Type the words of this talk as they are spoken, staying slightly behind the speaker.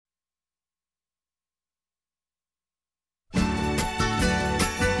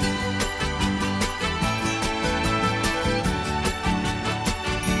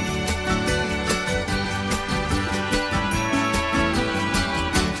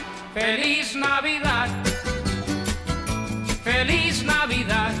Feliz Navidad, feliz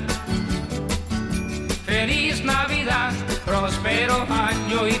Navidad, feliz Navidad, próspero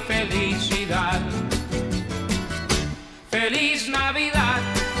año y felicidad. Feliz Navidad,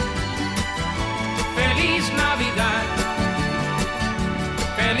 feliz Navidad,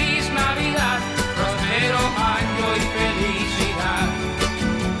 feliz Navidad, próspero año y felicidad.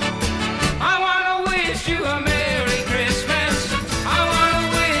 I wanna wish you a Merry Christmas. I wanna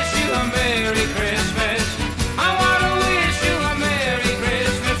wish you a Merry Christmas. I wanna wish you a Merry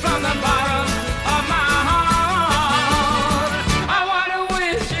Christmas from the bottom of my heart. I wanna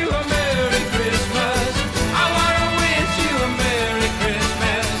wish you a Merry Christmas. I wanna wish you a Merry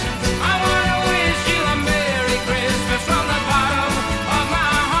Christmas. I wanna wish you a Merry Christmas from the bottom of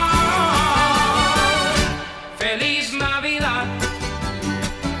my heart. Feliz Navidad.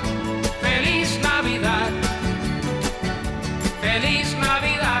 Feliz Navidad, feliz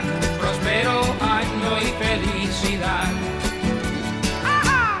Navidad, próspero año y felicidad.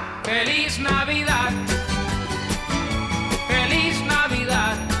 Feliz Navidad, feliz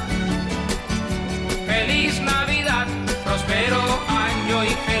Navidad, feliz Navidad, próspero año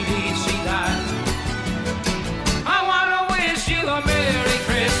y felicidad. I wanna wish you a Merry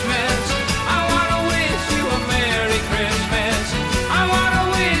Christmas. I wanna wish you a Merry Christmas. I wanna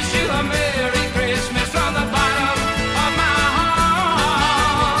wish you a Merry Christmas from the bottom of my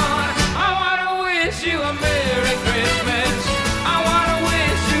heart. I wanna wish you a Merry Christmas. I wanna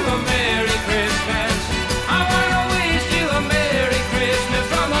wish you a Merry Christmas. I wanna wish you a Merry Christmas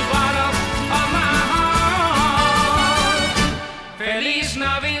from the bottom of my heart. Feliz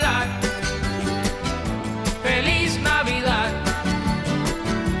Navidad. Feliz Navidad.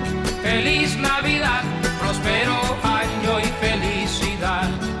 Feliz Navidad, próspero año y felicidad.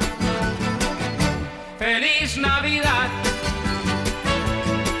 Feliz Navidad,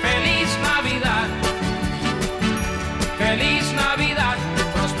 feliz Navidad, feliz Navidad,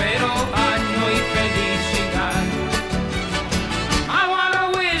 próspero año y felicidad. I wanna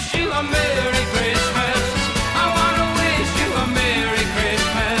wish you a Merry Christmas. I wanna wish you a Merry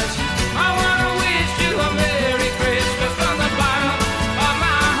Christmas. I wanna wish you a Merry Christmas from the bottom of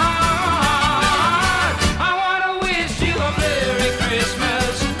my heart. I wanna wish you a Merry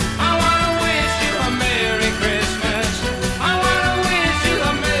Christmas. I wanna wish you a Merry Christmas. I wanna wish you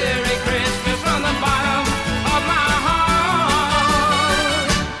a Merry Christmas from the bottom of my heart.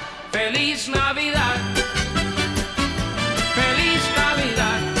 Feliz Navidad. Feliz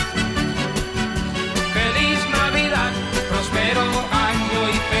Navidad. Feliz Navidad, próspero año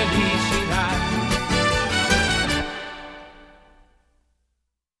y felicidad.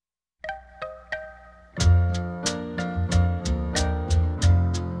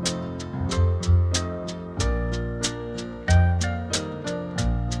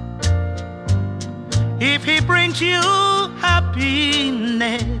 If he brings you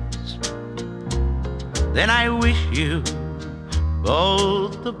happiness, then I wish you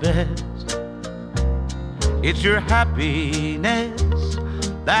both the best. It's your happiness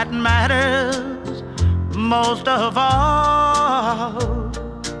that matters most of all.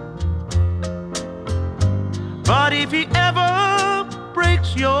 But if he ever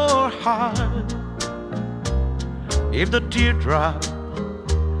breaks your heart, if the teardrop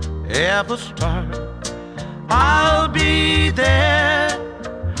ever starts, I'll be there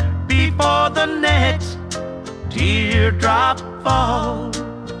before the next teardrop falls.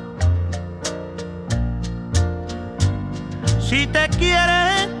 Si te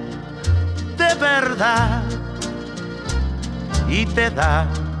quiere de verdad y te da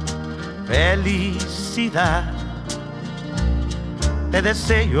felicidad, te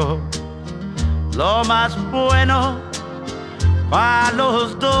deseo lo más bueno para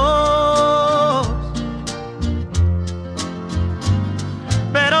los dos.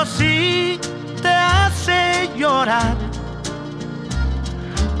 Pero si te hace llorar,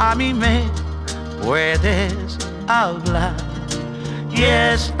 a mí me puedes hablar y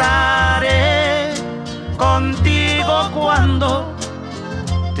estaré contigo cuando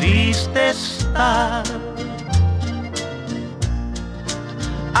triste estás.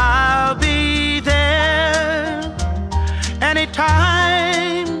 I'll be there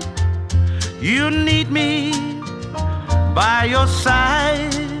anytime you need me, by your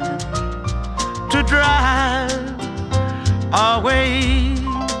side to drive away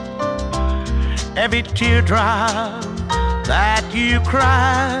every teardrop that you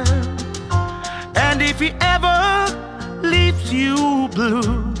cry. And if he ever leaves you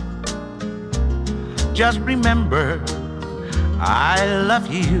blue, just remember I love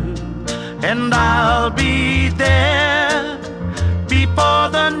you, and I'll be there before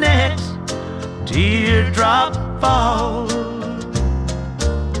the next teardrop falls.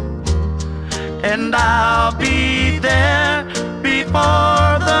 And I'll be there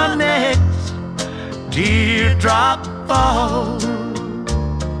before the next teardrop falls.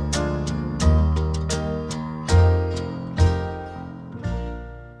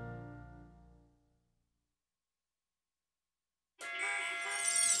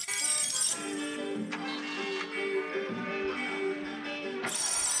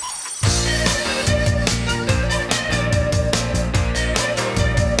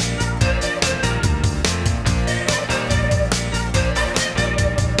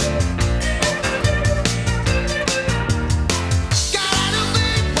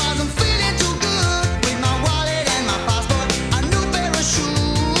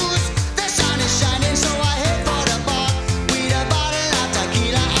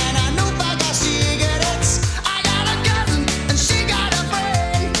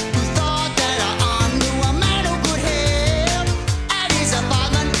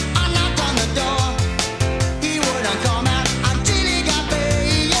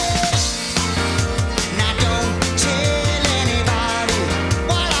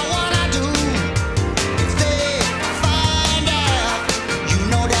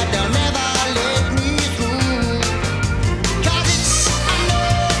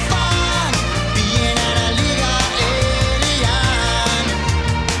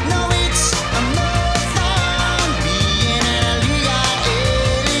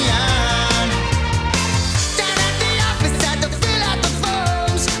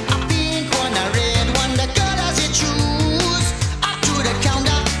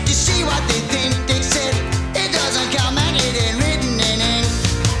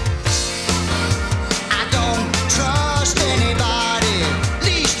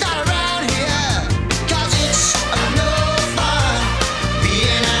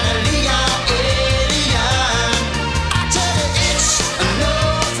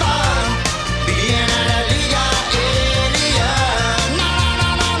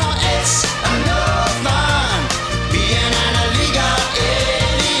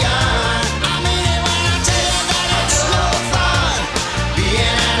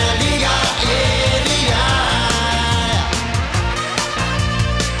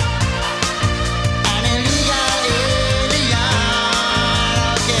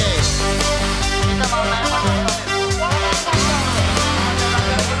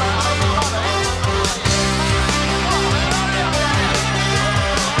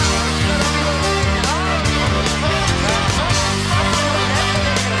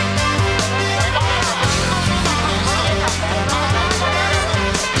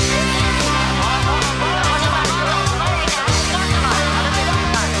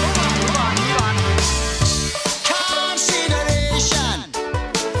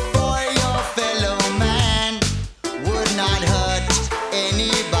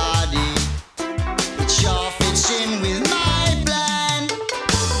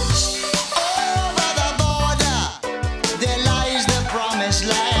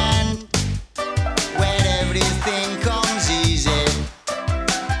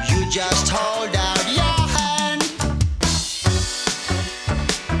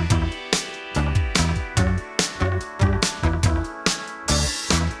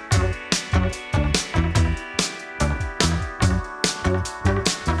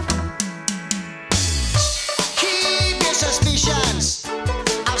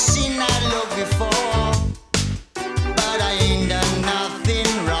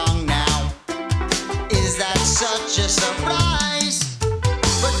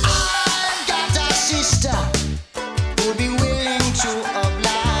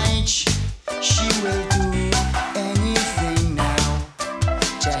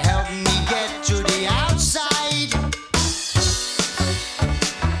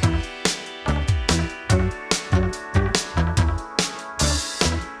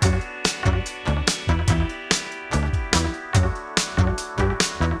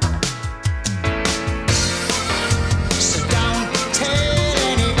 So down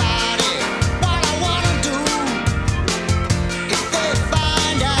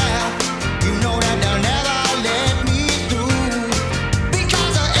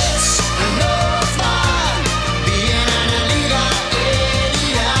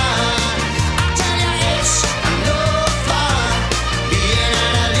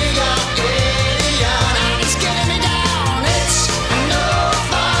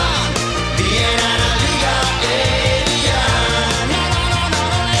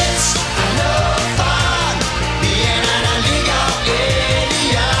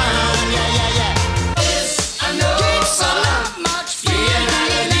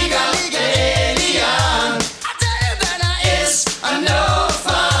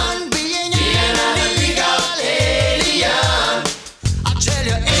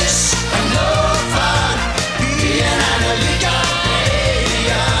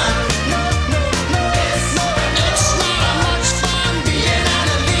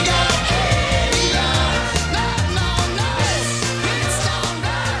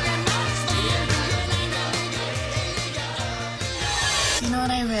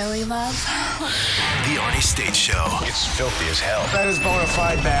I really love? The Arnie State Show. It's filthy as hell. That is bona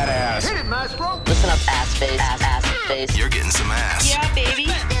fide badass. Hit it, Maestro. Listen up, ass face, ass face. You're getting some ass. Yeah, baby.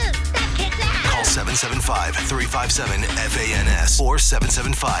 Call 775-357-FANS or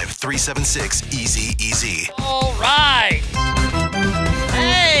 775-376-EASY-EASY. All right.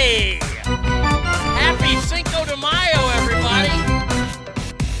 Hey. Happy Cinco de Mayo, everybody.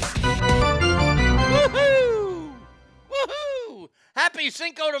 Woohoo. Woohoo. Happy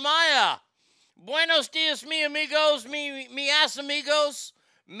Cinco de Mayo. Buenos dias, mi amigos, mi amigos.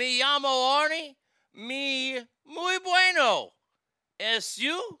 Me llamo Arnie. Muy bueno. Es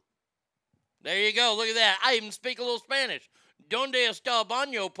you? There you go. Look at that. I even speak a little Spanish. ¿Dónde está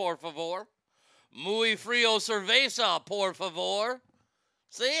baño, por favor? Muy frío cerveza, por favor.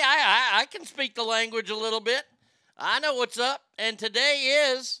 See, I can speak the language a little bit. I know what's up. And today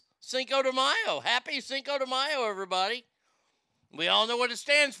is Cinco de Mayo. Happy Cinco de Mayo, everybody. We all know what it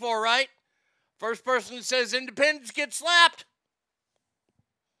stands for, right? First person that says independence gets slapped.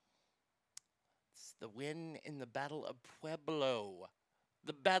 It's the win in the Battle of Pueblo.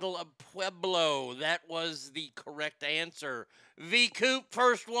 The Battle of Pueblo. That was the correct answer. V. Coop,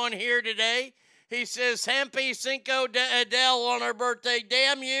 first one here today. He says, Happy Cinco de Adele on her birthday.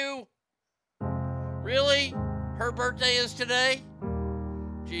 Damn you. Really? Her birthday is today?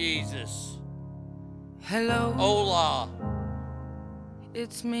 Jesus. Hello. Hola.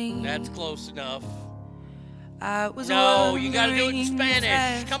 It's me. That's close enough. I was No, you gotta do it in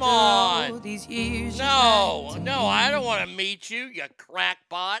Spanish. Come on. These years No, I don't want to meet you, you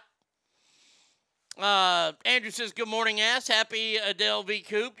crackpot. Andrew says, good morning, ass. Happy Adele V.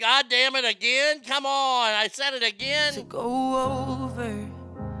 Coop. God damn it, again? Come on, I said it again. to go over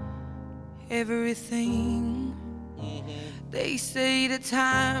everything. They say the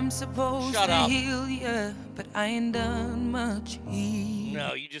time's supposed Shut to up. heal ya, but I ain't done much healing.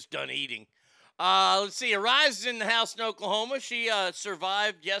 No, you just done eating. Let's see. Arise is in the house in Oklahoma. She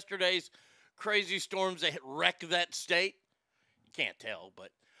survived yesterday's crazy storms that wrecked that state. You can't tell,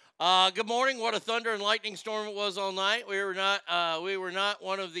 but good morning. What a thunder and lightning storm it was all night. We were not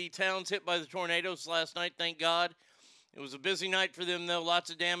one of the towns hit by the tornadoes last night, thank God. It was a busy night for them, though. Lots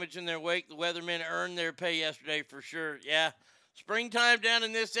of damage in their wake. The weathermen earned their pay yesterday for sure. Yeah, springtime down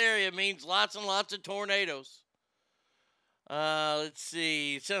in this area means lots and lots of tornadoes. Let's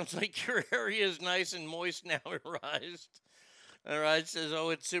see. Sounds like your area is nice and moist now, Arise. All right, says,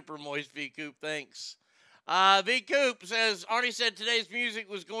 oh, it's super moist, V. Coop. Thanks. V. Coop says, Arnie said today's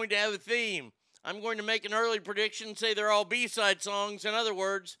music was going to have a theme. I'm going to make an early prediction, say they're all B-side songs. In other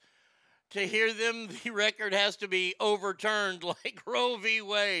words, to hear them, the record has to be overturned like Roe v.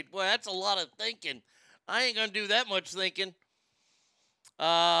 Wade. Boy, that's a lot of thinking. I ain't going to do that much thinking.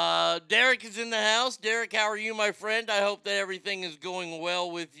 Derek is in the house. Derek, how are you, my friend? I hope that everything is going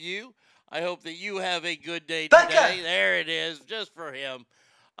well with you. I hope that you have a good day today. There it is, just for him.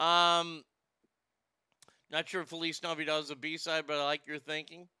 Not sure if Feliz Navidad is a B-side, but I like your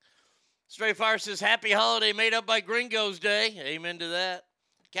thinking. Stray Fire says, happy holiday made up by Gringos Day. Amen to that.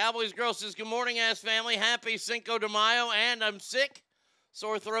 Cowboys Girl says, good morning, ass family. Happy Cinco de Mayo, and I'm sick.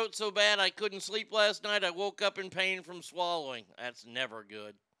 Sore throat so bad I couldn't sleep last night. I woke up in pain from swallowing. That's never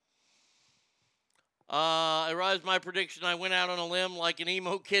good. I raised my prediction. I went out on a limb like an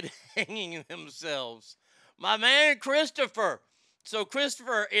emo kid hanging themselves. My man, Christopher. So,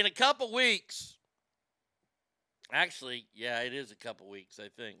 Christopher, in a couple weeks. Actually, yeah, it is a couple weeks, I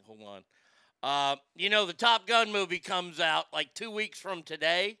think. Hold on. The Top Gun movie comes out like 2 weeks from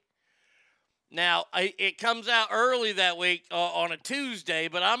today. Now, it comes out early that week on a Tuesday,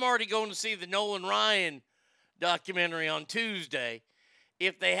 but I'm already going to see the Nolan Ryan documentary on Tuesday.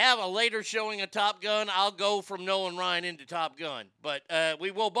 If they have a later showing of Top Gun, I'll go from Nolan Ryan into Top Gun. But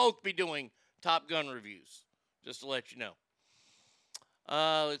we will both be doing Top Gun reviews, just to let you know.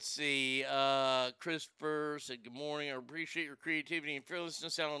 Let's see. Christopher said, good morning. I appreciate your creativity and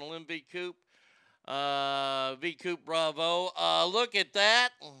fearlessness out on a limb, V. Coop. V. Coop, bravo. Look at that.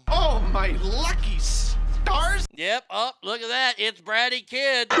 Oh, my lucky stars. Yep. Oh, look at that. It's Bratty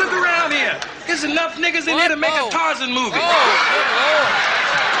Kid. Look around here. There's enough niggas in here to make a Tarzan movie. Oh, good Lord.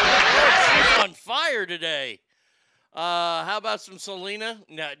 She's on fire today. How about some Selena?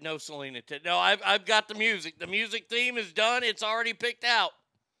 No Selena. No, I've got the music. The music theme is done. It's already picked out.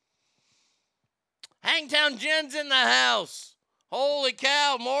 Hangtown Jen's in the house. Holy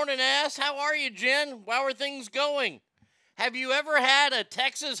cow, morning ass. How are you, Jen? How are things going? Have you ever had a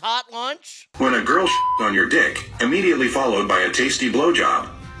Texas hot lunch? When a girl on your dick, immediately followed by a tasty blowjob.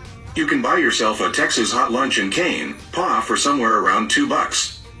 You can buy yourself a Texas hot lunch in Kane, PA for somewhere around $2.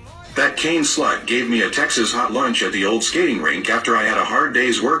 That Kane slut gave me a Texas hot lunch at the old skating rink after I had a hard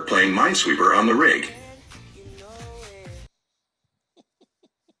day's work playing Minesweeper on the rig.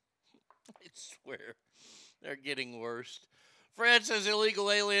 I swear, they're getting worse. Fred says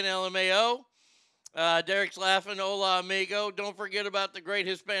illegal alien LMAO. Derek's laughing. Hola, amigo. Don't forget about the great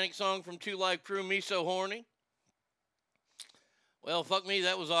Hispanic song from Two Live Crew, Me So Horny. Well, fuck me,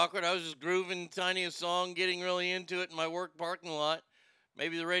 that was awkward. I was just grooving tiniest song, getting really into it in my work parking lot.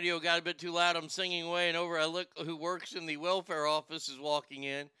 Maybe the radio got a bit too loud. I'm singing away, and over I look who works in the welfare office is walking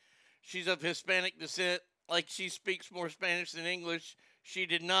in. She's of Hispanic descent, like she speaks more Spanish than English. She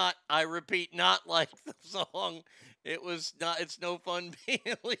did not, I repeat, not like the song. It's no fun being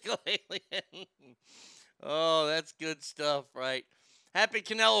illegal alien. Oh, that's good stuff, right? Happy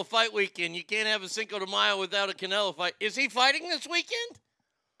Canelo fight weekend. You can't have a Cinco de Mayo without a Canelo fight. Is he fighting this weekend?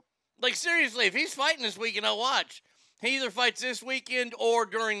 Like, seriously, if he's fighting this weekend, I'll watch. He either fights this weekend or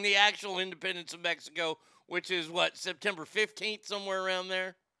during the actual independence of Mexico, which is, September 15th, somewhere around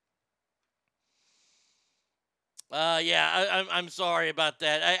there? I'm sorry about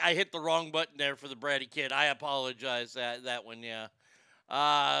that. I hit the wrong button there for the bratty kid. I apologize that one, yeah.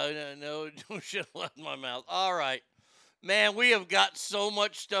 No shit left in my mouth. All right. Man, we have got so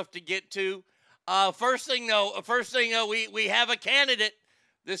much stuff to get to. First thing though, we have a candidate.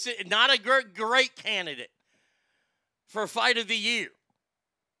 This is not a great candidate for Fight of the Year.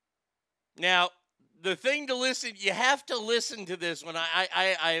 Now, the thing to listen, you have to listen to this one.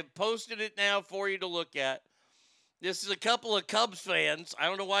 I have posted it now for you to look at. This is a couple of Cubs fans. I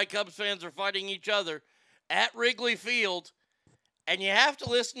don't know why Cubs fans are fighting each other at Wrigley Field. And you have to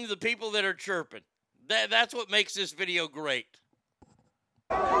listen to the people that are chirping. That's what makes this video great.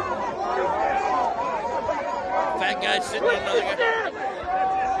 Fat guy sitting on another guy.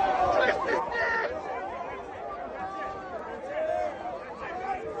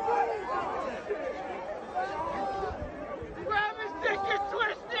 Grab his dick and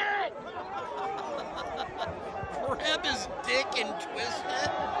twist it! Grab his dick and twist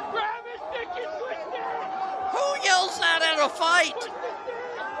it? Grab his dick and twist it! Who yells that at a fight?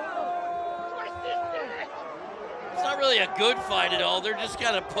 It's not really a good fight at all. They're just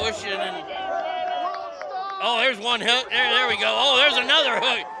kind of pushing and... Oh, there's one hook. There we go. Oh, there's another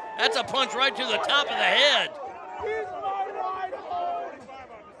hook. That's a punch right to the top of the head.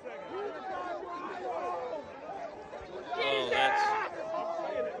 Oh, that's...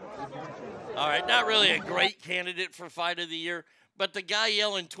 All right, not really a great candidate for Fight of the Year, but the guy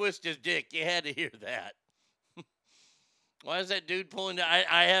yelling twist his dick, you had to hear that. Why is that dude pulling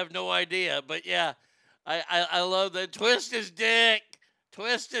I have no idea, but yeah. I love that. Twist his dick.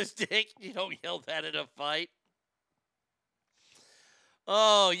 Twist his dick. You don't yell that at a fight.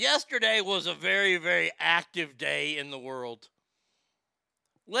 Oh, yesterday was a very, very active day in the world.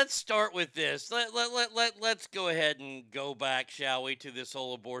 Let's start with this. Let's go ahead and go back, shall we, to this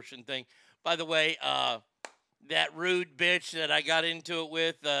whole abortion thing. By the way, that rude bitch that I got into it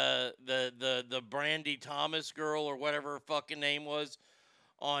with, the Brandy Thomas girl or whatever her fucking name was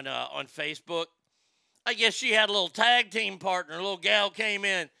on Facebook. I guess she had a little tag team partner. A little gal came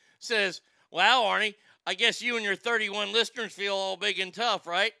in, says, "Wow, Arnie, I guess you and your 31 listeners feel all big and tough,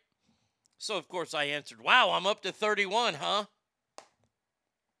 right?" So, of course, I answered, "Wow, I'm up to 31, huh?"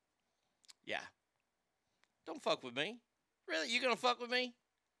 Yeah. Don't fuck with me. Really? You gonna fuck with me?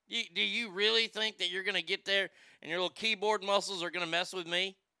 Do you really think that you're gonna get there and your little keyboard muscles are gonna mess with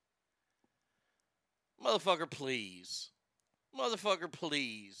me? Motherfucker, please. Motherfucker,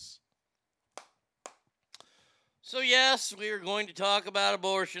 please. So, yes, we are going to talk about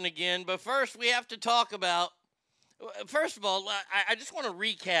abortion again, but first we have to talk about, first of all, I just want to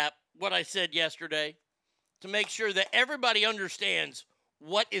recap what I said yesterday to make sure that everybody understands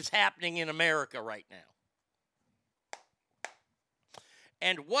what is happening in America right now.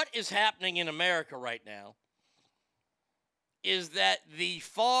 And what is happening in America right now is that the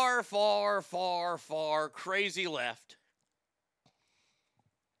far, far, far, far crazy left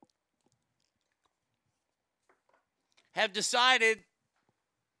have decided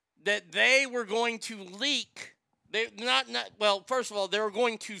that they were going to leak. First of all, they were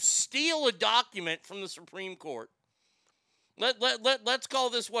going to steal a document from the Supreme Court. Let's call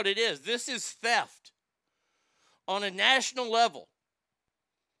this what it is. This is theft on a national level.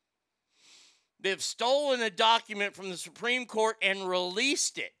 They've stolen a document from the Supreme Court and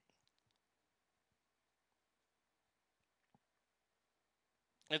released it.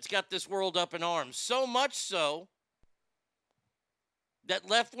 It's got this world up in arms. So much so that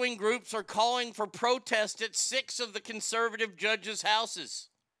left-wing groups are calling for protest at 6 of the conservative judges' houses.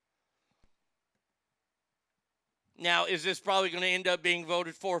 Now, is this probably going to end up being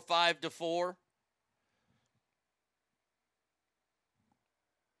voted for 5-4?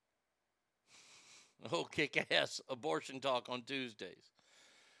 Oh, kick-ass abortion talk on Tuesdays.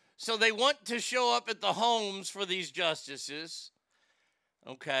 So they want to show up at the homes for these justices,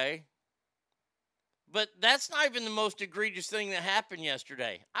 okay? But that's not even the most egregious thing that happened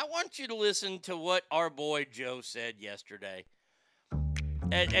yesterday. I want you to listen to what our boy Joe said yesterday.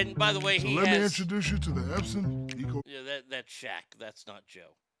 And by the way, so he let has... me introduce you to the Epson Eco... Yeah, that's Shaq. That's not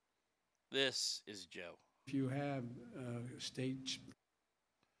Joe. This is Joe. If you have state...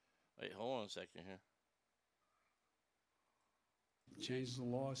 Wait, hold on a second here. Changes the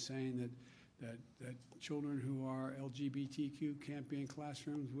law saying that children who are LGBTQ can't be in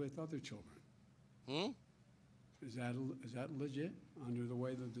classrooms with other children. Is that legit under the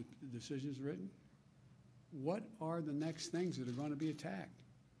way that the decision is written? What are the next things that are going to be attacked?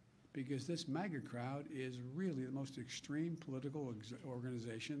 Because this MAGA crowd is really the most extreme political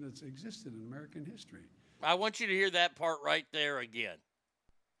organization that's existed in American history. I want you to hear that part right there again.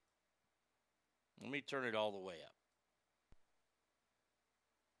 Let me turn it all the way up.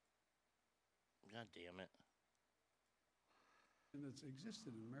 God damn it. That's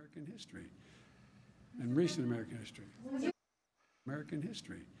existed in American history. In recent American history. American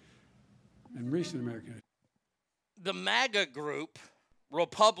history. In recent American history. The MAGA group,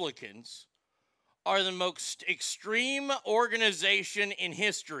 Republicans, are the most extreme organization in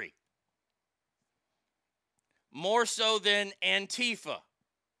history. More so than Antifa.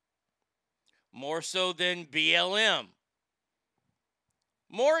 More so than BLM.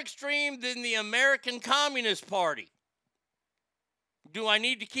 More extreme than the American Communist Party. Do I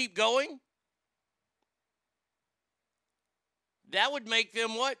need to keep going? That would make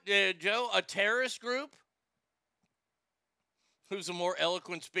them what, Joe? A terrorist group? Who's a more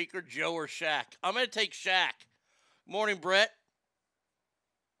eloquent speaker, Joe or Shaq? I'm going to take Shaq. Morning, Brett.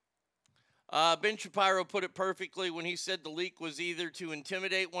 Ben Shapiro put it perfectly when he said the leak was either to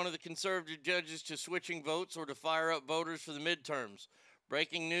intimidate one of the conservative judges to switching votes or to fire up voters for the midterms.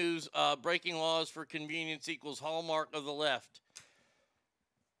 Breaking news, breaking laws for convenience equals hallmark of the left.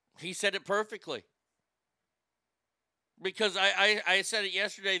 He said it perfectly. Because I said it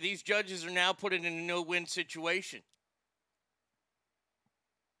yesterday, these judges are now put in a no-win situation.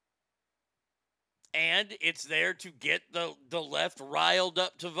 And it's there to get the left riled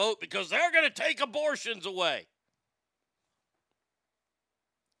up to vote because they're going to take abortions away.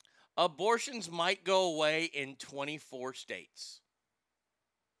 Abortions might go away in 24 states.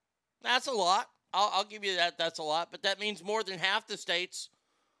 That's a lot. I'll give you that. That's a lot. But that means more than half the states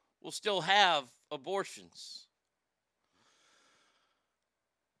will still have abortions.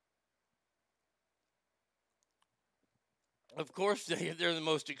 Of course, they're the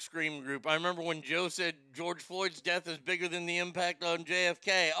most extreme group. I remember when Joe said George Floyd's death is bigger than the impact on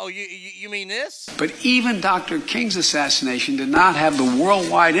JFK. Oh, you mean this? But even Dr. King's assassination did not have the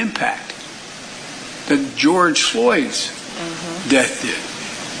worldwide impact that George Floyd's death did.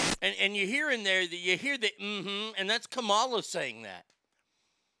 And you hear in there, you hear the and that's Kamala saying that.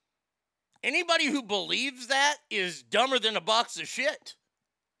 Anybody who believes that is dumber than a box of shit.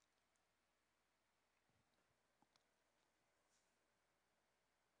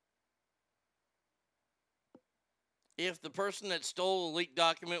 If the person that stole the leaked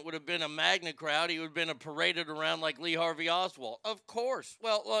document would have been a Magna crowd, he would have been paraded around like Lee Harvey Oswald. Of course.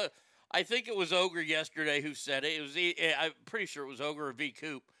 Well, I think it was Ogre yesterday who said it. I'm pretty sure it was Ogre or V.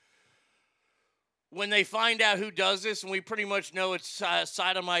 Coop. When they find out who does this, and we pretty much know it's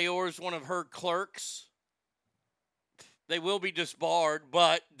Sotomayor's one of her clerks, they will be disbarred,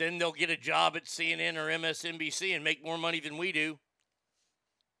 but then they'll get a job at CNN or MSNBC and make more money than we do.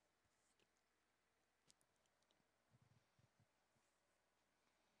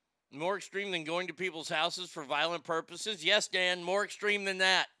 More extreme than going to people's houses for violent purposes? Yes, Dan, more extreme than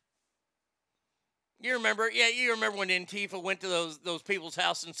that. You remember when Antifa went to those people's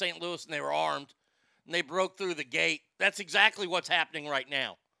house in St. Louis and they were armed and they broke through the gate? That's exactly what's happening right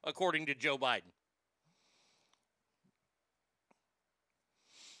now, according to Joe Biden.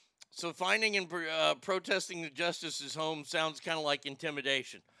 So finding and protesting the justice's home sounds kind of like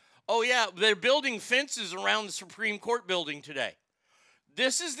intimidation. Oh, yeah, they're building fences around the Supreme Court building today.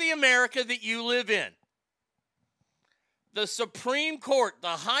 This is the America that you live in. The Supreme Court, the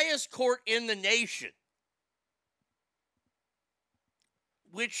highest court in the nation,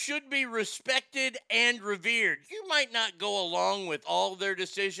 which should be respected and revered. You might not go along with all their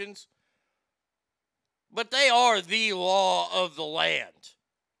decisions, but they are the law of the land.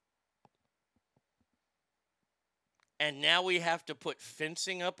 And now we have to put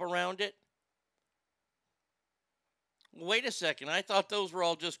fencing up around it. Wait a second. I thought those were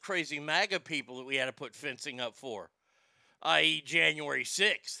all just crazy MAGA people that we had to put fencing up for, i.e. January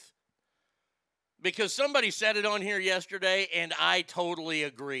 6th. Because somebody said it on here yesterday, and I totally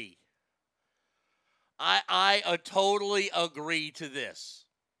agree. I totally agree to this.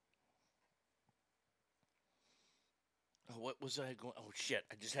 What was I going? Oh, shit.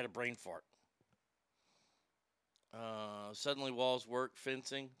 I just had a brain fart. Suddenly walls work,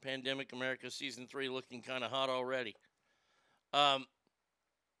 fencing, Pandemic America Season 3 looking kind of hot already.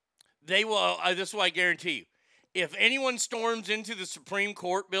 They will, this is what I guarantee you. If anyone storms into the Supreme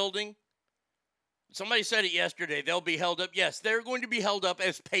Court building, somebody said it yesterday, they'll be held up. Yes, they're going to be held up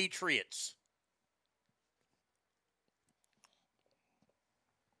as patriots.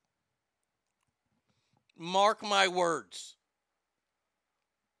 Mark my words.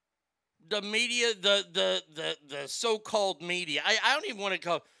 The media, the so-called media, I don't even want to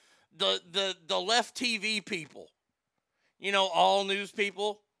call the left TV people, you know, all news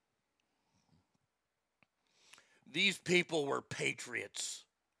people. These people were patriots.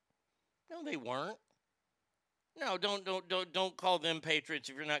 No, they weren't. No, don't call them patriots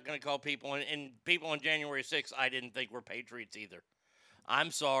if you're not going to call people. And people on January 6th, I didn't think were patriots either.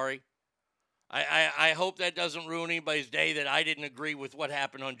 I'm sorry. I hope that doesn't ruin anybody's day that I didn't agree with what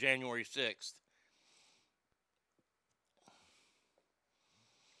happened on January 6th.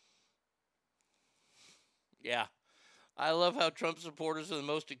 Yeah. I love how Trump supporters are the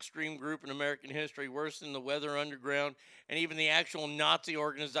most extreme group in American history, worse than the Weather Underground and even the actual Nazi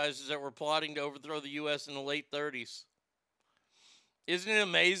organizers that were plotting to overthrow the U.S. in the late 30s. Isn't it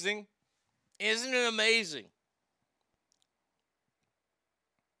amazing? Isn't it amazing?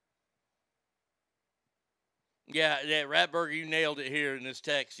 Yeah, Ratberger, you nailed it here in this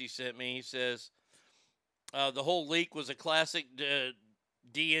text he sent me. He says, the whole leak was a classic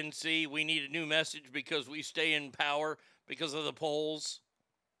DNC. We need a new message because we stay in power because of the polls.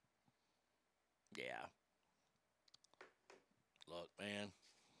 Yeah. Look, man.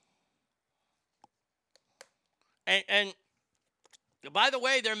 And by the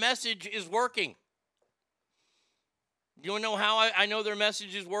way, their message is working. You want to know how I know their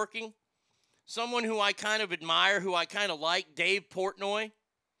message is working? Someone who I kind of admire, who I kind of like, Dave Portnoy,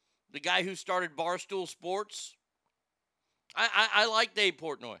 the guy who started Barstool Sports. I like Dave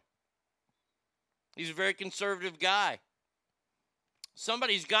Portnoy. He's a very conservative guy.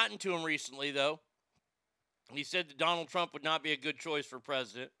 Somebody's gotten to him recently, though. He said that Donald Trump would not be a good choice for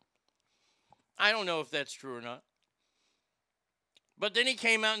president. I don't know if that's true or not. But then he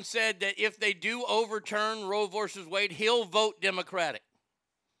came out and said that if they do overturn Roe versus Wade, he'll vote Democratic.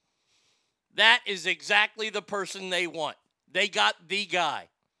 That is exactly the person they want. They got the guy.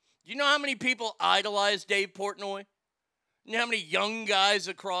 Do you know how many people idolize Dave Portnoy? You know how many young guys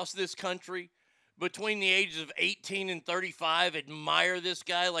across this country between the ages of 18 and 35 admire this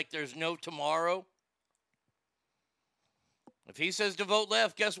guy like there's no tomorrow? If he says to vote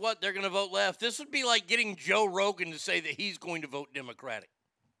left, guess what? They're going to vote left. This would be like getting Joe Rogan to say that he's going to vote Democratic.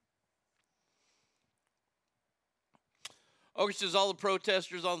 Oak says all the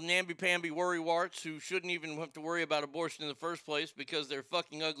protesters, all the namby-pamby worry-warts who shouldn't even have to worry about abortion in the first place because they're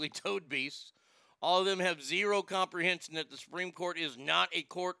fucking ugly toad beasts. All of them have zero comprehension that the Supreme Court is not a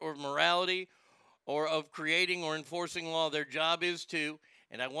court of morality or of creating or enforcing law. Their job is to,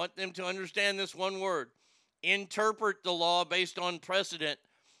 and I want them to understand this one word, interpret the law based on precedent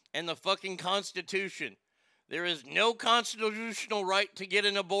and the fucking Constitution. There is no constitutional right to get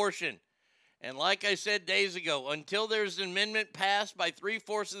an abortion. And like I said days ago, until there's an amendment passed by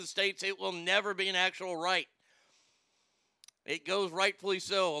 3/4 of the states, it will never be an actual right. It goes rightfully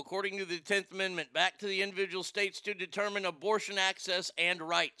so, according to the 10th Amendment, back to the individual states to determine abortion access and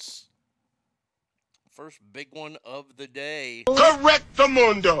rights. First big one of the day.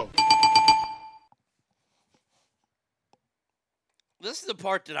 Correctamundo. This is the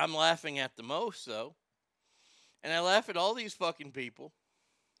part that I'm laughing at the most, though. And I laugh at all these fucking people.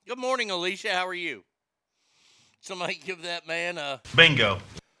 Good morning, Alicia. How are you? Somebody give that man a... Bingo.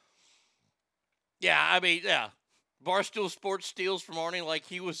 Yeah, I mean, yeah. Barstool Sports steals from Arnie like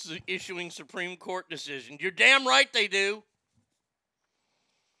he was issuing Supreme Court decisions. You're damn right they do.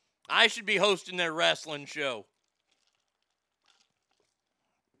 I should be hosting their wrestling show.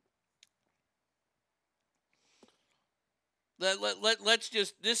 Let's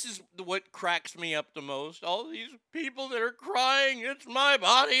just, this is what cracks me up the most. All these people that are crying, it's my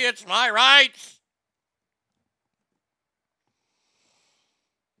body, it's my rights.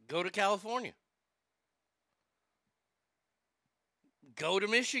 Go to California. Go to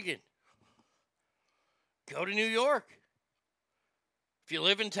Michigan. Go to New York. If you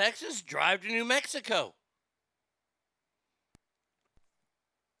live in Texas, drive to New Mexico.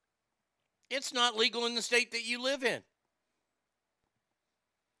 It's not legal in the state that you live in.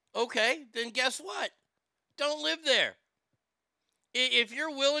 Okay, then guess what? Don't live there. If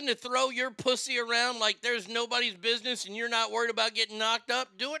you're willing to throw your pussy around like there's nobody's business and you're not worried about getting knocked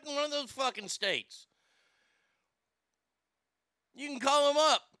up, do it in one of those fucking states. You can call them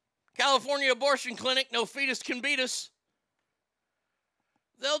up. California Abortion Clinic, no fetus can beat us.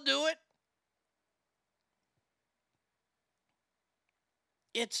 They'll do it.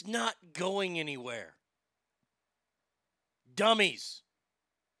 It's not going anywhere. Dummies.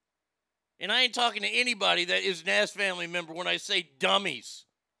 And I ain't talking to anybody that is an ass family member when I say dummies.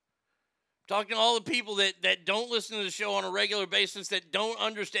 I'm talking to all the people that don't listen to the show on a regular basis, that don't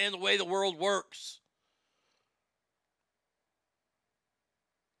understand the way the world works.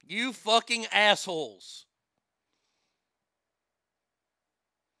 You fucking assholes.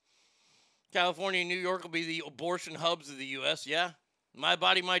 California and New York will be the abortion hubs of the U.S., yeah? My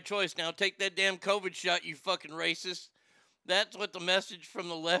body, my choice. Now take that damn COVID shot, you fucking racist. That's what the message from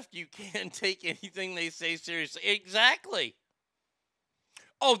the left, you can't take anything they say seriously. Exactly.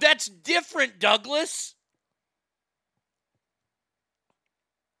 Oh, that's different, Douglas.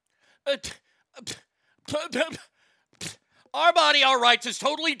 Our body, our rights is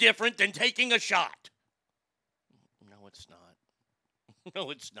totally different than taking a shot. No, it's not. No,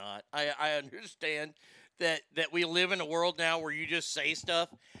 it's not. I understand that we live in a world now where you just say stuff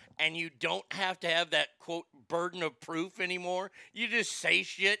and you don't have to have that, quote, burden of proof anymore. You just say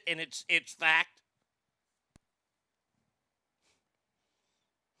shit and it's fact.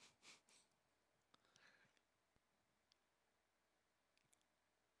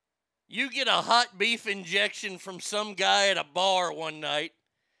 You get a hot beef injection from some guy at a bar one night,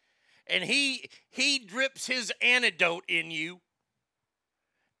 and he drips his antidote in you,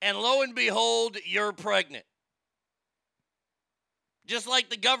 and lo and behold, you're pregnant. Just like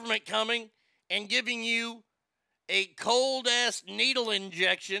the government coming and giving you a cold-ass needle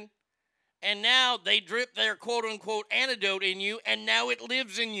injection, and now they drip their quote-unquote antidote in you, and now it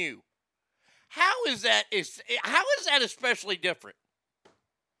lives in you. How is that especially different?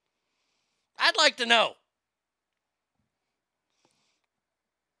 I'd like to know.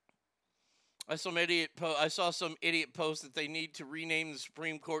 I saw some idiot post that they need to rename the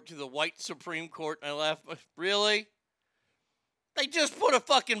Supreme Court to the White Supreme Court, and I laughed. Really? They just put a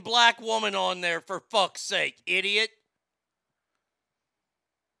fucking black woman on there, for fuck's sake, idiot.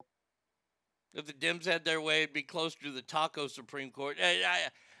 If the Dems had their way, it'd be closer to the Taco Supreme Court.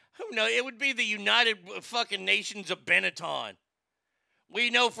 Who knows? It would be the United fucking Nations of Benetton. We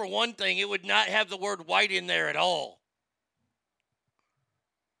know for one thing, it would not have the word white in there at all.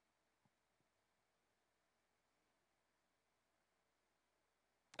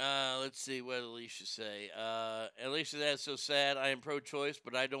 Let's see what Alicia say. Alicia, that's so sad. I am pro-choice,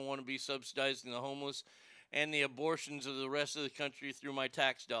 but I don't want to be subsidizing the homeless and the abortions of the rest of the country through my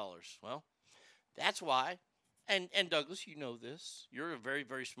tax dollars. Well, that's why. And Douglas, you know this. You're a very,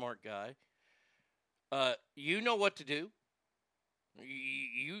 very smart guy. You know what to do.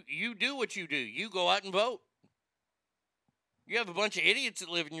 You do what you do. You go out and vote. You have a bunch of idiots that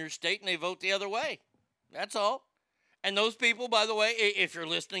live in your state and they vote the other way. That's all. And those people, by the way, if you're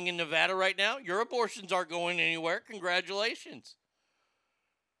listening in Nevada right now, your abortions aren't going anywhere. Congratulations.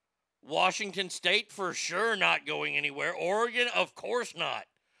 Washington State, for sure not going anywhere. Oregon, of course not.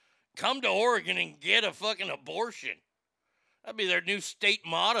 Come to Oregon and get a fucking abortion. That'd be their new state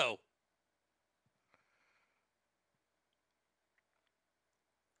motto.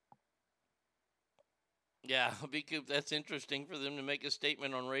 Yeah, because that's interesting for them to make a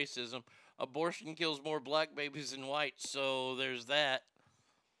statement on racism. Abortion kills more black babies than whites, so there's that.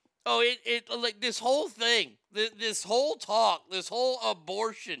 Oh, it like this whole thing, this whole talk, this whole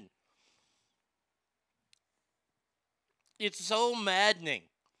abortion. It's so maddening.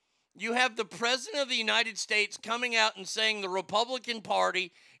 You have the President of the United States coming out and saying the Republican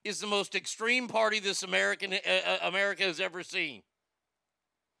Party is the most extreme party this America has ever seen.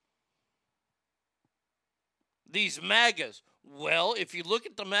 These MAGAs. Well, if you look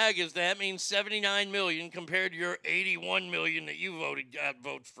at the MAGAs, that means 79 million compared to your 81 million that you got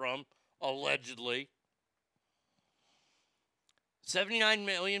votes from, allegedly. 79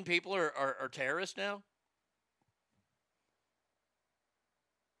 million people are terrorists now?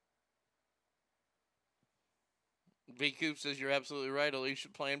 B. Coop says you're absolutely right, Alicia.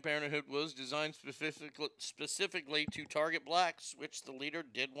 Planned Parenthood was designed specifically to target blacks, which the leader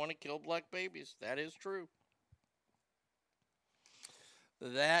did want to kill black babies. That is true.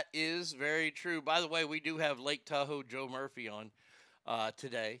 That is very true. By the way, we do have Lake Tahoe Joe Murphy on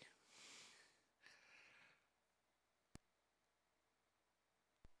today.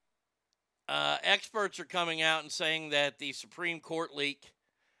 Experts are coming out and saying that the Supreme Court leak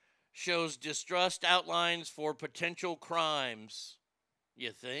shows distrust outlines for potential crimes.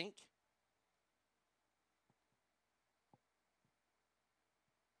 You think?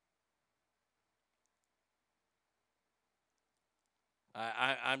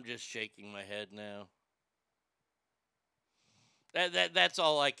 I'm just shaking my head now. That's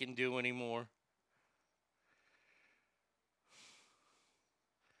all I can do anymore.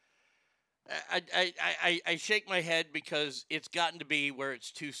 I shake my head because it's gotten to be where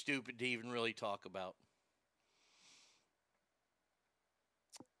it's too stupid to even really talk about.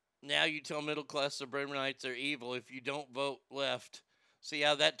 Now you tell middle class suburbanites they're evil if you don't vote left. See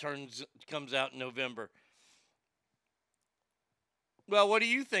how that comes out in November. Well, what do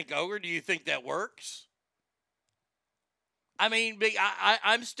you think, Ogre? Do you think that works? I mean,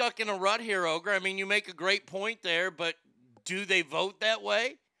 I'm stuck in a rut here, Ogre. I mean, you make a great point there, but do they vote that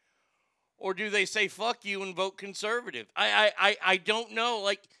way? Or do they say, fuck you, and vote conservative? I don't know.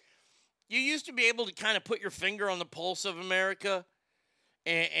 Like, you used to be able to kind of put your finger on the pulse of America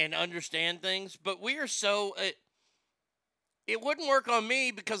and understand things, but we are so... it wouldn't work on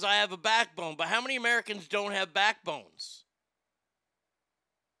me because I have a backbone, but how many Americans don't have backbones?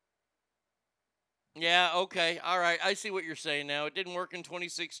 Yeah, okay, all right, I see what you're saying now. It didn't work in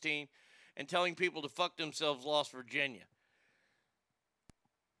 2016, and telling people to fuck themselves lost Virginia.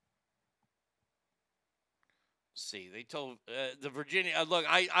 See, they told the Virginia. Look,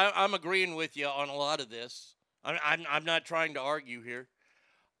 I'm agreeing with you on a lot of this. I'm not trying to argue here.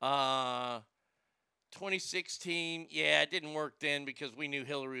 2016, yeah, it didn't work then because we knew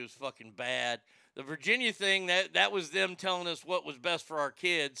Hillary was fucking bad. The Virginia thing, that was them telling us what was best for our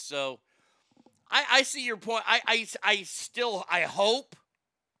kids. So I see your point. I still hope.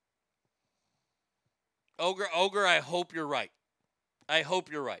 Ogre, I hope you're right. I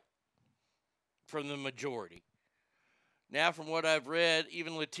hope you're right. From the majority. Now, from what I've read,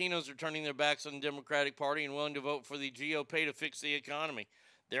 even Latinos are turning their backs on the Democratic Party and willing to vote for the GOP to fix the economy.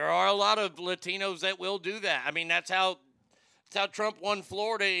 There are a lot of Latinos that will do that. I mean, that's how Trump won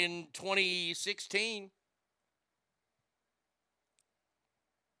Florida in 2016.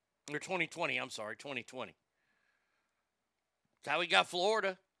 Or 2020, I'm sorry, 2020. That's how he got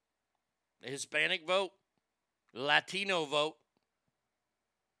Florida. The Hispanic vote. Latino vote.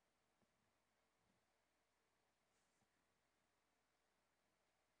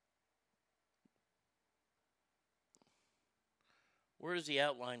 Where does he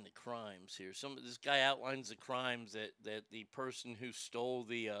outline the crimes here? This guy outlines the crimes that the person who stole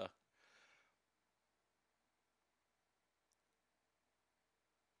the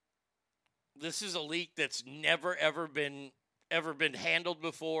this is a leak that's never ever been handled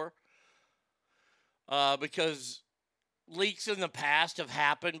before. Because leaks in the past have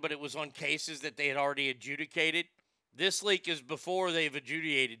happened, but it was on cases that they had already adjudicated. This leak is before they've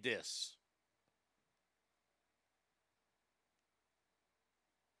adjudicated this.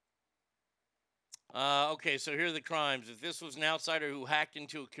 Okay, so here are the crimes. If this was an outsider who hacked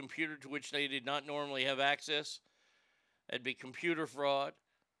into a computer to which they did not normally have access, that'd be computer fraud.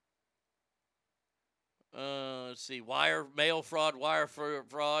 Let's see, mail fraud, wire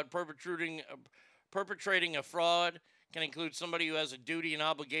fraud, perpetrating a fraud can include somebody who has a duty and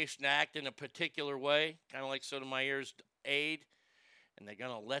obligation to act in a particular way, kind of like Sotomayor's aide, and they're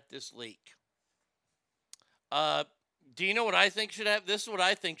going to let this leak. Do you know what I think should happen? This is what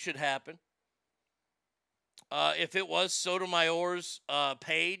I think should happen. If it was Sotomayor's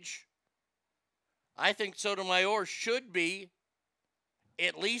page, I think Sotomayor should be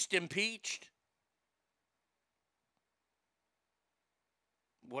at least impeached.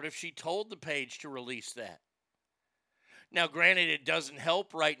 What if she told the page to release that? Now, granted, it doesn't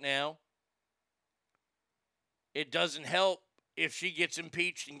help right now. It doesn't help if she gets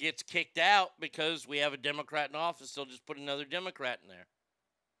impeached and gets kicked out because we have a Democrat in office. They'll just put another Democrat in there.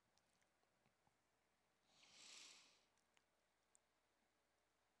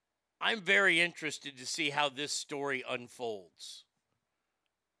 I'm very interested to see how this story unfolds.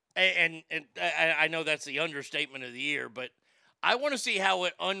 And I know that's the understatement of the year, but I want to see how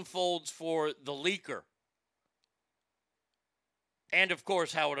it unfolds for the leaker. And, of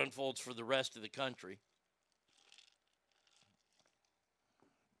course, how it unfolds for the rest of the country.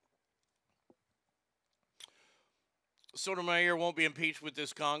 Sotomayor won't be impeached with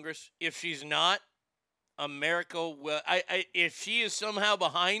this Congress. If she's not, America will. If she is somehow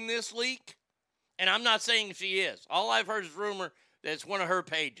behind this leak, and I'm not saying she is. All I've heard is rumor that it's one of her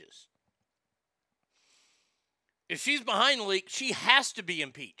pages. If she's behind the leak, she has to be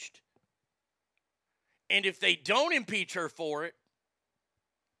impeached. And if they don't impeach her for it,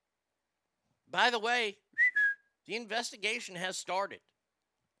 By the way, the investigation has started.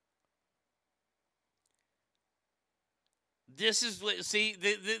 This is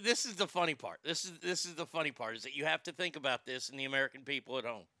this is the funny part. This is the funny part is that you have to think about this and the American people at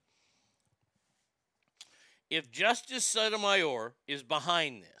home. If Justice Sotomayor is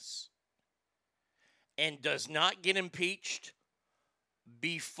behind this and does not get impeached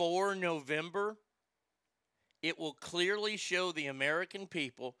before November, it will clearly show the American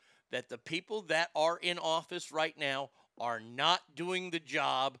people that the people that are in office right now are not doing the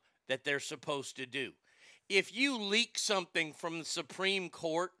job that they're supposed to do. If you leak something from the Supreme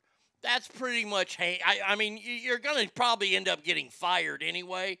Court, that's pretty much, I mean, you're going to probably end up getting fired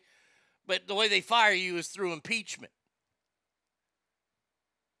anyway, but the way they fire you is through impeachment.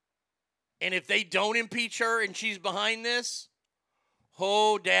 And if they don't impeach her and she's behind this,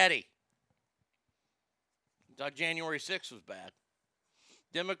 oh, daddy. I thought January 6th was bad.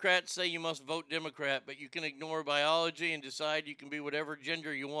 Democrats say you must vote Democrat, but you can ignore biology and decide you can be whatever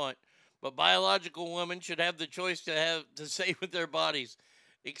gender you want. But biological women should have the choice to say with their bodies,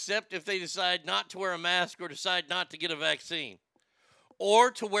 except if they decide not to wear a mask or decide not to get a vaccine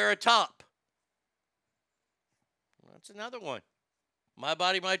or to wear a top. That's another one. My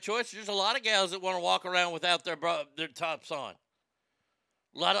body, my choice. There's a lot of gals that want to walk around without their tops on.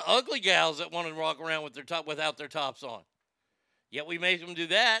 A lot of ugly gals that want to walk around with without their tops on. Yet we make them do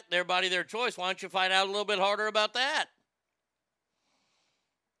that. Their body, their choice. Why don't you find out a little bit harder about that?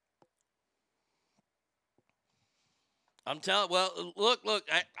 I'm telling. Well, look.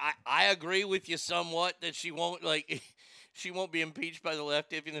 I agree with you somewhat that she won't be impeached by the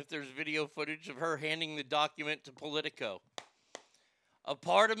left, even if there's video footage of her handing the document to Politico. A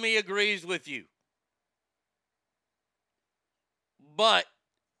part of me agrees with you, but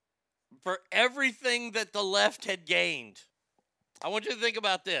for everything that the left had gained, I want you to think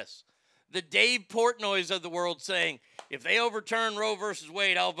about this: the Dave Portnoys of the world saying, "If they overturn Roe versus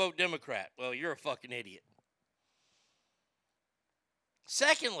Wade, I'll vote Democrat." Well, you're a fucking idiot.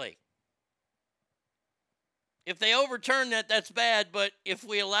 Secondly, if they overturn that, that's bad, but if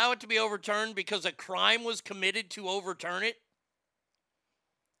we allow it to be overturned because a crime was committed to overturn it,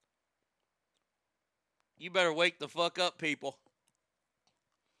 you better wake the fuck up, people.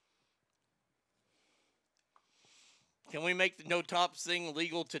 Can we make the no tops thing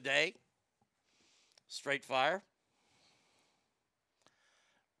legal today? Straight fire.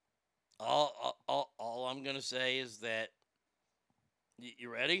 All I'm going to say is that,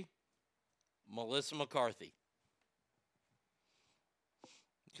 you ready? Melissa McCarthy.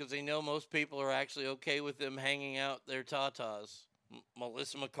 Because they know most people are actually okay with them hanging out their tatas.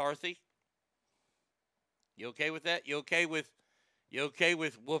 Melissa McCarthy? You okay with that? You okay with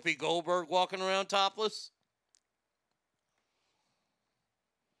Whoopi Goldberg walking around topless?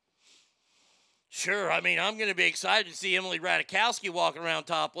 Sure, I mean, I'm going to be excited to see Emily Ratajkowski walking around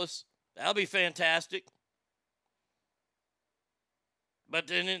topless. That'll be fantastic. But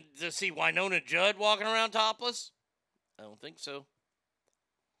then to see Winona Judd walking around topless? I don't think so.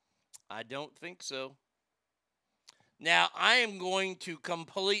 I don't think so. Now, I am going to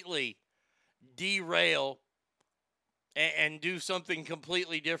completely derail and do something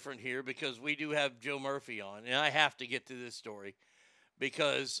completely different here because we do have Joe Murphy on. And I have to get to this story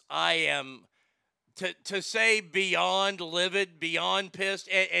because I am, to say beyond livid, beyond pissed.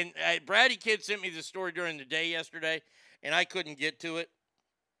 And Brady Kid sent me this story during the day yesterday, and I couldn't get to it.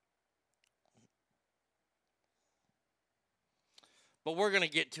 But we're going to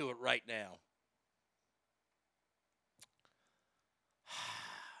get to it right now.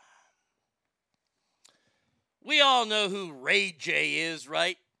 We all know who Ray J is,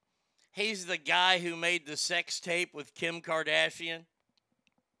 right? He's the guy who made the sex tape with Kim Kardashian.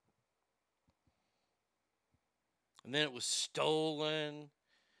 And then it was stolen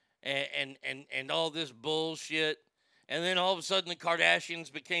and all this bullshit. And then all of a sudden the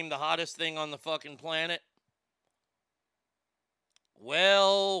Kardashians became the hottest thing on the fucking planet.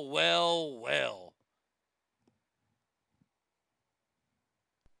 Well.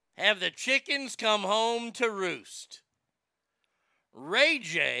 Have the chickens come home to roost? Ray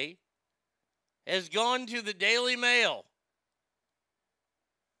J has gone to the Daily Mail.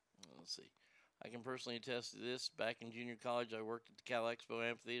 Let's see. I can personally attest to this. Back in junior college, I worked at the Cal Expo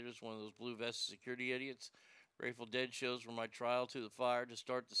Amphitheaters, one of those blue vested security idiots. Grateful Dead shows were my trial to the fire to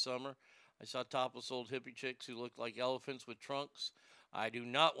start the summer. I saw topless old hippie chicks who looked like elephants with trunks. I do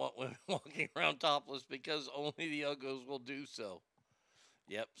not want women walking around topless because only the uggos will do so.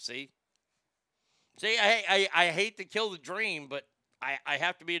 Yep, see? See, I hate to kill the dream, but I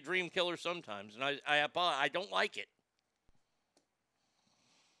have to be a dream killer sometimes, and I don't like it.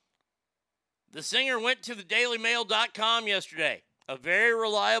 The singer went to the dailymail.com yesterday, a very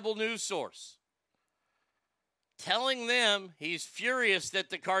reliable news source, telling them he's furious that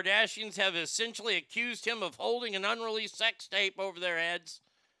the Kardashians have essentially accused him of holding an unreleased sex tape over their heads,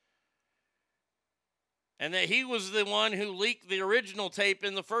 and that he was the one who leaked the original tape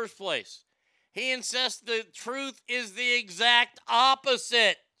in the first place. He insists the truth is the exact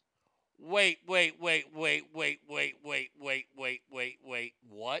opposite. Wait, what?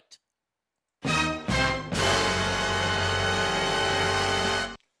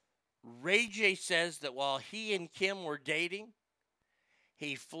 Ray J says that while he and Kim were dating,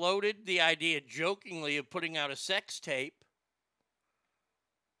 he floated the idea jokingly of putting out a sex tape,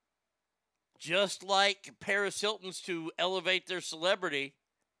 just like Paris Hilton's to elevate their celebrity.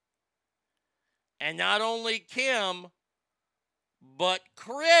 And not only Kim, but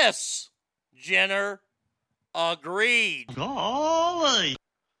Kris Jenner agreed. Golly.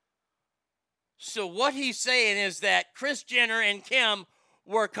 So what he's saying is that Kris Jenner and Kim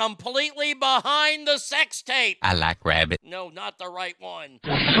were completely behind the sex tape. I like rabbit. No, not the right one.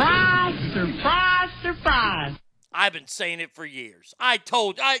 Surprise, surprise, surprise. I've been saying it for years.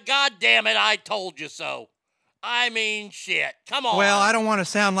 God damn it, I told you so. I mean, shit. Come on. Well, I don't want to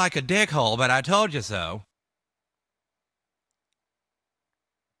sound like a dickhole, but I told you so.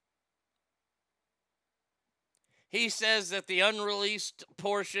 He says that the unreleased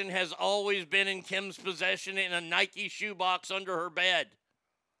portion has always been in Kim's possession in a Nike shoebox under her bed.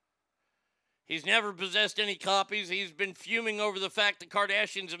 He's never possessed any copies. He's been fuming over the fact the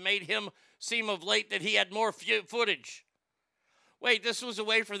Kardashians have made him seem of late that he had more footage. Wait, this was a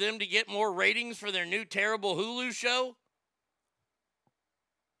way for them to get more ratings for their new terrible Hulu show?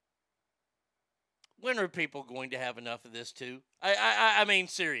 When are people going to have enough of this too? I mean,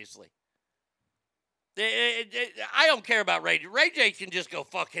 seriously. I don't care about Ray J. Ray J can just go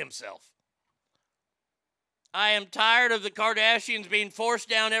fuck himself. I am tired of the Kardashians being forced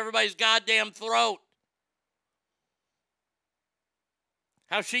down everybody's goddamn throat.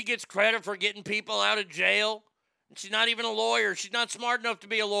 How she gets credit for getting people out of jail. And she's not even a lawyer. She's not smart enough to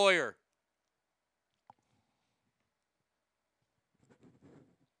be a lawyer.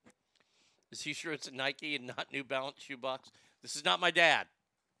 Is he sure it's a Nike and not New Balance shoebox? This is not my dad.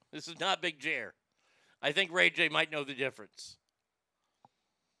 This is not Big Jer. I think Ray J might know the difference.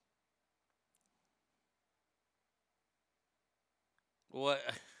 What?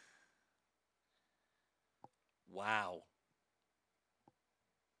 Wow.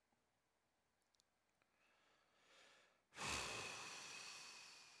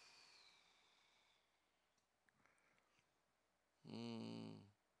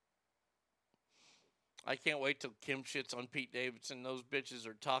 I can't wait till Kim shits on Pete Davidson. Those bitches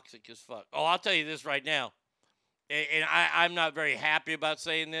are toxic as fuck. Oh, I'll tell you this right now. And I'm not very happy about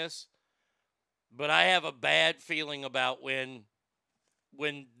saying this, but I have a bad feeling about when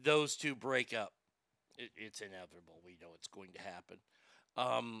those two break up. It's inevitable. We know it's going to happen.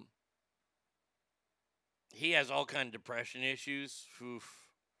 He has all kind of depression issues. Oof.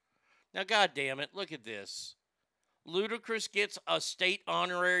 Now, God damn it, look at this. Ludacris gets a state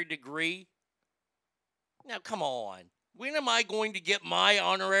honorary degree. Now, come on. When am I going to get my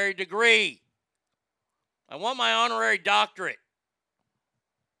honorary degree? I want my honorary doctorate.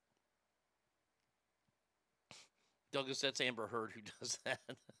 Douglas, that's Amber Heard who does that.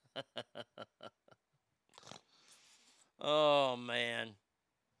 Oh, man.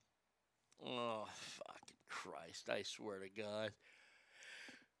 Oh, fucking Christ. I swear to God.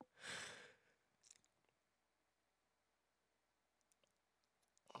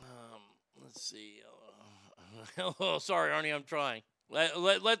 Let's see. Oh, sorry, Arnie, I'm trying.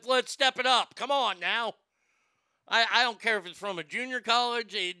 Let's step it up. Come on now. I don't care if it's from a junior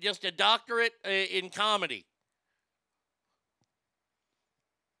college, just a doctorate in comedy.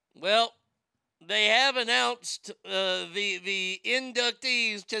 Well, they have announced the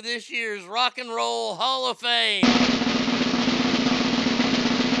inductees to this year's Rock and Roll Hall of Fame.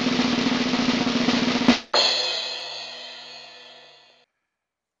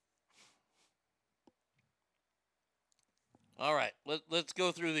 All right, let's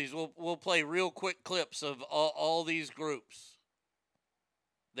go through these. We'll play real quick clips of all these groups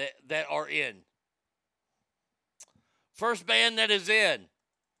that are in. First band that is in.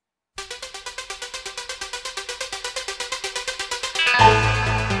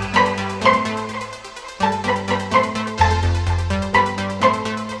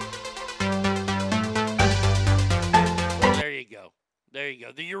 There you go. There you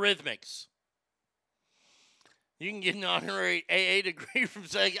go. The Eurythmics. You can get an honorary AA degree from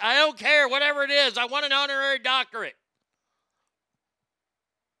saying, I don't care, whatever it is. I want an honorary doctorate.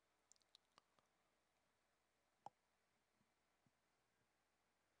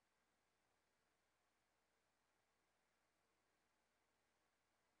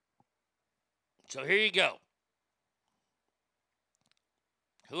 So here you go.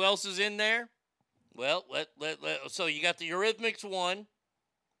 Who else is in there? Well, so you got the Eurythmics one.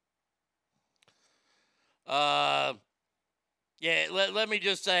 Yeah, let me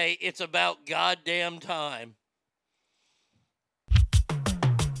just say, it's about goddamn time.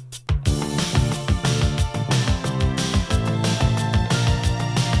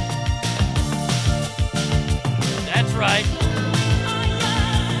 That's right.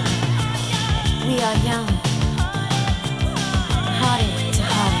 We are young. Hearted to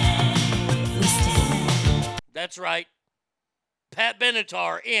heart. We stand. That's right. Pat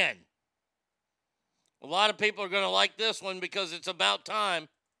Benatar in. A lot of people are going to like this one because it's about time.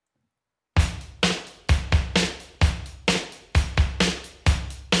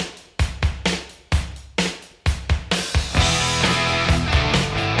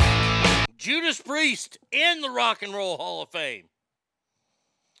 Judas Priest in the Rock and Roll Hall of Fame.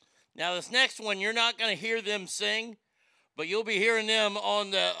 Now, this next one, you're not going to hear them sing, but you'll be hearing them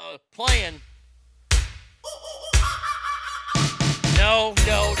on the playing. No,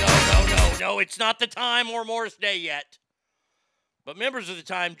 it's not the Time or Morris Day yet. But members of the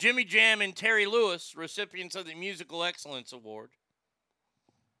Time, Jimmy Jam and Terry Lewis, recipients of the Musical Excellence Award.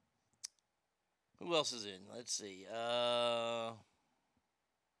 Who else is in? Let's see.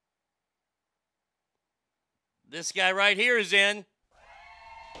 This guy right here is in.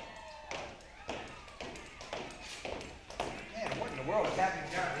 Man, what in the world is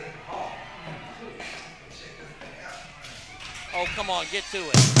happening down at the hall? Oh, come on, get to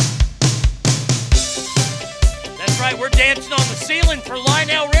it. That's right, we're dancing on the ceiling for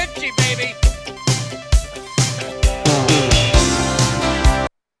Lionel Richie, baby.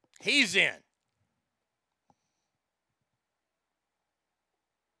 He's in.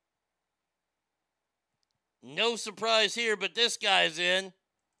 No surprise here, but this guy's in.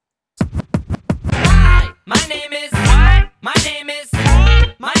 Hi, my name is. My name is.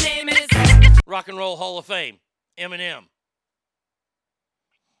 My name is. Rock and Roll Hall of Fame, Eminem.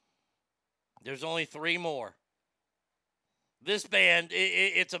 There's only 3 more. This band,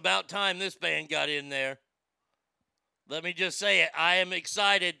 it's about time this band got in there. Let me just say it. I am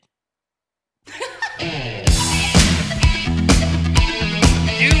excited. Duran.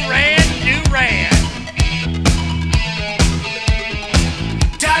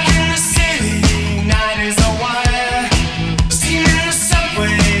 Dark in the city, night is a wire. Steam in the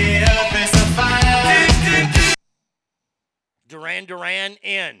subway, earth is a fire. Duran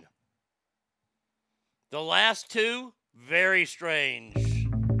in. The last 2, very strange.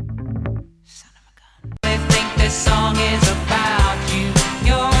 They think this song is about you.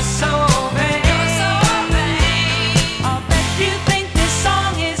 You're so vain. I bet you think this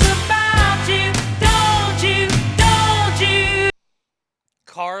song is about you. Don't you?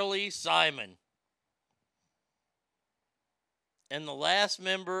 Carly Simon. And the last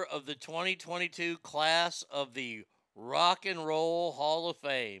member of the 2022 class of the Rock and Roll Hall of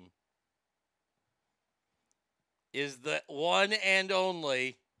Fame is the one and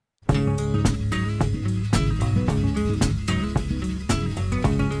only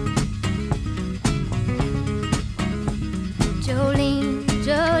Jolene.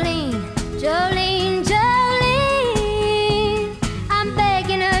 I'm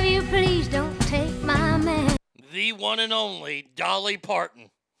begging of you, please don't take my man. the one and only Dolly Parton.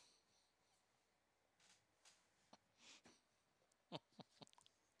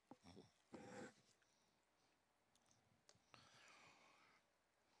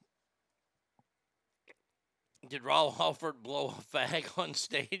 Did Rob Halford blow a fag on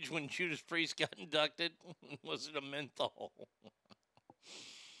stage when Judas Priest got inducted? Was it a menthol?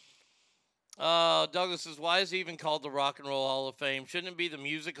 Douglas says, why is he even called the Rock and Roll Hall of Fame? Shouldn't it be the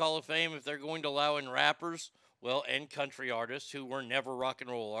Music Hall of Fame if they're going to allow in rappers, well, and country artists who were never rock and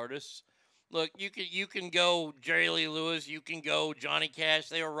roll artists? Look, you can go Jerry Lee Lewis, you can go Johnny Cash.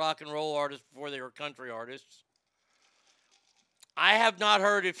 They were rock and roll artists before they were country artists. I have not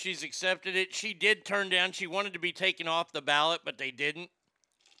heard if she's accepted it. She did turn down. She wanted to be taken off the ballot, but they didn't.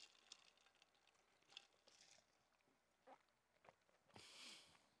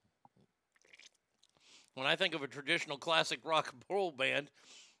 When I think of a traditional classic rock and roll band,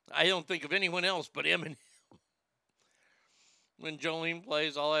 I don't think of anyone else but Eminem. When Jolene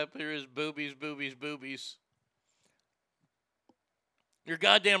plays, all I hear is boobies, boobies, boobies. You're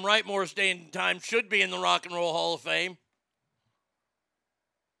goddamn right, Morris Day and Time should be in the Rock and Roll Hall of Fame.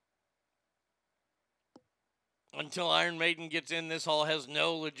 Until Iron Maiden gets in, this hall has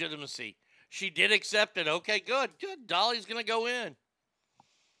no legitimacy. She did accept it. Okay, good. Dolly's going to go in.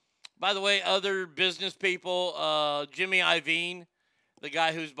 By the way, other business people, Jimmy Iovine, the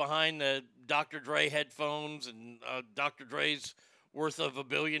guy who's behind the Dr. Dre headphones, and Dr. Dre's worth of $1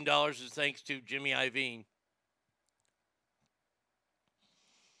 billion is thanks to Jimmy Iovine.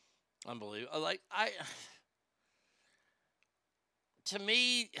 Unbelievable. To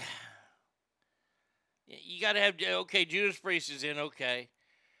me, you got to have, okay, Judas Priest is in, okay.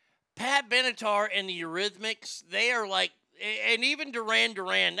 Pat Benatar and the Eurythmics, they are like, and even Duran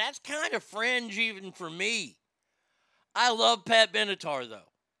Duran, that's kind of fringe even for me. I love Pat Benatar, though.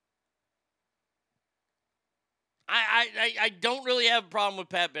 I don't really have a problem with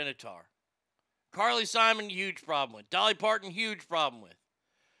Pat Benatar. Carly Simon, huge problem with. Dolly Parton, huge problem with.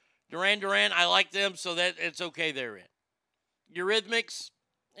 Duran Duran, I like them, so that it's okay they're in. Eurythmics,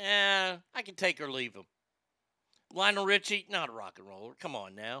 I can take or leave them. Lionel Richie, not a rock and roller. Come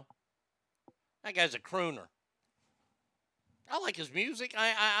on now. That guy's a crooner. I like his music.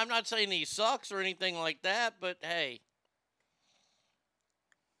 I'm not saying he sucks or anything like that, but hey.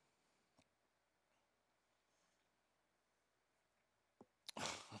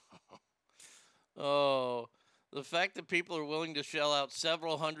 Oh, the fact that people are willing to shell out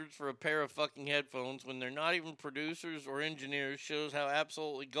several hundreds for a pair of fucking headphones when they're not even producers or engineers shows how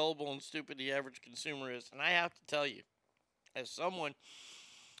absolutely gullible and stupid the average consumer is. And I have to tell you, as someone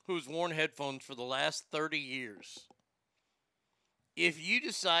who's worn headphones for the last 30 years, if you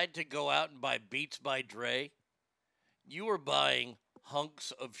decide to go out and buy Beats by Dre, you are buying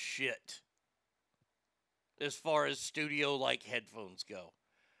hunks of shit as far as studio-like headphones go.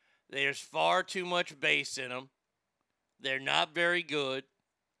 There's far too much bass in them. They're not very good.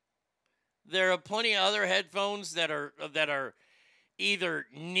 There are plenty of other headphones that are either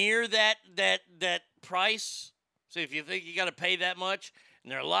near that price. So if you think you got to pay that much,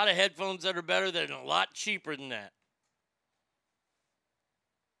 and there are a lot of headphones that are better that are a lot cheaper than that.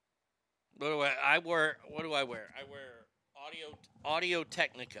 What do I wear? What do I wear? I wear Audio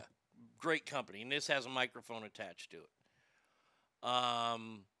Technica, great company, and this has a microphone attached to it.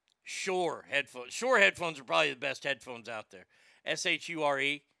 Shure headphones. Shure headphones are probably the best headphones out there.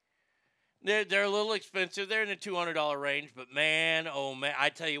 Shure. They're a little expensive. They're in the $200 range, but man, oh man, I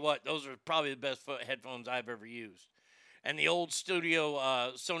tell you what, those are probably the best headphones I've ever used. And the old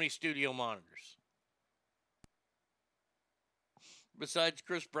Sony Studio monitors. Besides,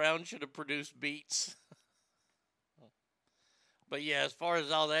 Chris Brown should have produced Beats. But yeah, as far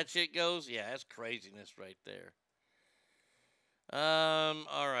as all that shit goes, yeah, that's craziness right there.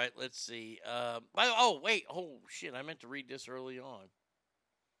 All right, let's see. Oh shit, I meant to read this early on.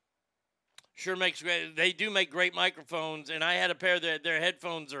 Sure makes great. They do make great microphones, and I had a pair that their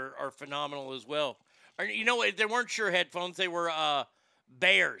headphones are phenomenal as well. Or, you know, they weren't Shure headphones; they were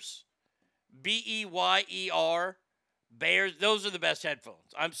Bears, Beyer. Bears. Those are the best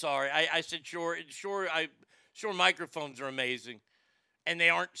headphones. I'm sorry, I said Shure. Shure microphones are amazing, and they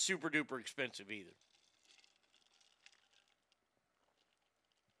aren't super duper expensive either.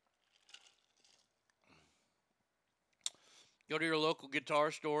 Go to your local guitar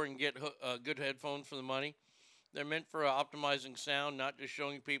store and get good headphones for the money. They're meant for optimizing sound, not just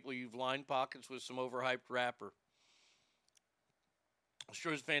showing people you've lined pockets with some overhyped rapper.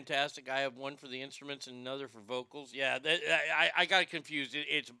 Sure is fantastic. I have one for the instruments and another for vocals. Yeah, I got it confused.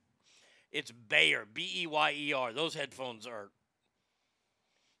 It's Beyer, Beyer. Those headphones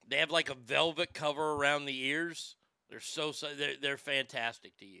they have like a velvet cover around the ears. They're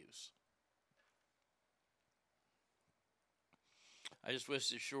fantastic to use. I just wish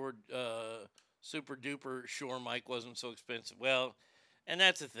the Shure super duper Shure mic wasn't so expensive. Well, and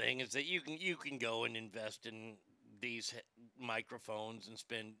that's the thing, is that you can go and invest in these microphones and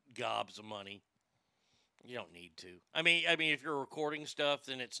spend gobs of money. You don't need to. I mean, if you're recording stuff,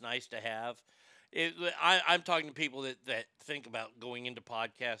 then it's nice to have. I'm talking to people that think about going into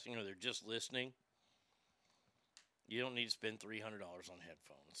podcasting, or they're just listening. You don't need to spend $300 on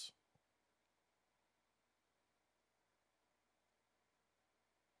headphones.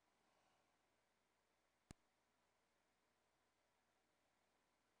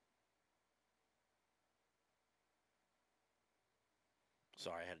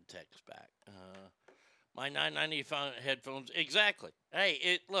 Sorry, I had a text back. My $9.90 headphones. Exactly.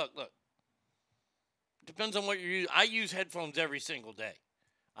 Hey, look. Depends on what you use. I use headphones every single day.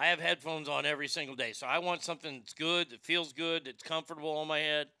 I have headphones on every single day. So I want something that's good, that feels good, that's comfortable on my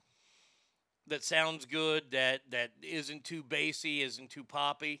head, that sounds good, that isn't too bassy, isn't too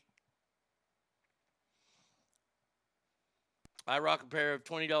poppy. I rock a pair of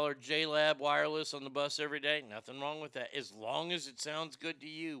 $20 JLab wireless on the bus every day. Nothing wrong with that. As long as it sounds good to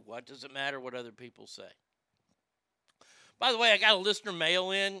you, what does it matter what other people say? By the way, I got a listener mail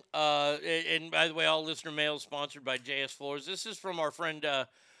in. And by the way, all listener mail is sponsored by JS Floors. This is from our friend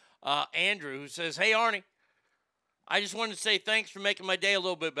Andrew, who says, "Hey, Arnie, I just wanted to say thanks for making my day a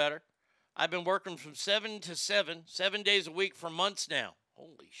little bit better. I've been working from 7 to 7, 7 days a week for months now."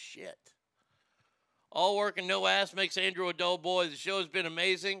 Holy shit. All work and no ass makes Andrew a dull boy. The show has been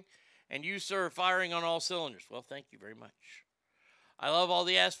amazing, and you, sir, are firing on all cylinders. Well, thank you very much. I love all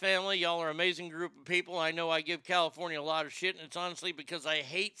the Ass family. Y'all are an amazing group of people. I know I give California a lot of shit, and it's honestly because I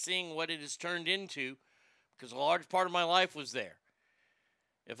hate seeing what it has turned into, because a large part of my life was there.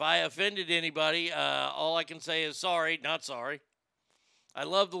 If I offended anybody, all I can say is sorry, not sorry. I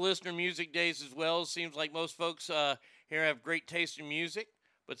love the listener music days as well. It seems like most folks here have great taste in music,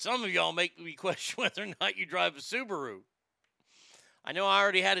 but some of y'all make me question whether or not you drive a Subaru. I know I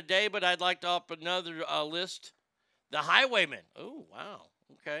already had a day, but I'd like to up another list. The Highwaymen. Oh, wow.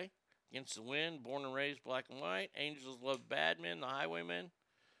 Okay. Against the Wind, Born and Raised, Black and White. Angels Love Bad Men, The Highwaymen.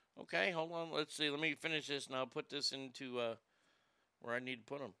 Okay, hold on. Let's see. Let me finish this, and I'll put this into where I need to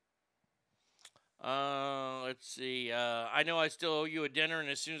put them. Let's see. I know I still owe you a dinner, and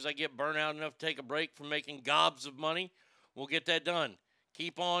as soon as I get burnt out enough to take a break from making gobs of money, we'll get that done.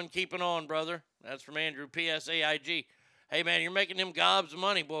 Keep on keeping on, brother. That's from Andrew, PSAIG. Hey, man, you're making them gobs of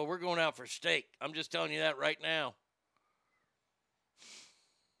money. Boy, we're going out for steak. I'm just telling you that right now.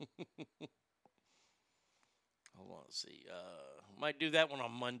 Hold on, let's see. Might do that one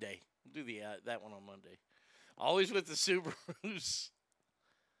on Monday. Do that one on Monday. Always with the Subarus.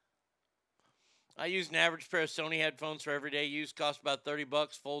 I use an average pair of Sony headphones for everyday use. Cost about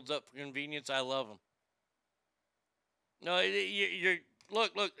 $30. Folds up for convenience. I love them. No, you're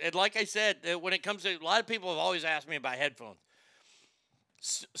look. And like I said, when it comes to a lot of people have always asked me about headphones.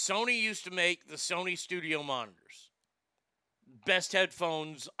 Sony used to make the Sony Studio monitors. Best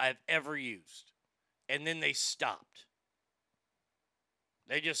headphones I've ever used. And then they stopped.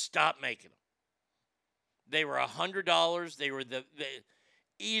 They just stopped making them. They were $100. They were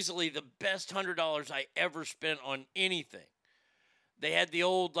easily the best $100 I ever spent on anything. They had the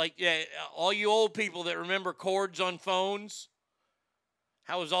old, all you old people that remember cords on phones,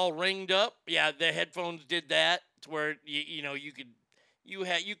 how it was all ringed up. Yeah, the headphones did that to where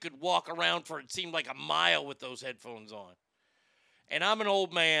you could walk around for it seemed like a mile with those headphones on. And I'm an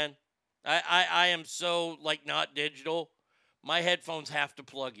old man. I am so not digital. My headphones have to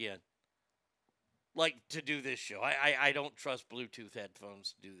plug in. To do this show. I don't trust Bluetooth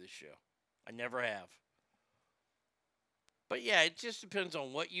headphones to do this show. I never have. But yeah, it just depends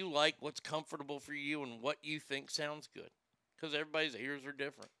on what you like, what's comfortable for you, and what you think sounds good. Because everybody's ears are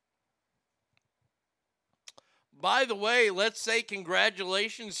different. By the way, let's say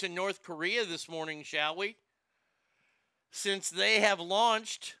congratulations to North Korea this morning, shall we? Since they have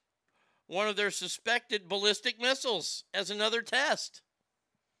launched one of their suspected ballistic missiles as another test.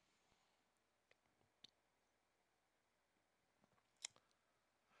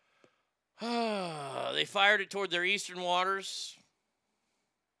 They fired it toward their eastern waters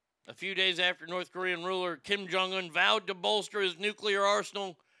a few days after North Korean ruler Kim Jong-un vowed to bolster his nuclear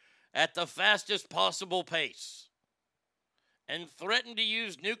arsenal at the fastest possible pace and threatened to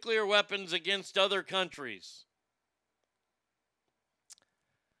use nuclear weapons against other countries.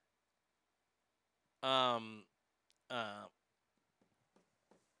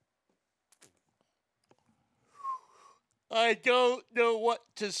 I don't know what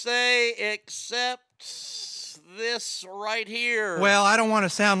to say except this right here. Well, I don't want to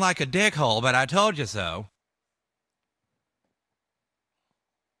sound like a dickhole, but I told you so.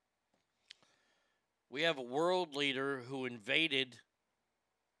 We have a world leader who invaded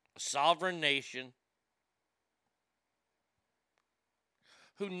a sovereign nation,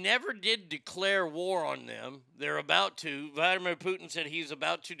 who never did declare war on them. They're about to. Vladimir Putin said he's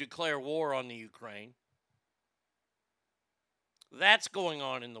about to declare war on the Ukraine. That's going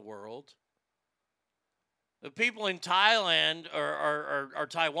on in the world. The people in Thailand, or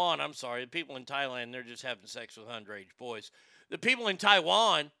Taiwan, I'm sorry, the people in Thailand, they're just having sex with underage boys. The people in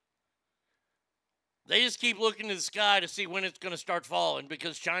Taiwan, they just keep looking to the sky to see when it's going to start falling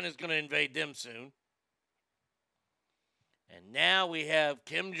because China's going to invade them soon. And now we have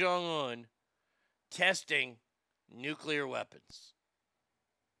Kim Jong-un testing nuclear weapons.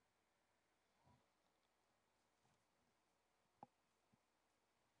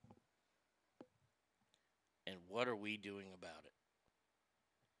 And what are we doing about it?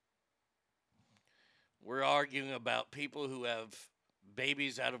 We're arguing about people who have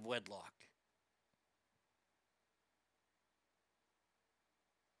babies out of wedlock.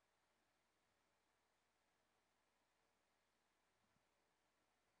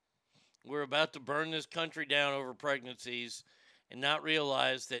 We're about to burn this country down over pregnancies and not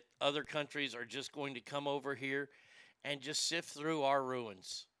realize that other countries are just going to come over here and just sift through our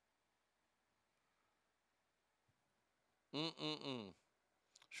ruins.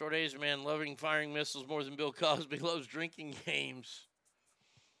 Short Asian man loving firing missiles more than Bill Cosby loves drinking games.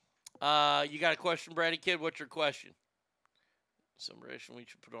 You got a question, Brady Kid? What's your question? Celebration we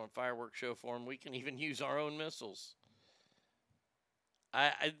should put on a fireworks show for him. We can even use our own missiles.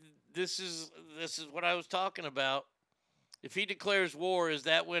 This is what I was talking about. If he declares war, is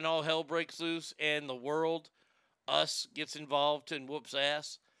that when all hell breaks loose and the world, us, gets involved and whoops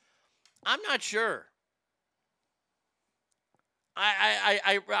ass? I'm not sure.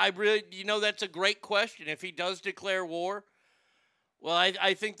 I really, that's a great question. If he does declare war, well,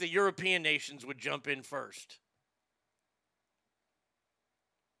 I think the European nations would jump in first.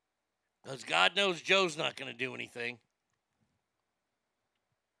 Because God knows Joe's not going to do anything.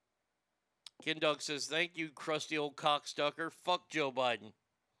 Ken Dog says, thank you, crusty old cockstucker. Fuck Joe Biden.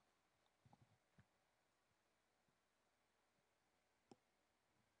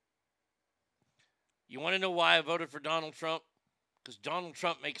 You want to know why I voted for Donald Trump? Because Donald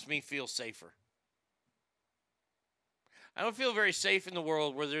Trump makes me feel safer. I don't feel very safe in the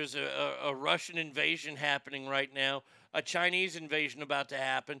world where there's a Russian invasion happening right now, a Chinese invasion about to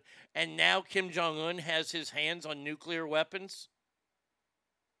happen, and now Kim Jong-un has his hands on nuclear weapons.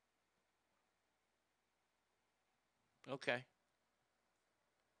 Okay.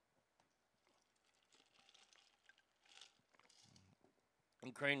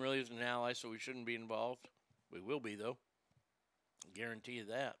 Ukraine really isn't an ally, so we shouldn't be involved. We will be, though. I guarantee you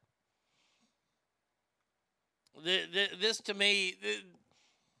that. This, to me,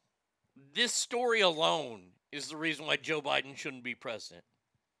 this story alone is the reason why Joe Biden shouldn't be president.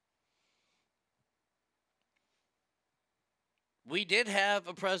 We did have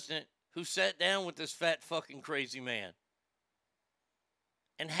a president who sat down with this fat fucking crazy man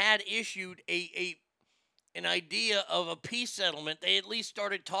and had issued an idea of a peace settlement. They at least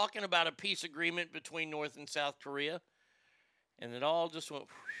started talking about a peace agreement between North and South Korea, and it all just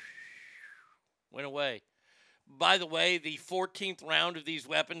went away. By the way, the 14th round of these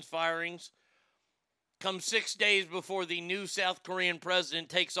weapons firings comes 6 days before the new South Korean president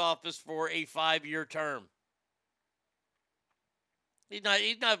takes office for a 5-year term. He's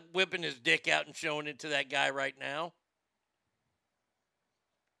not whipping his dick out and showing it to that guy right now.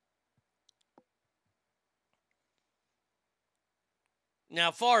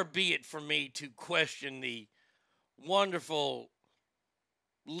 Now, far be it from me to question the wonderful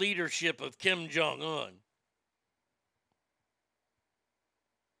leadership of Kim Jong-un.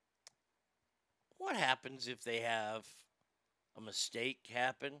 What happens if they have a mistake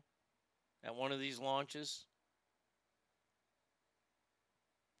happen at one of these launches?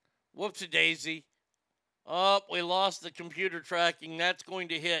 Whoops-a-daisy. Oh, we lost the computer tracking. That's going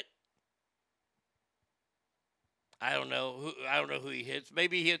to hit. I don't know who he hits.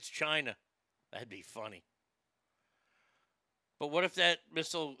 Maybe he hits China. That'd be funny. But what if that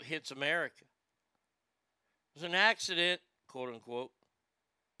missile hits America? It was an accident, quote unquote.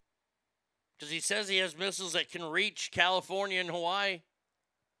 Because he says he has missiles that can reach California and Hawaii.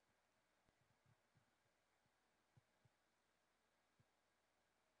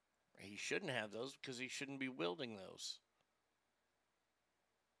 He shouldn't have those because he shouldn't be wielding those.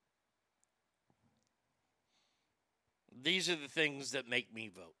 These are the things that make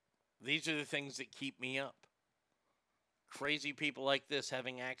me vote. These are the things that keep me up. Crazy people like this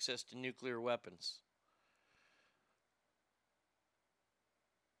having access to nuclear weapons.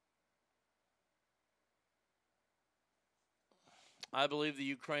 I believe the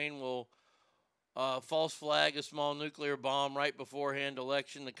Ukraine will false flag a small nuclear bomb right beforehand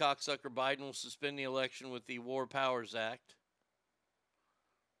election. The cocksucker Biden will suspend the election with the War Powers Act.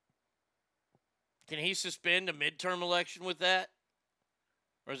 Can he suspend a midterm election with that?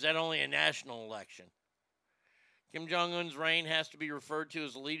 Or is that only a national election? Kim Jong-un's reign has to be referred to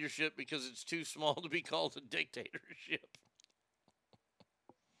as a leadership because it's too small to be called a dictatorship.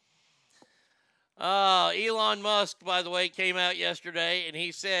 Elon Musk, by the way, came out yesterday and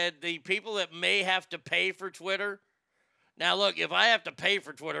he said the people that may have to pay for Twitter. Now, look, if I have to pay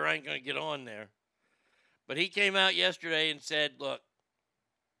for Twitter, I ain't going to get on there. But he came out yesterday and said, look,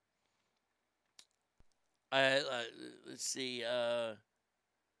 let's see.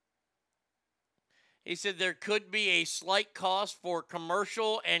 He said there could be a slight cost for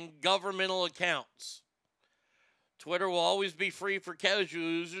commercial and governmental accounts. Twitter will always be free for casual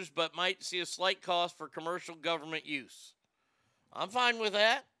users, but might see a slight cost for commercial government use. I'm fine with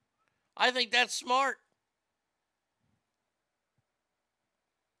that. I think that's smart.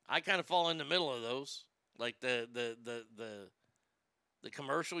 I kind of fall in the middle of those. Like the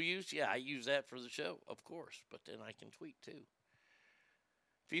commercial use, yeah, I use that for the show, of course, but then I can tweet too.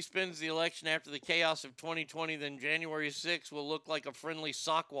 If he spins the election after the chaos of 2020, then January 6th will look like a friendly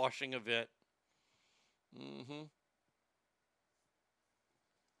sock washing event. Mm-hmm.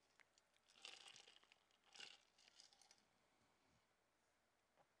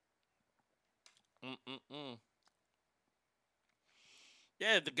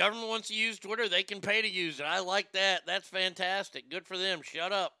 Yeah, if the government wants to use Twitter, they can pay to use it. I like that. That's fantastic. Good for them.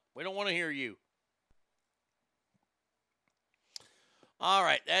 Shut up. We don't want to hear you. All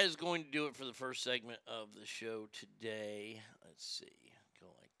right, that is going to do it for the first segment of the show today. Let's see. Go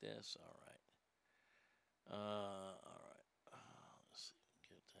like this. All right. Let's see.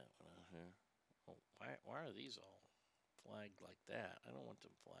 Get that one out here. Oh, why are these all flagged like that? I don't want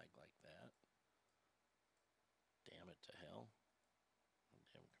them flagged like that. Damn it to hell.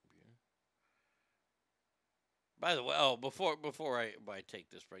 Damn computer. By the way, before I take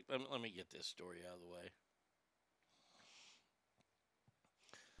this break, let me get this story out of the way.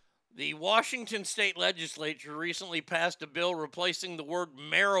 The Washington State Legislature recently passed a bill replacing the word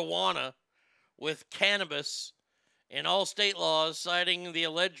marijuana with cannabis in all state laws, citing the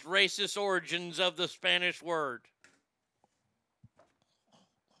alleged racist origins of the Spanish word.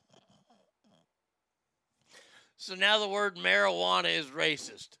 So now the word marijuana is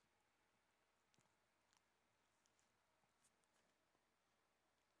racist.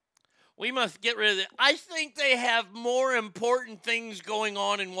 We must get rid of it. I think they have more important things going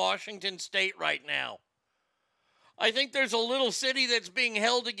on in Washington State right now. I think there's a little city that's being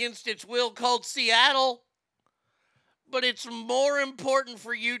held against its will called Seattle. But it's more important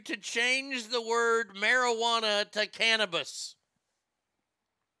for you to change the word marijuana to cannabis.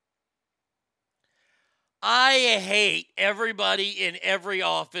 I hate everybody in every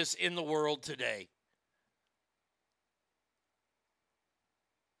office in the world today.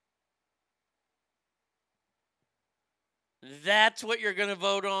 That's what you're going to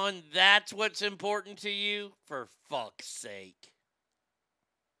vote on? That's what's important to you? For fuck's sake.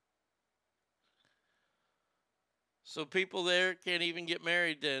 So people there can't even get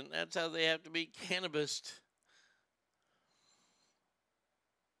married then. That's how they have to be cannabised.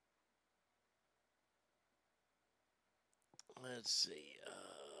 Let's see.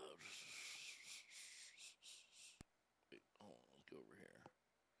 Let's go over here.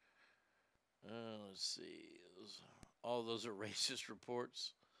 Let's see. All those are racist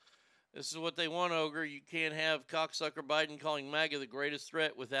reports. This is what they want, Ogre. You can't have cocksucker Biden calling MAGA the greatest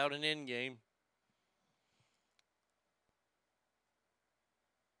threat without an end game.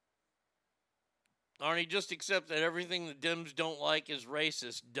 Arnie, just accept that everything the Dems don't like is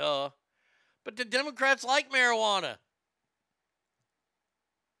racist. Duh. But the Democrats like marijuana.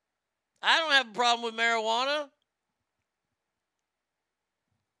 I don't have a problem with marijuana.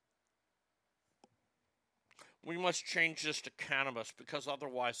 We must change this to cannabis because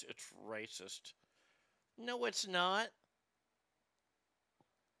otherwise it's racist. No, it's not.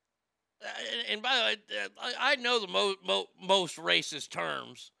 And by the way, I know the most racist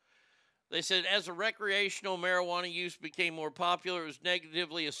terms. They said as a recreational marijuana use became more popular, it was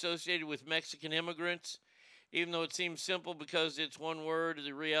negatively associated with Mexican immigrants. Even though it seems simple because it's one word,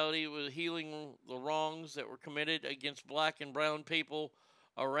 the reality was healing the wrongs that were committed against black and brown people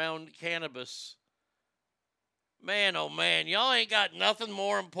around cannabis. Man, oh man, y'all ain't got nothing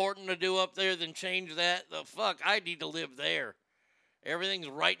more important to do up there than change that. The fuck, I need to live there. Everything's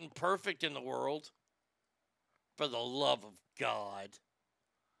right and perfect in the world. For the love of God.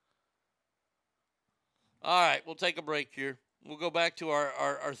 All right, we'll take a break here. We'll go back to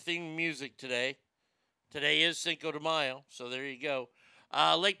our theme music today. Today is Cinco de Mayo, so there you go.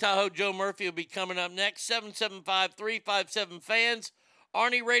 Lake Tahoe Joe Murphy will be coming up next. 775-357-FANS.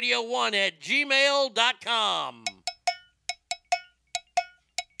 ArnieRadio1@gmail.com.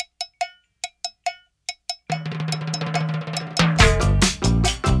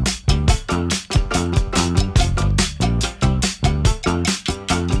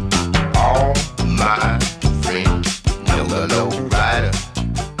 All my friends know the low rider.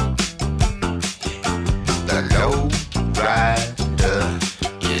 The low rider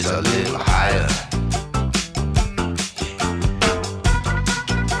is a little higher.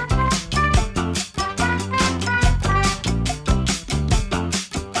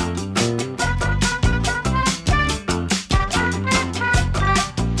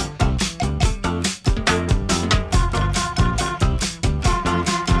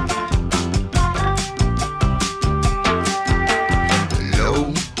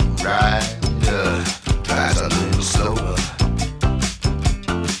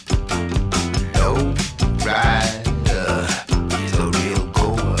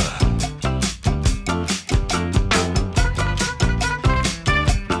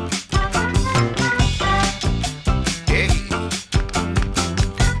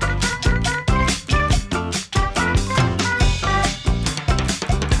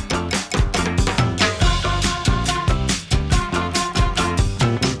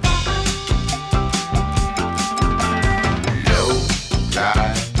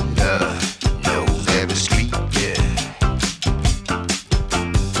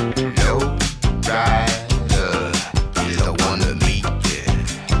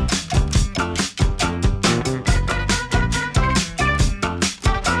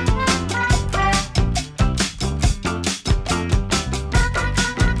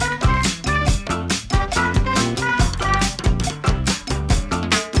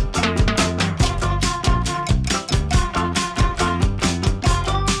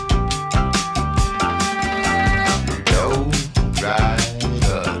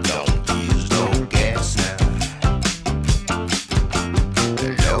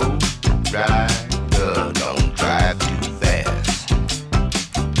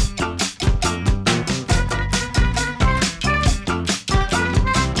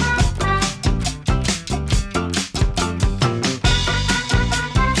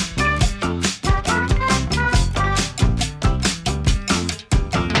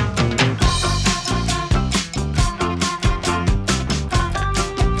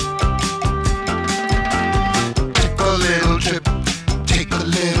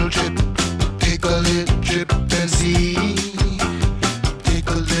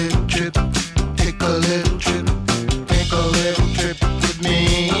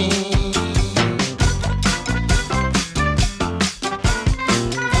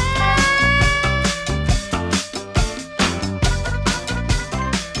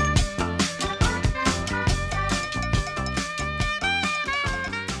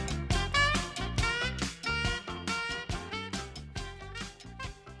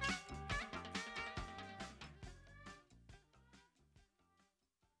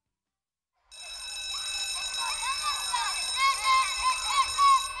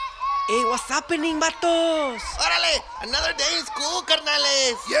 Hey, what's happening, vatos? Órale, another day in school,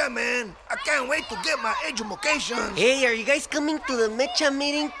 carnales. Yeah, man. I can't wait to get my education. Hey, are you guys coming to the Mecha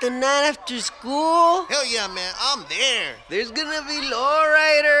meeting tonight after school? Hell yeah, man. I'm there. There's gonna be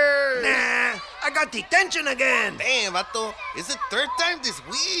lowriders. Nah, I got detention again. Damn, vato. It's the third time this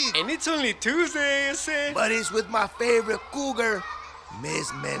week. And it's only Tuesday, you say? But it's with my favorite cougar,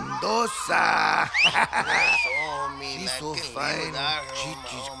 Miss Mendoza. She's so fine.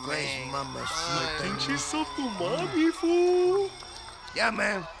 Chichi's crazy, mamacita. She's so tu mami, fool. Yeah,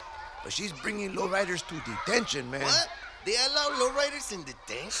 man. But she's bringing lowriders to detention, man. What? They allow lowriders in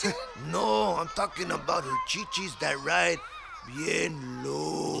detention? No, I'm talking about her chichis that ride bien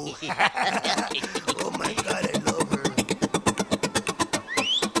low. Oh my God, I love her.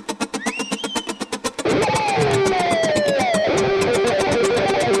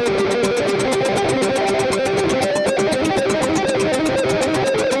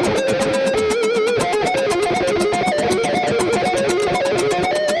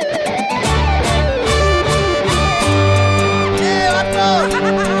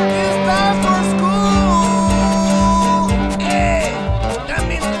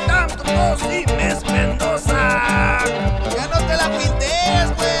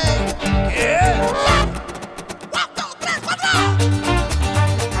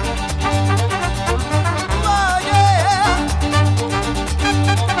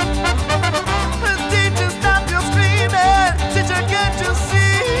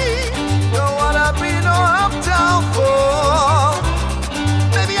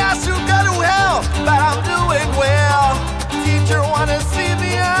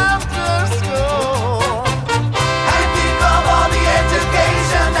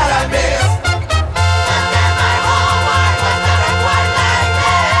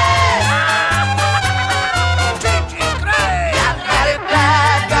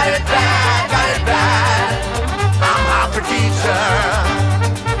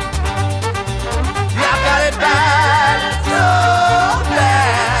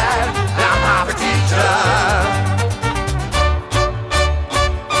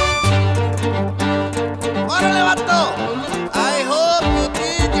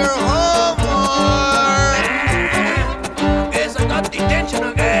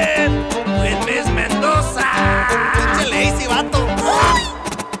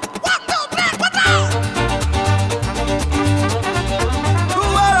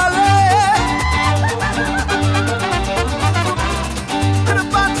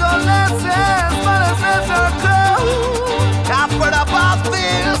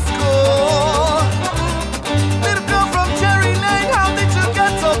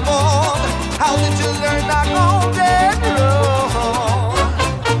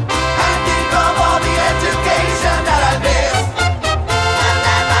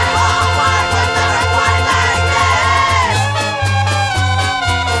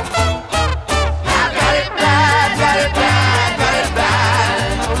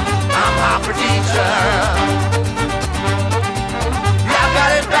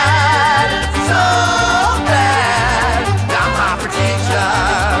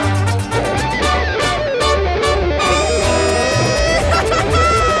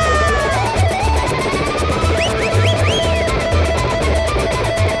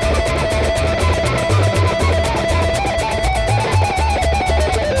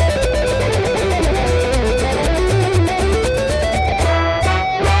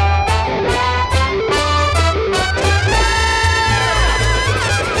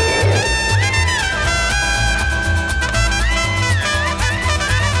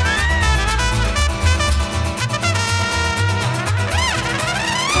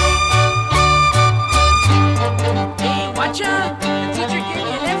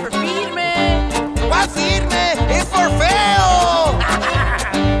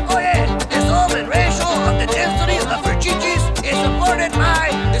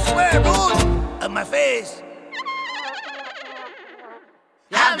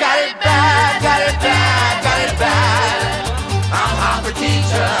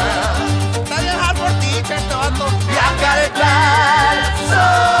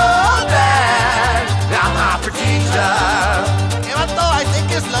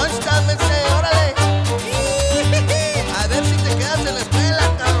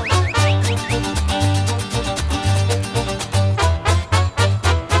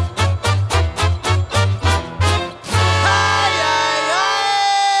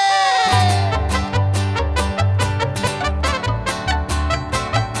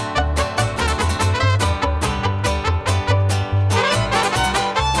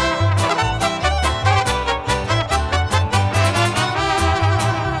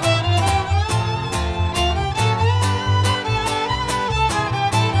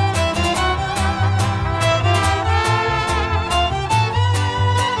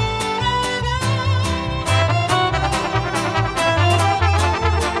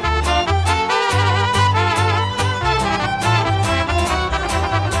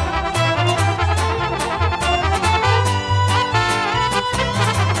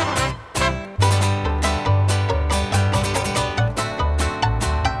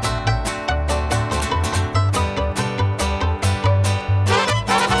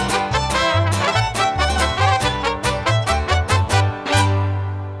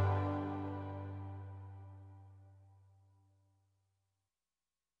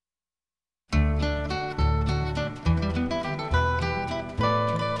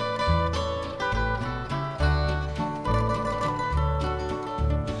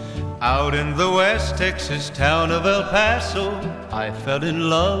 Out in the West Texas town of El Paso, I fell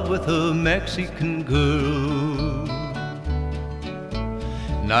in love with a Mexican girl.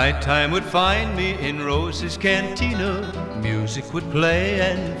 Nighttime would find me in Rose's Cantina. Music would play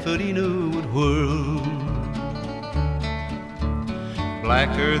and Felina would whirl.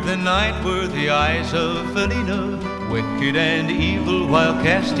 Blacker than night were the eyes of Felina, wicked and evil while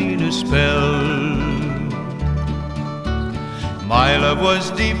casting a spell. My love was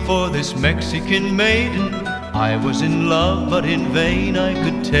deep for this Mexican maiden. I was in love, but in vain I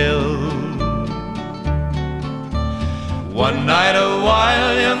could tell. One night a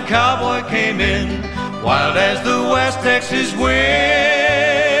wild young cowboy came in, wild as the West Texas wind.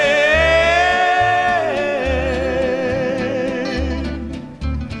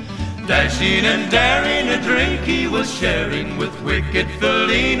 Dashing and daring, a drink he was sharing with wicked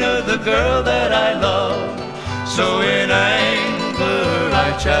Felina, the girl that I loved. So in anger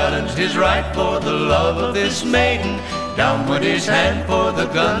I challenged his right for the love of this maiden. Down went his hand for the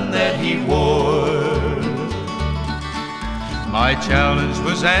gun that he wore. My challenge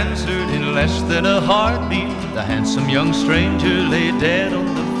was answered in less than a heartbeat. The handsome young stranger lay dead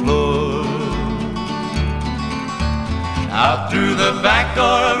on the floor. Out through the back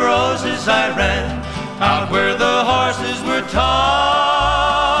door of Roses I ran, out where the horses were tied.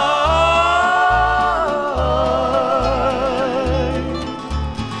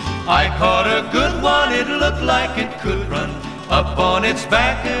 I caught a good one, it looked like it could run. Up on its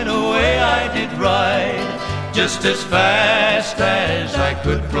back and away I did ride, just as fast as I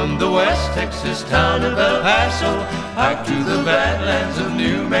could from the West Texas town of El Paso out to the badlands of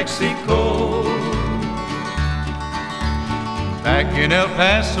New Mexico. Back in El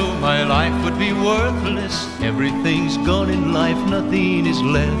Paso my life would be worthless. Everything's gone in life, nothing is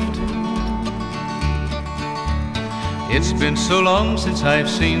left. It's been so long since I've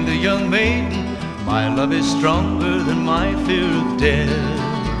seen the young maiden. My love is stronger than my fear of death.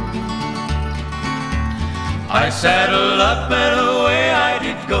 I saddled up and away I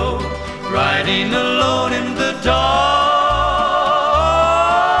did go, riding alone in the dark.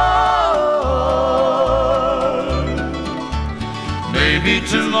 Maybe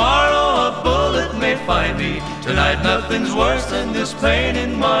tomorrow a bullet may find me. Tonight nothing's worse than this pain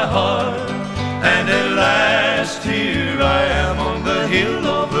in my heart. And at last here I am on the hill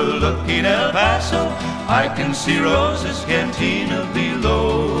overlooking El Paso. I can see Rose's Cantina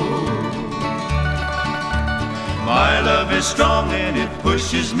below. My love is strong and it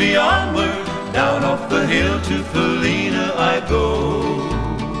pushes me onward. Down off the hill to Felina I go.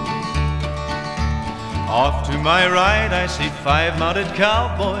 Off to my right I see 5 mounted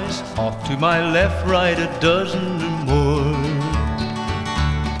cowboys. Off to my left, right, a dozen or more.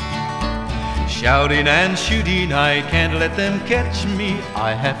 Shouting and shooting, I can't let them catch me.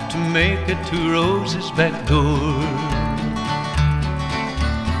 I have to make it to Rose's back door.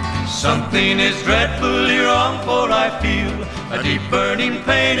 Something is dreadfully wrong, for I feel a deep burning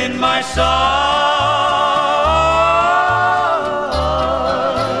pain in my side.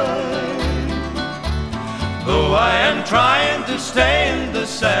 Though I am trying to stay in the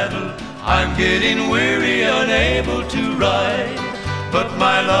saddle, I'm getting weary, unable to ride. But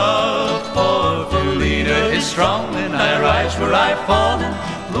my love for Felina is strong, and I rise where I've fallen.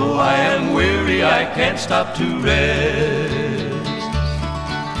 Though I am weary, I can't stop to rest.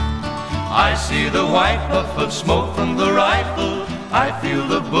 I see the white puff of smoke from the rifle. I feel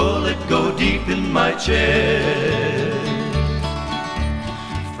the bullet go deep in my chest.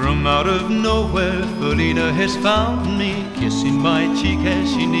 From out of nowhere, Felina has found me, kissing my cheek as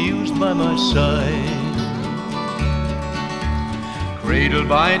she kneels by my side. Cradled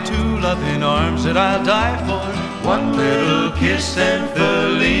by 2 loving arms that I'll die for. One little kiss and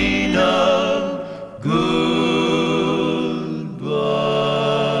Felina, goodbye.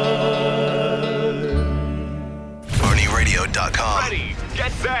 ArnieRadio.com. Ready,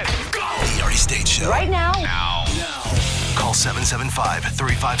 get set, go! The Arnie State Show. Right now. Call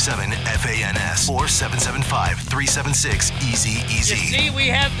 775-357-FANS or 775-376-EASY-EASY. You see, we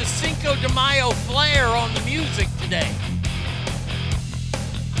have the Cinco de Mayo flair on the music today.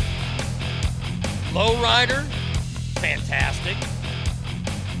 Lowrider, fantastic.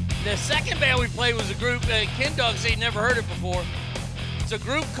 The second band we played was a group, Ken Dog said he'd never heard it before. It's a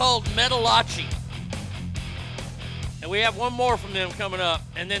group called Metalachi. And we have one more from them coming up.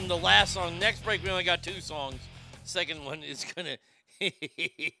 And then the last song, next break, we only got 2 songs. Second one is going to,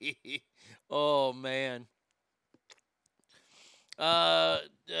 oh, man.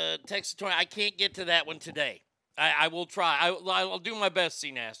 Texas 20, I can't get to that one today. I will try. I'll do my best,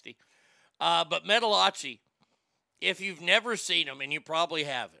 C Nasty. But Metalachi, if you've never seen them, and you probably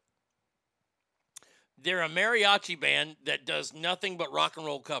haven't, They're a mariachi band that does nothing but rock and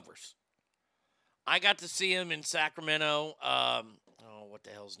roll covers. I got to see them in Sacramento. What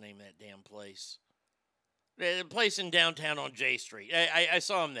the hell's the name of that damn place? The place in downtown on J Street. I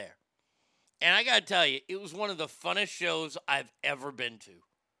saw them there. And I got to tell you, it was one of the funnest shows I've ever been to.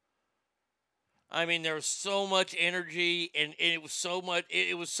 I mean, there was so much energy, and it was so much.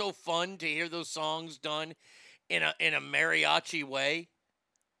 It was so fun to hear those songs done in a mariachi way.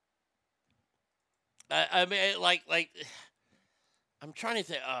 I mean, like, I'm trying to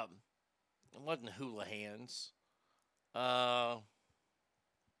think. It wasn't the Hula Hands.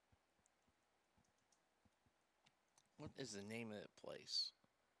 What is the name of that place?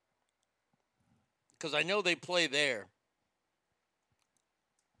 Because I know they play there.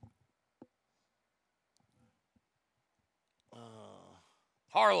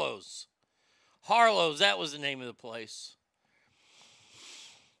 Harlow's. Harlow's, that was the name of the place.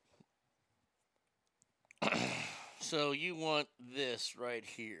 So you want this right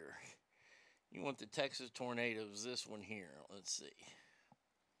here. You want the Texas Tornadoes, this one here. Let's see.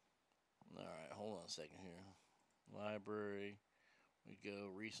 All right, hold on a second here. Library. We go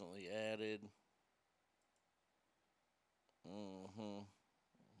recently added. Is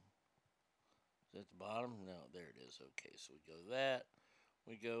that the bottom? No, there it is. Okay, so we go to that.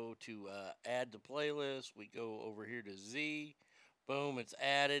 We go to add to playlist. We go over here to Z. Boom, it's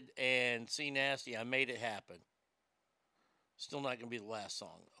added. And C Nasty, I made it happen. Still not going to be the last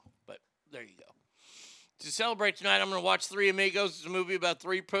song, though. But there you go. To celebrate tonight, I'm going to watch Three Amigos. It's a movie about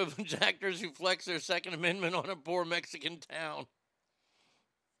three privileged actors who flex their Second Amendment on a poor Mexican town.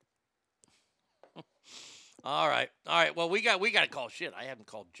 All right. Well, we got to call shit. I haven't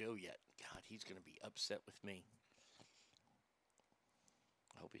called Joe yet. God, he's going to be upset with me.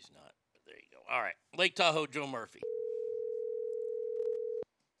 I hope he's not. But there you go. All right. Lake Tahoe, Joe Murphy.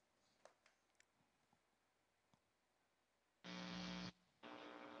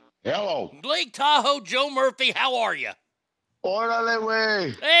 Hello. Lake Tahoe, Joe Murphy. How are you? Órale,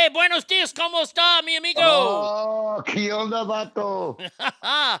 güey. Hey, buenos dias. ¿Cómo está, mi amigo? Oh, ¿qué onda, vato?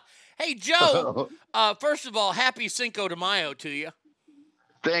 Hey, Joe. First of all, happy Cinco de Mayo to you.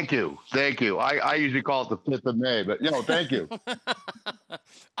 Thank you. I usually call it the 5th of May, but, thank you.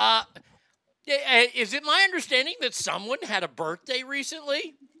 Is it my understanding that someone had a birthday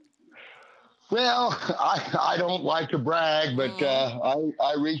recently? Well, I don't like to brag, but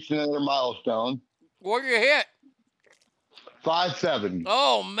I reached another milestone. What you hit? 5'7".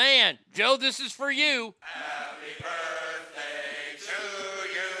 Oh, man. Joe, this is for you. Happy birthday to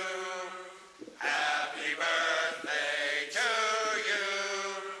you. Happy birthday to you.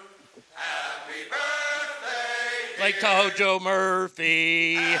 Happy birthday. Lake Tahoe, Joe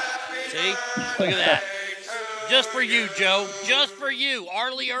Murphy. See? Look at that. Just for you, Joe. Just for you.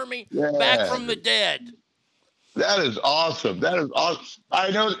 Arlie Ermy, back from the dead. That is awesome. I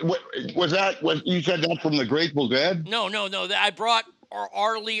know. Was you said that from the Grateful Dead? No. I brought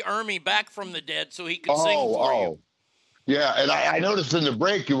Arlie Ermy back from the dead so he could sing for you. Yeah, and I noticed in the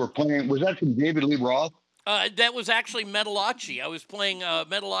break you were playing. Was that from David Lee Roth? That was actually Metalachi. I was playing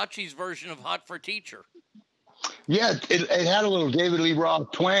Metalachi's version of Hot for Teacher. Yeah, it had a little David Lee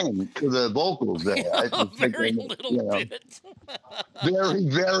Roth twang to the vocals there. Very little bit. Very,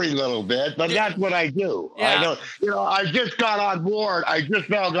 very little bit, but that's what I do. Yeah. I just got on board. I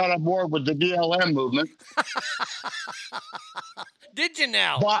just now got on board with the BLM movement. Did you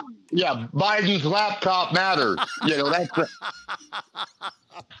now? Biden's laptop matters. That's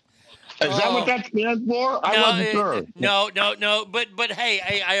Is that what that stands for? I wasn't sure. No. But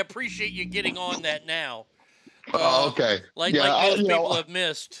hey, I appreciate you getting on that now. Okay. Like most people have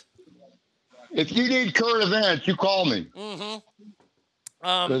missed. If you need current events, you call me.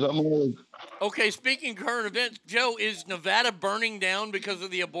 Okay, speaking of current events, Joe, is Nevada burning down because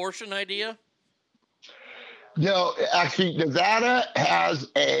of the abortion idea? No, actually, Nevada has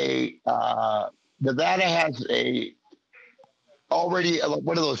already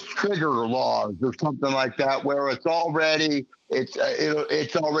one of those trigger laws or something like that, where it's already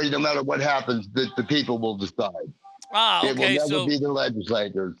no matter what happens, the people will decide. Okay. It will never be the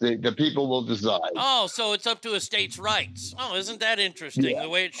legislators. The people will decide. Oh, so it's up to a state's rights. Oh, isn't that interesting? The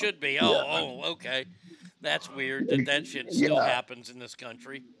way it should be. Okay. That's weird that shit still happens in this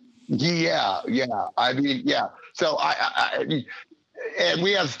country. Yeah. I mean, yeah. So and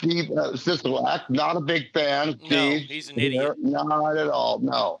we have Steve Sisolak, not a big fan. Steve, no, he's an idiot. Not at all,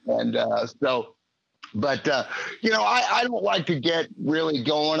 no. And but I don't like to get really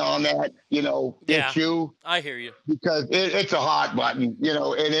going on that, issue. I hear you. Because it's a hot button, and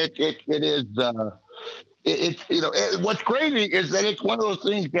it is, what's crazy is that it's one of those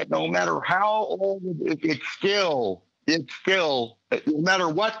things that no matter how old it's still, no matter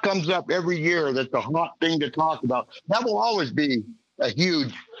what comes up every year, that's a hot thing to talk about. That will always be a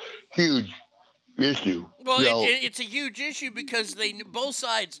huge, huge issue. Well, it's a huge issue because both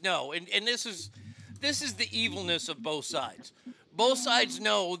sides know, and this is the evilness of both sides. Both sides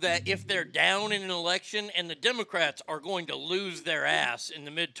know that if they're down in an election and the Democrats are going to lose their ass in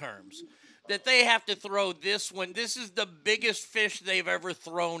the midterms, that they have to throw this one. This is the biggest fish they've ever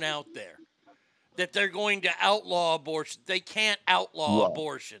thrown out there. That they're going to outlaw abortion. They can't outlaw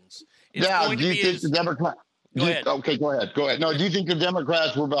abortions. It's going do you to think the Democrats... Go ahead. Okay, go ahead. No, do you think the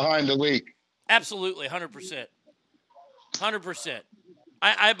Democrats were behind the leak? Absolutely, 100%. 100%.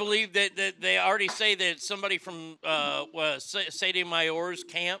 I believe that they already say that somebody from Sadie Mayor's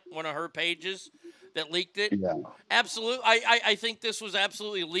camp, one of her pages, that leaked it. Yeah. Absolutely. I think this was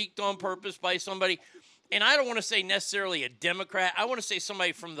absolutely leaked on purpose by somebody. And I don't want to say necessarily a Democrat. I want to say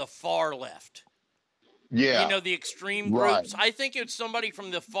somebody from the far left. Yeah. You know, the extreme groups. I think it's somebody from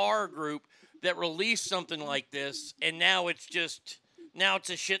the far group that released something like this, and now it's a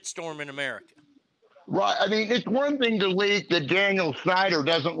shitstorm in America. Right. I mean, it's one thing to leak that Daniel Snyder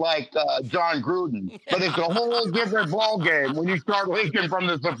doesn't like John Gruden, but it's a whole different ballgame when you start leaking from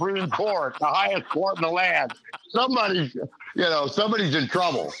the Supreme Court, the highest court in the land. Somebody's in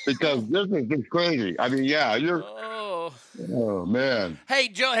trouble because this is just crazy. I mean, yeah, oh man. Hey,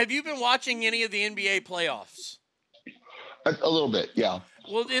 Joe, have you been watching any of the NBA playoffs? A little bit, yeah.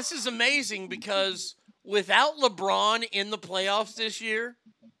 Well, this is amazing because without LeBron in the playoffs this year,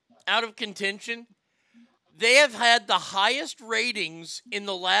 out of contention, they have had the highest ratings in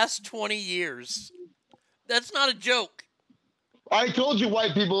the last 20 years. That's not a joke. I told you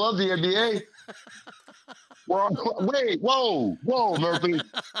white people love the NBA. Wait, whoa, Murphy.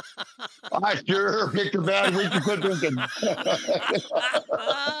 I sure picked a bad week to quit drinking.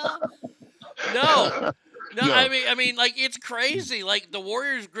 No, I mean, like, it's crazy. Like, the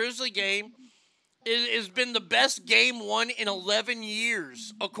Warriors-Grizzly game has been the best game won in 11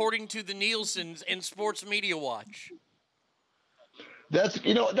 years, according to the Nielsen's and Sports Media Watch. That's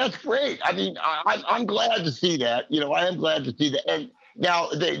great. I mean, I'm glad to see that. I am glad to see that. And now,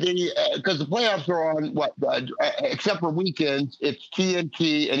 because the playoffs are on except for weekends, it's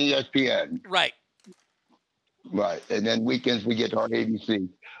TNT and ESPN. Right. Right, and then weekends we get our ABC.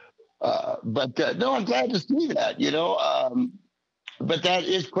 No, I'm glad to see that. But that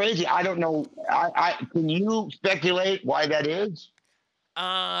is crazy. I don't know. Can you speculate why that is?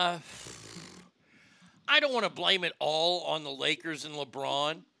 I don't want to blame it all on the Lakers and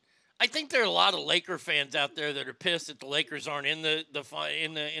LeBron. I think there are a lot of Laker fans out there that are pissed that the Lakers aren't in the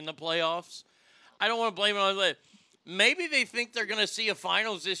playoffs. I don't want to blame it on that. Maybe they think they're going to see a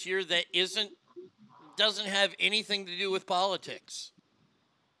finals this year that doesn't have anything to do with politics.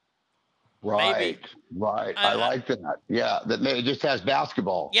 Right, Maybe. Right. I like that. Yeah, that it just has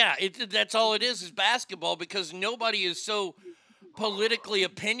basketball. Yeah, that's all it is basketball because nobody is so politically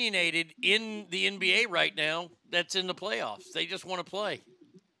opinionated in the NBA right now that's in the playoffs. They just want to play.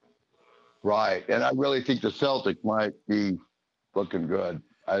 Right, and I really think the Celtics might be looking good.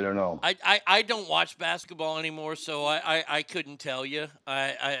 I don't know. I don't watch basketball anymore, so I couldn't tell you.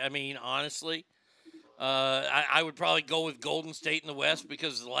 I mean, honestly. I would probably go with Golden State in the West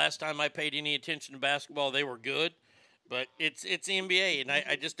because the last time I paid any attention to basketball, they were good. But it's the NBA, and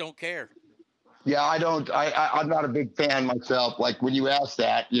I just don't care. Yeah, I don't. I'm not a big fan myself. Like when you ask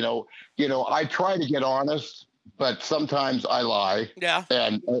that, I try to get honest, but sometimes I lie. Yeah.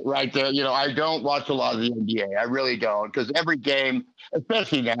 And right there, I don't watch a lot of the NBA. I really don't, because every game,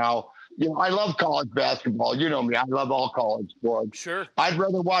 especially now. I love college basketball. You know me. I love all college sports. Sure. I'd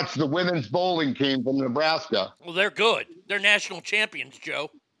rather watch the women's bowling team from Nebraska. Well, they're good. They're national champions,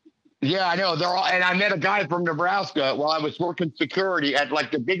 Joe. Yeah, I know. And I met a guy from Nebraska while I was working security at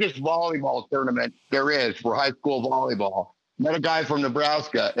like the biggest volleyball tournament there is for high school volleyball. Met a guy from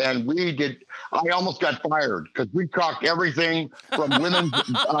Nebraska, and I almost got fired because we talked everything from women's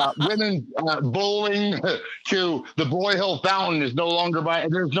bowling to the Boy Hill Fountain is no longer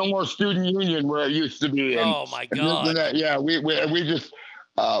there's no more student union where it used to be. And, oh my God. We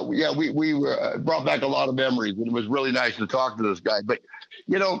brought back a lot of memories, and it was really nice to talk to this guy. But,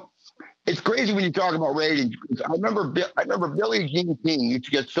 it's crazy when you talk about ratings. I remember Billie Jean King used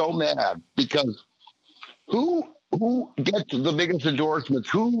to get so mad because who gets the biggest endorsements?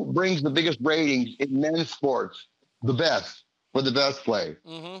 Who brings the biggest ratings in men's sports? The best for the best play.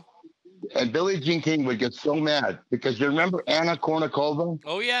 Mm-hmm. And Billie Jean King would get so mad because you remember Anna Kournikova?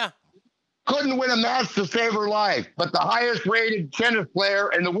 Oh, yeah. Couldn't win a match to save her life, but the highest rated tennis player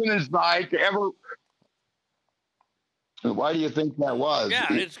in the women's side to ever Why do you think that was? Yeah,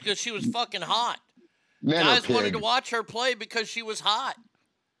 it's because she was fucking hot. Men Guys are wanted to pigs. watch her play because she was hot.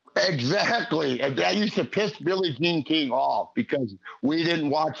 Exactly. And that used to piss Billie Jean King off because we didn't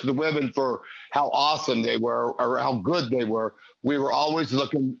watch the women for how awesome they were or how good they were. We were always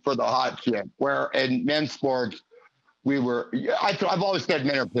looking for the hot chick. Where in men's sports, I've always said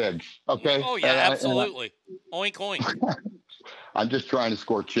men are pigs. Okay. Oh, yeah, absolutely. Oink, oink. I'm just trying to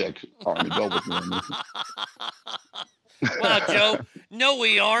score chicks. Army, go with me. Wow, Joe. No,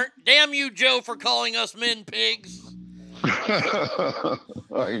 we aren't. Damn you, Joe, for calling us men pigs.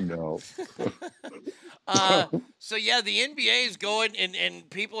 I know. So, yeah, the NBA is going, and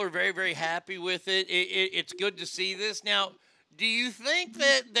people are very, very happy with it. It's good to see this. Now, do you think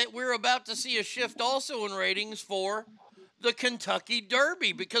that we're about to see a shift also in ratings for the Kentucky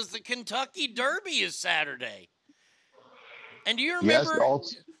Derby? Because the Kentucky Derby is Saturday. And do you remember,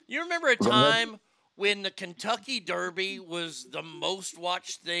 a time when the Kentucky Derby was the most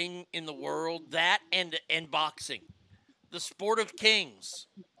watched thing in the world? That and boxing. The sport of kings.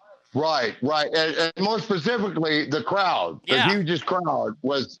 Right. And more specifically, the crowd. Yeah. The hugest crowd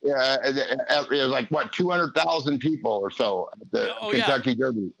was, it was like, 200,000 people or so at the Kentucky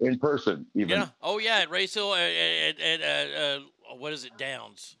Derby in person, even. Yeah. Oh, yeah, at Race Hill, at what is it,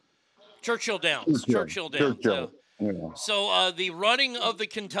 Downs? Churchill Downs. Churchill Downs. Yeah. So the running of the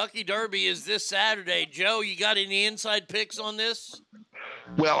Kentucky Derby is this Saturday. Joe, you got any inside picks on this?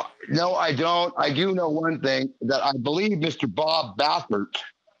 Well, no, I don't. I do know one thing, that I believe Mr. Bob Baffert,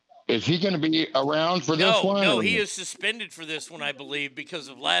 is he going to be around for this one? No, he is suspended for this one, I believe, because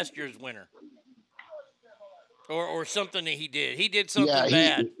of last year's winner. Or something that he did. He did something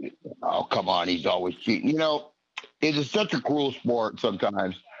bad. Oh, come on. He's always cheating. You know, it is such a cruel sport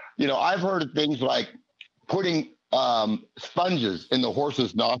sometimes. You know, I've heard of things like putting sponges in the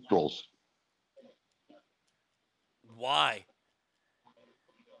horse's nostrils. Why?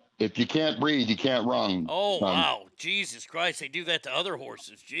 If you can't breathe, you can't run. Oh, wow. Jesus Christ. They do that to other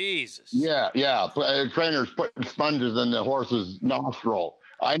horses. Jesus. Yeah. Trainers putting sponges in the horse's nostril.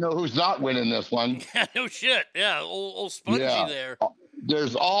 I know who's not winning this one. Yeah, no shit. Yeah, old Spongy there.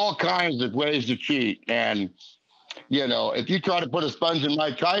 There's all kinds of ways to cheat. And, you know, if you try to put a sponge in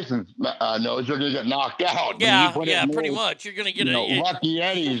Mike Tyson's nose, you're going to get knocked out. Yeah, pretty much. You're going to get Lucky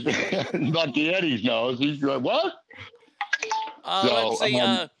Eddie's nose. He's like, what? Let's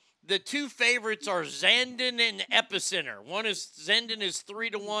see. The two favorites are Zandon and Epicenter. Zandon is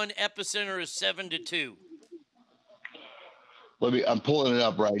 3-1. Epicenter is 7-2. I'm pulling it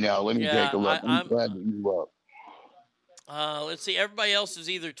up right now. Let me take a look. I'm glad to move up. Let's see. Everybody else is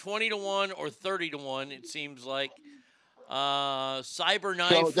either 20-1 or 30-1. It seems like.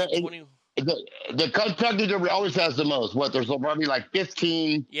 Cyberknife. So 20. The Kentucky Derby always has the most. There's probably like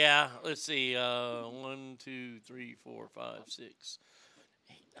 15. Yeah. Let's see. 1, 2, 3, 4, 5, 6,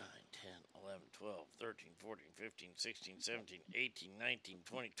 8, 9, 10, 11, 12, 13, 14, 15, 16, 17, 18, 19,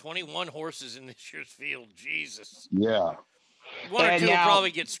 20. 21 horses in this year's field. Jesus. Yeah. One or two will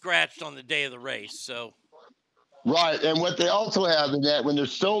probably get scratched on the day of the race. So. Right, and what they also have in that, when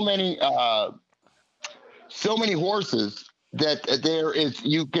there's so many horses, that there is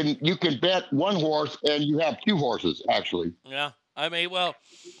you can bet one horse and you have two horses actually. Yeah, I mean, well,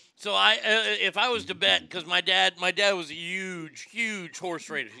 so if I was to bet, because my dad was a huge horse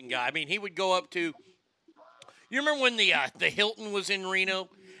racing guy. I mean, he would go up to. You remember when the Hilton was in Reno,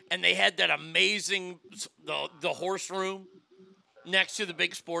 and they had that amazing the horse room next to the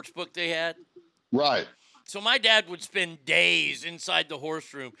big sports book they had. Right. So my dad would spend days inside the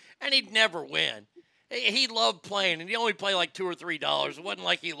horse room, and he'd never win. He loved playing, and he only played like $2 or $3. It wasn't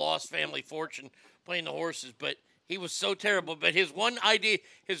like he lost family fortune playing the horses, but he was so terrible. But his one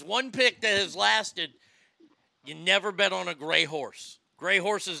pick that has lasted, you never bet on a gray horse. Gray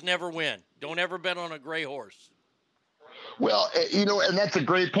horses never win. Don't ever bet on a gray horse. Well, you know, and that's a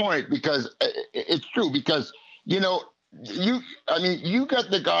great point, because it's true, because, you know, you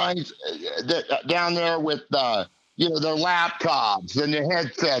got the guys that down there with you know, their laptops and their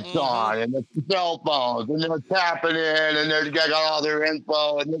headsets on and the cell phones, and they're tapping in and they got all their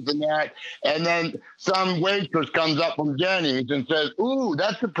info and this and that. And then some waitress comes up from Denny's and says, "Ooh,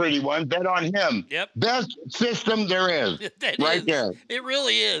 that's a pretty one. Bet on him." Yep. Best system there is. Right there. It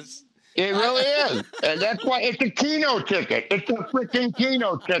really is. It really is. And that's why it's a Keno ticket. It's a freaking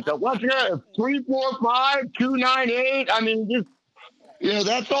Keno ticket. What's that? 3, 4, 5, 2, 9, 8. I mean, just, you know,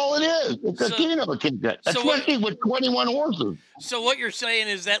 that's all it is. It's a Keno ticket, especially with 21 horses. So what you're saying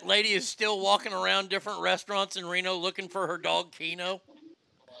is that lady is still walking around different restaurants in Reno looking for her dog Keno?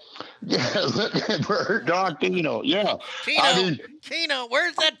 Yeah, looking for her dog Keno. Yeah. Keno,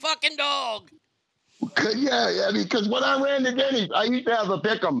 where's that fucking dog? Yeah, I mean, because when I ran to Denny's, I used to have a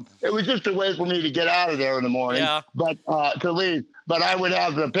pick'em. It was just a way for me to get out of there in the morning, but to leave. But I would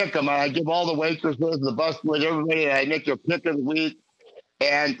have the pick'em, and I'd give all the waitresses, the busboys, everybody, and I'd make a pick of the week.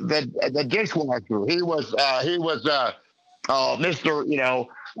 And the dishwasher, he was Mr.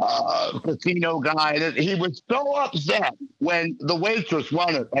 Casino guy. He was so upset when the waitress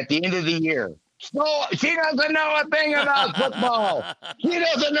won it at the end of the year. So she doesn't know a thing about football. She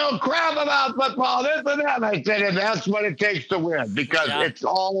doesn't know crap about football. This and that. And I said, and that's what it takes to win because it's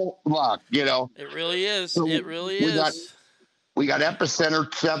all luck, It really is. So it really is. We got Epicenter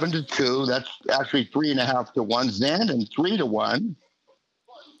 7-2. That's actually 3.5 to 1. Zandon 3 to 1.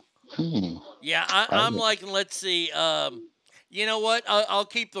 Yeah, I'm like, let's see. You know what? I'll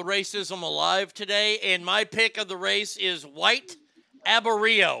keep the racism alive today, and my pick of the race is White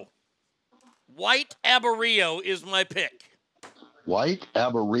Abarrio. White Abarrio is my pick. White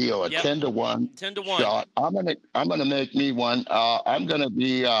Abarrio, 10 to 1. 10 to 1 shot. I'm gonna make me one. I'm gonna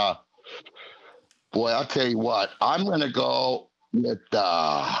be boy. I'll tell you what. I'm gonna go with the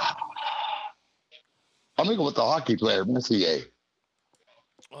hockey player Messier.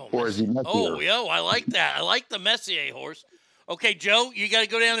 Or is he Messier? Oh, I like that. I like the Messier horse. Okay, Joe, you got to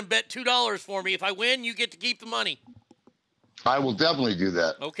go down and bet $2 for me. If I win, you get to keep the money. I will definitely do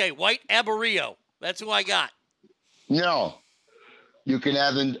that. Okay, White Abarrio. That's who I got. No. You can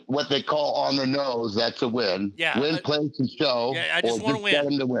have what they call on the nose. That's a win. Yeah. Win, place, and show. Yeah, I just want to win. Get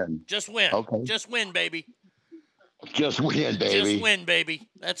him to win. Just win. Okay. Just win, baby. Just win, baby. Just win, baby.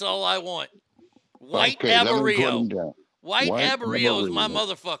 That's all I want. White Okay, let me put him Abarrio. down. White Abarrio is my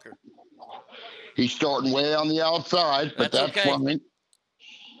motherfucker. He's starting way on the outside, but that's okay. fine.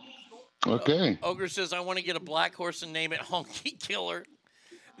 Okay. Ogre says, I want to get a black horse and name it Honky Killer.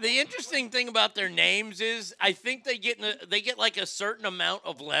 The interesting thing about their names is I think they get like a certain amount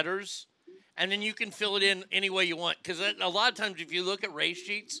of letters, and then you can fill it in any way you want. Because a lot of times if you look at race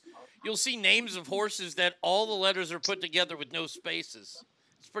sheets, you'll see names of horses that all the letters are put together with no spaces.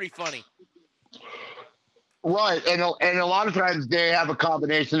 It's pretty funny. Right, and a lot of times they have a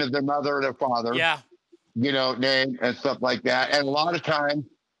combination of their mother or their father. Yeah. Name and stuff like that. And a lot of times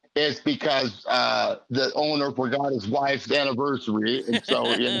it's because the owner forgot his wife's anniversary, and so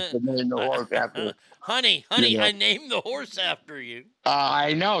he named the horse after. Honey, I named the horse after you.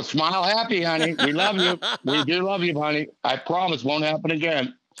 I know. Smile happy, honey. We love you. We do love you, honey. I promise won't happen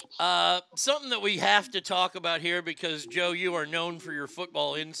again. Something that we have to talk about here because, Joe, you are known for your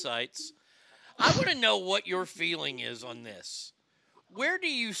football insights. I want to know what your feeling is on this. Where do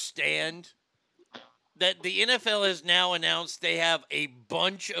you stand that the NFL has now announced they have a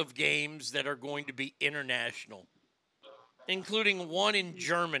bunch of games that are going to be international, including one in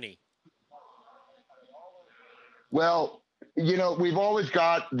Germany? Well, we've always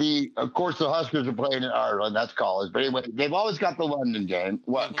got of course, the Huskers are playing in Ireland. That's college. But anyway, they've always got the London game.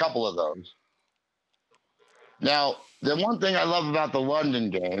 Well, a couple of those. Now, the one thing I love about the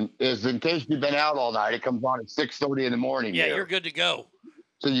London game is in case you've been out all night, it comes on at 6:30 in the morning. Yeah, here. you're good to go.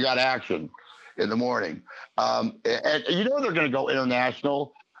 So you got action in the morning. And they're going to go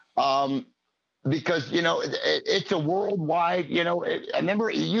international because, it's a worldwide, I remember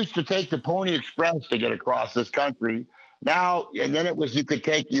it used to take the Pony Express to get across this country. Now, and then it was you could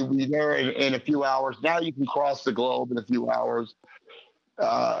be there in a few hours. Now you can cross the globe in a few hours.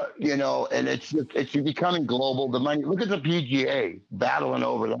 And it's becoming global. The money. Look at the PGA battling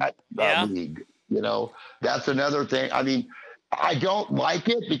over that league. That's another thing. I mean, I don't like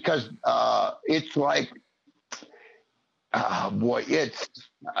it because it's like,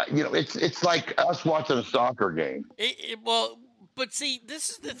 it's like us watching a soccer game. But see, this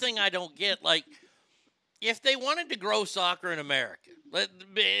is the thing I don't get. Like, if they wanted to grow soccer in America,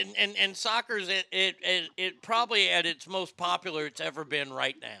 and soccer's it probably at its most popular it's ever been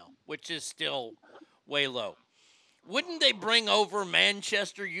right now, which is still way low. Wouldn't they bring over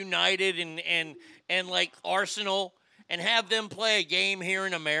Manchester United and like Arsenal and have them play a game here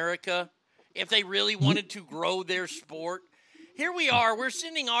in America if they really wanted to grow their sport? Here we are. We're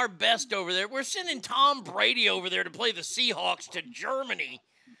sending our best over there. We're sending Tom Brady over there to play the Seahawks to Germany.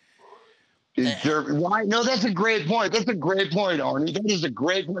 Why? No, that's a great point. That's a great point, Arnie. That is a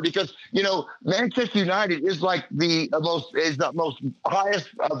great point because Manchester United is like the most highest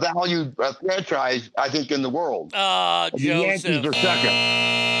valued franchise I think in the world. The Yankees are second.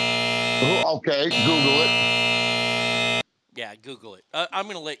 Okay, Google it. Yeah, Google it. I'm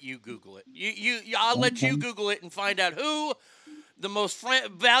going to let you Google it. I'll let you Google it and find out who the most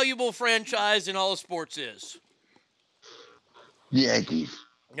valuable franchise in all of sports is. Yankees.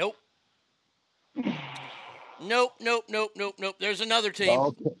 Nope. Nope. There's another team.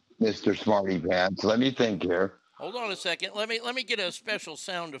 Okay. Mr. Smarty Pants. Let me think here. Hold on a second. Let me get a special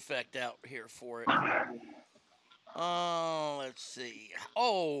sound effect out here for it. Let's see.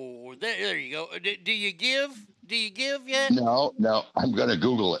 Oh, there you go. Do you give? Do you give yet? No, I'm gonna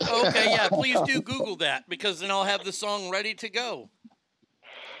Google it. Okay, yeah, please do Google that because then I'll have the song ready to go.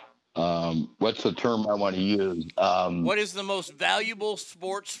 What's the term I want to use? What is the most valuable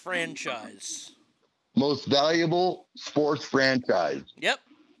sports franchise? Most valuable sports franchise. Yep.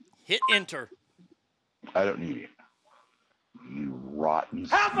 Hit enter. I don't need it. You rotten.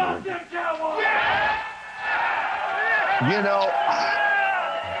 How about them Cowboys? You know.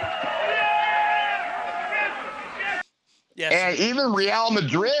 Yes. And even Real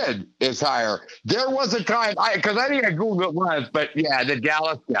Madrid is higher. There was a time, because I think I Googled it once, but yeah, the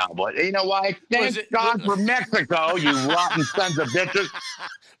Dallas Cowboys. You know why? Thank God for Mexico, you rotten sons of bitches.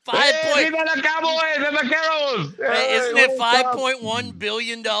 Viva the Cowboys and the Vaqueros. Hey, isn't it $5.1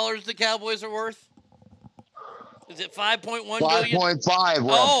 billion the Cowboys are worth? Is it 5.1 billion? 5.5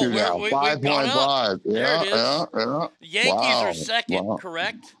 we're up to now. 5.5. There it is. Yeah. The Yankees are second,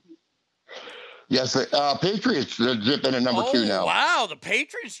 correct? Yes, Patriots zip in at number 2 now. Wow, the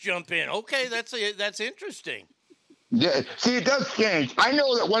Patriots jump in. Okay, that's interesting. Yeah, see, it does change. I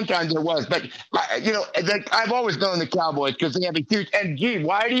know that one time there was, but I've always known the Cowboys because they have a huge. And gee,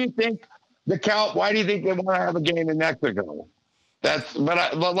 why do you think they want to have a game in Mexico? But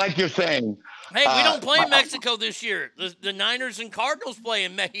like you're saying. Hey, we don't play in Mexico this year. The Niners and Cardinals play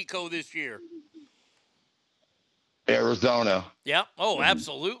in Mexico this year. Arizona. Yeah. Oh,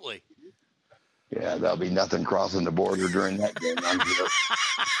 absolutely. Yeah, there'll be nothing crossing the border during that game.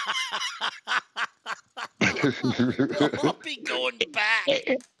 I'll be going back.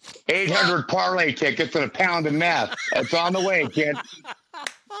 800 parlay tickets and a pound of meth. It's on the way, kid.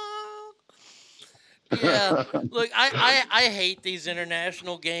 Yeah, look, I hate these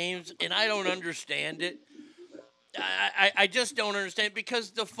international games, and I don't understand it. I just don't understand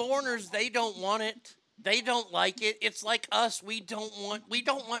because the foreigners, they don't want it. They don't like it. It's like us. We don't want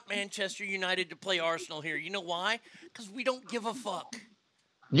Manchester United to play Arsenal here. You know why? Because we don't give a fuck.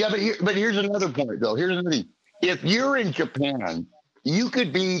 Yeah, but here's another point, though. Here's another thing. If you're in Japan, you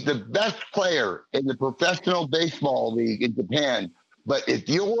could be the best player in the professional baseball league in Japan. But if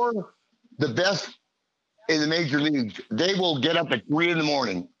you're the best in the major leagues, they will get up at 3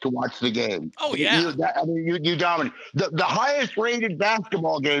 a.m. to watch the game. Oh, yeah. You dominate. The highest rated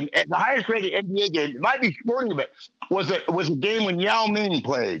basketball game, and the highest rated NBA game, it might be sporting, but was a game when Yao Ming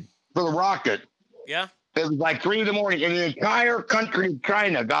played for the Rocket. Yeah. It was like 3 a.m, and the entire country of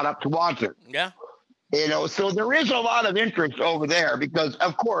China got up to watch it. Yeah. So there is a lot of interest over there because,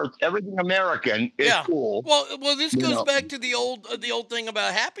 of course, everything American is cool. Well, this goes back to the old thing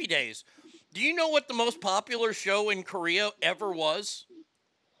about Happy Days. Do you know what the most popular show in Korea ever was?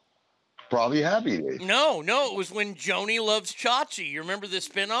 Probably Happy Days. No, it was when Joni Loves Chachi. You remember the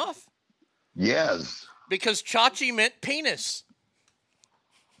spinoff? Yes. Because Chachi meant penis.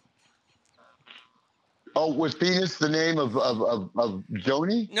 Oh, was penis the name of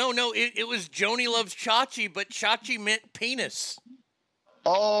Joni? No, it was Joni Loves Chachi, but Chachi meant penis.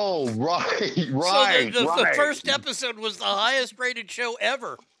 Oh, right. So the first episode was the highest rated show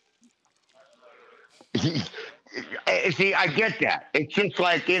ever. See, I get that. It's just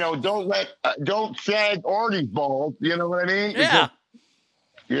like, don't sag Artie's balls. You know what I mean? Yeah.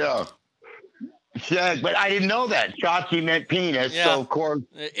 Yeah. Shag, but I didn't know that. Chachi meant penis, so of course.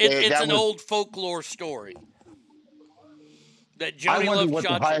 It's an old folklore story. That Joni I wonder what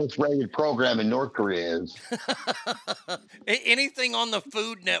Chachi. the highest rated program in North Korea is. Anything on the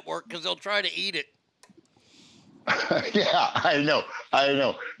Food Network, because they'll try to eat it. Yeah, I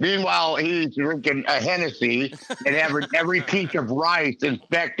know. Meanwhile, he's drinking a Hennessy and having every piece of rice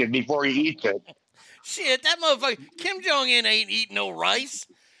inspected before he eats it. Shit, that motherfucker Kim Jong-un ain't eating no rice.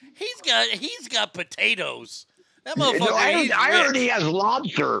 He's got potatoes. That motherfucker. I heard he has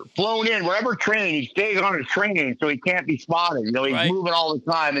lobster flown in wherever train. He stays on a train so he can't be spotted. He's moving all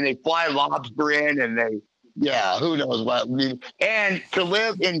the time, and they fly lobster in, and who knows what. And to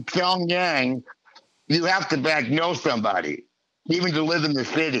live in Pyongyang, you have to know somebody, even to live in the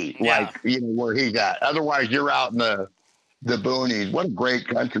city, where he's at. Otherwise, you're out in the boonies. What a great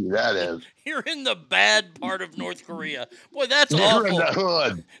country that is. You're in the bad part of North Korea. Boy, that's You're awful. in the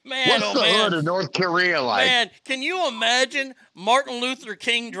hood. Man, What's the hood of North Korea like? Man, can you imagine Martin Luther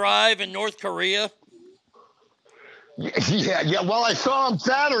King Drive in North Korea? Yeah. Well, I saw him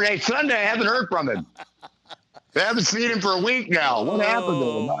Sunday. I haven't heard from him. I haven't seen him for a week now. What happened to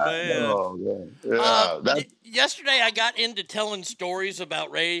him? Man. Oh, man. Yesterday, I got into telling stories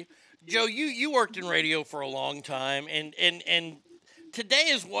about radio. Joe, you worked in radio for a long time, and today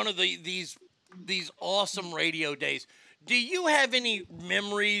is one of these awesome radio days. Do you have any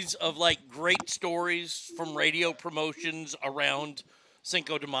memories of like great stories from radio promotions around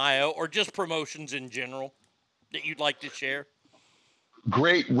Cinco de Mayo, or just promotions in general that you'd like to share?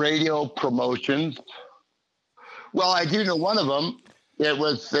 Great radio promotions. Well, I do know one of them. It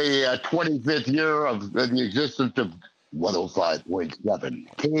was the 25th year of the existence of 105.7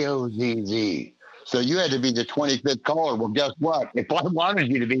 KOZZ. So you had to be the 25th caller. Well, guess what? If I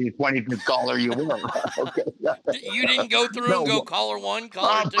wanted you to be the 25th caller, you were. Okay. You didn't go through and go caller one,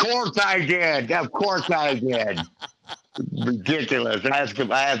 caller two? Of course I did. Of course I did. Ridiculous.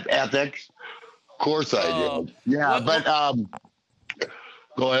 I have ethics. Of course I did. Yeah, but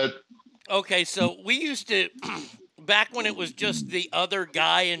go ahead. Okay, so we used to, back when it was just the other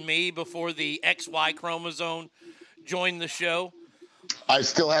guy and me before the XY chromosome joined the show. I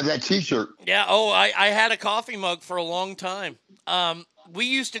still have that T-shirt. Yeah, I had a coffee mug for a long time. We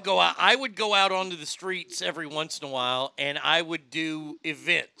used to go out. I would go out onto the streets every once in a while, and I would do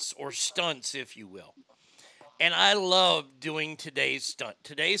events or stunts, if you will. And I loved doing today's stunt.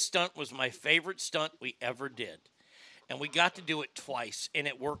 Today's stunt was my favorite stunt we ever did. And we got to do it twice, and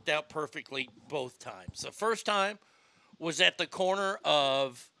it worked out perfectly both times. The first time was at the corner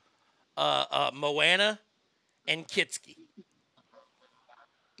of Moana and Kitski.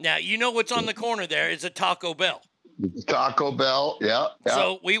 Now, you know what's on the corner there is a Taco Bell. Taco Bell, yeah.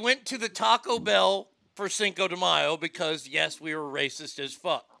 So we went to the Taco Bell for Cinco de Mayo because, yes, we were racist as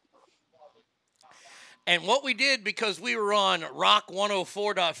fuck. And what we did, because we were on Rock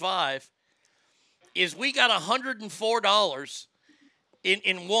 104.5, is we got $104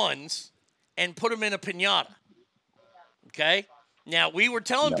 in ones and put them in a piñata. Okay? Now, we were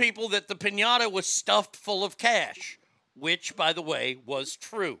telling people that the piñata was stuffed full of cash, which, by the way, was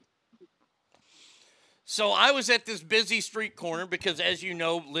true. So I was at this busy street corner because, as you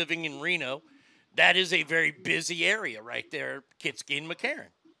know, living in Reno, that is a very busy area right there, Kitski and McCarran.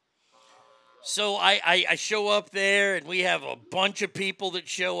 So I show up there, and we have a bunch of people that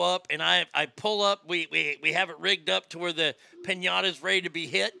show up, and I pull up. We have it rigged up to where the piñata's ready to be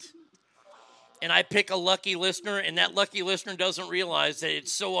hit, and I pick a lucky listener, and that lucky listener doesn't realize that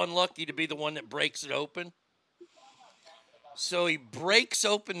it's so unlucky to be the one that breaks it open. So he breaks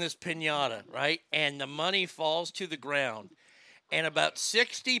open this piñata, right, and the money falls to the ground, and about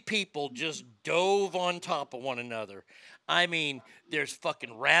 60 people just dove on top of one another. I mean, there's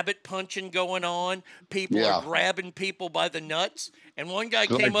fucking rabbit punching going on. People are grabbing people by the nuts. And one guy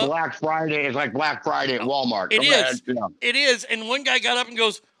came up. Black Friday is like Black Friday at Walmart. It is. It is. And one guy got up and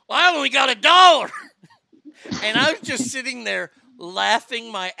goes, well, I only got $1. And I was just sitting there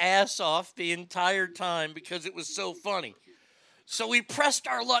laughing my ass off the entire time because it was so funny. So we pressed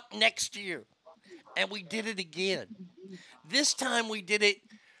our luck next year, and we did it again. This time we did it.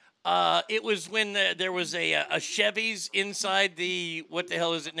 It was when there was a Chevy's inside the, what the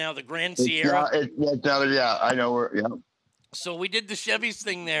hell is it now? The Grand Sierra. Yeah, I know where. Yeah. So we did the Chevy's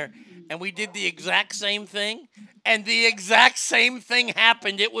thing there, and we did the exact same thing, and the exact same thing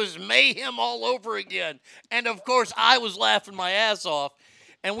happened. It was mayhem all over again, and of course I was laughing my ass off.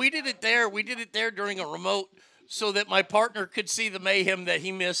 And we did it there. We did it there during a remote, so that my partner could see the mayhem that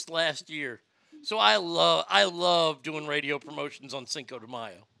he missed last year. So I love doing radio promotions on Cinco de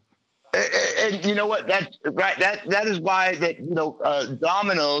Mayo. And you know what? That's right. That is why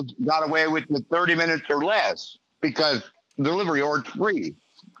Domino's got away with the 30 minutes or less, because delivery or free.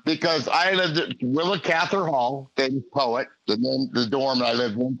 Because I lived at Willa Cather Hall, famous poet, the dorm I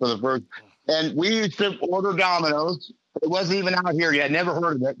lived in for the first, and we used to order Domino's. It wasn't even out here yet. Never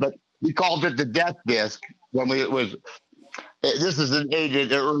heard of it, but we called it the Death Disc when it was. This is in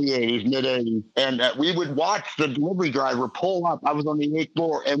the early 80s, mid 80s. And we would watch the delivery driver pull up. I was on the 8th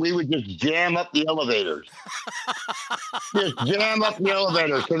floor, and we would just jam up the elevators. Just jam up the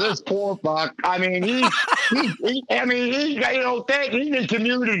elevators. So this poor fuck, I mean, he's in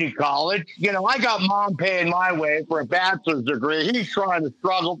community college. You know, I got mom paying my way for a bachelor's degree. He's trying to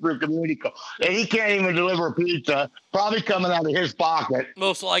struggle through community college. And he can't even deliver a pizza, probably coming out of his pocket.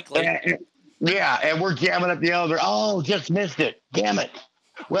 Most likely. Yeah, and we're jamming up the elevator. Oh, just missed it. Damn it.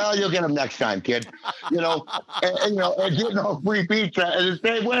 Well, you'll get them next time, kid. And getting a free pizza. And the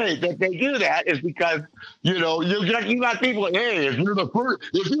same way that they do that is because, you got people like, hey, if you're the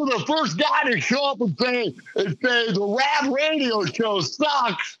first guy to show up and say the rap radio show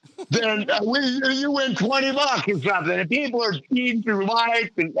sucks, then you win $20 or something. And people are speeding through life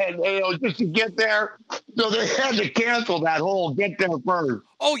and just to get there. So they had to cancel that whole get there first.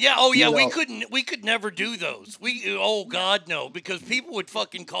 Oh yeah. We could never do those. Oh God, no, because people would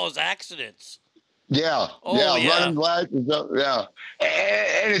fucking cause accidents. Yeah, Oh, yeah, yeah. running lights, yeah.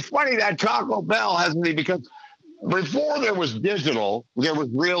 And it's funny that Taco Bell hasn't, because before there was digital, there was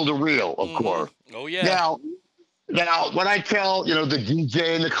reel to reel, of course. Oh, yeah. Now, when I tell, the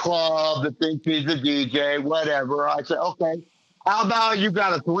DJ in the club that thinks he's a DJ, whatever, I say, okay, how about you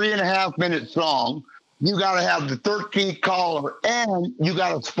got a 3.5-minute song, you got to have the 13th caller, and you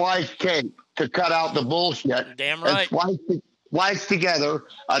got to splice tape to cut out the bullshit. Damn right. And splice together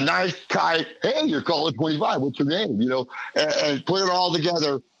a nice tight, hey, you're calling 25, what's your name? And put it all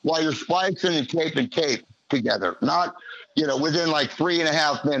together while you're splicing and taping tape together. Not, within like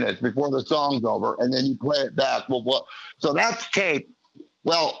 3.5 minutes before the song's over, and then you play it back. So that's tape.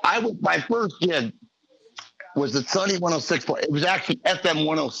 Well, my first gig was at Sunny 106. It was actually FM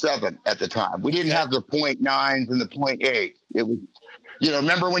 107 at the time. We didn't have the .9s and the .8. It was,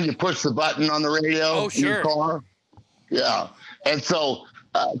 remember when you push the button on the radio in your car? Yeah. And so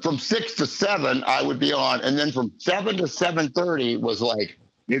from 6 to 7, I would be on. And then from 7 to 7:30 was like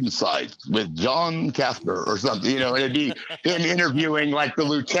Insights with John Casper or something, and it'd be him interviewing like the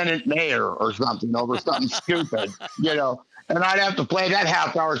lieutenant mayor or something over something stupid, and I'd have to play that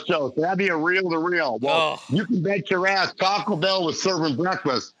half-hour show. So that'd be a reel-to-reel. Well, You can bet your ass Taco Bell was serving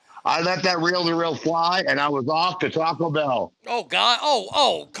breakfast. I let that reel-to-reel fly, and I was off to Taco Bell. Oh, God.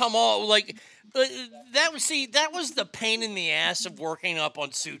 Oh, come on. Like, that was the pain in the ass of working up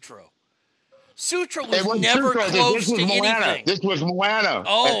on Sutro. Sutro was never close to anything. This was Moana.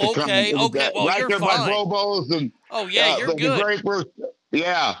 Oh, okay. Okay, well, you're fine. Right there by Lobos and you're good. The great first,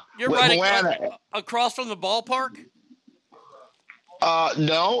 You're right across from the ballpark?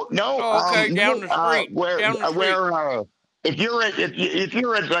 No. Oh, okay, down the street. If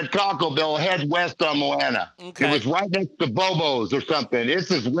you're at Taco Bell, head west on Moana. Okay. It was right next to Bobo's or something.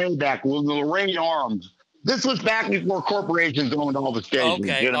 This is way back with the Lorraine Arms. This was back before corporations owned all the stations.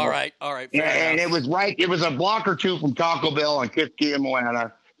 Okay, all right. And it was a block or two from Taco Bell on Kiski and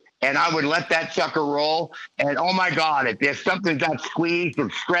Moana. And I would let that sucker roll. And oh my God, if something got squeezed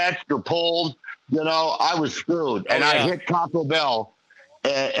or stretched or pulled, I was screwed. And I'd hit Taco Bell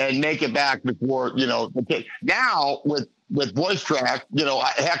and make it back before, now with voice track,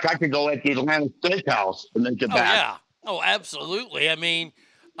 heck, I could go at the Atlanta Steakhouse and make it back. Yeah. Oh, absolutely. I mean,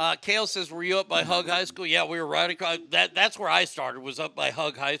 Kale says, were you up by Hug High School? Yeah, we were right across. That's where I started, was up by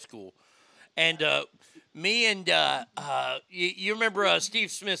Hug High School. And me and, you remember Steve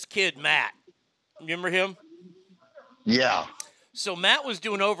Smith's kid, Matt? Remember him? Yeah. So Matt was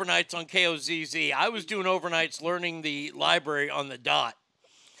doing overnights on KOZZ. I was doing overnights learning the library on the dot.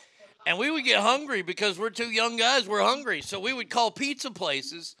 And we would get hungry because we're two young guys. We're hungry. So we would call pizza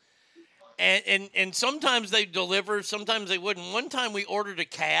places. And sometimes they'd deliver, sometimes they wouldn't. One time we ordered a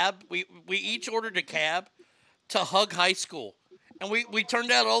cab. We each ordered a cab to Hug High School. And we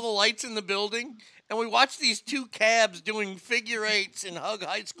turned out all the lights in the building. And we watched these two cabs doing figure eights in Hug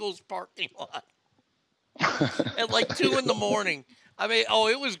High School's parking lot. At like 2 a.m. I mean,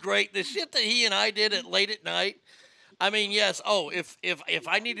 it was great. The shit that he and I did at late at night. I mean, yes. If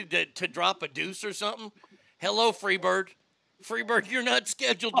I needed to drop a deuce or something, hello, Freebird. Freebird, you're not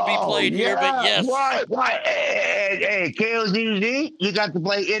scheduled to be played here, but yes. What? Hey, KOZZ, you got to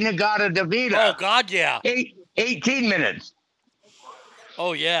play Inagata Davida. Oh, God, yeah. 18 minutes.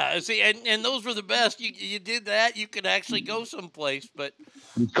 Oh, yeah. See, and those were the best. You did that, you could actually go someplace, but...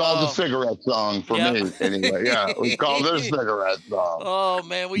 It's called the cigarette song for me, anyway. Yeah, it was called the cigarette song. Oh,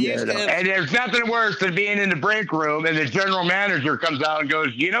 man, we used to have... And there's nothing worse than being in the break room and the general manager comes out and goes,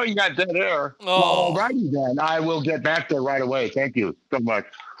 you got dead air. Oh. Well, all righty then. I will get back there right away. Thank you so much.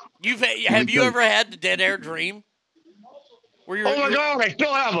 Have you ever had the dead air dream? Oh my God, I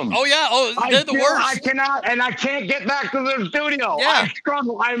still have them. Oh yeah, they're the worst. I can't get back to the studio. Yeah. I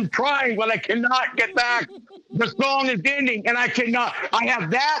struggle. I'm trying, but I cannot get back. The song is ending, and I cannot. I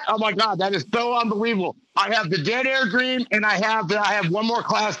have that. Oh my God, that is so unbelievable. I have the dead air dream, and I have one more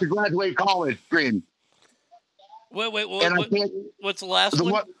class to graduate college dream. Wait. What's the last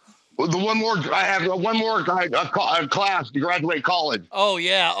one? The one more, I have one more class to graduate college. Oh,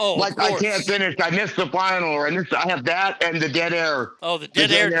 yeah. Oh, like I can't finish. I missed the final, or I have that and the dead air. Oh, the dead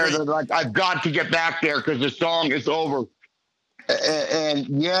air. Like I've got to get back there because the song is over. And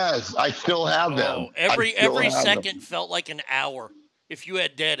yes, I still have them. Every second felt like an hour if you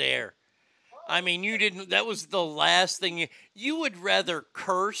had dead air. I mean, you didn't. That was the last thing you would rather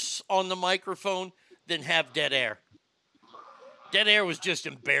curse on the microphone than have dead air. Dead air was just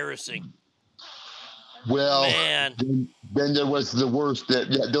embarrassing. Well, man. Then there was the worst.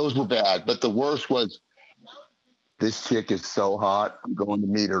 Those were bad, but the worst was this chick is so hot. I'm going to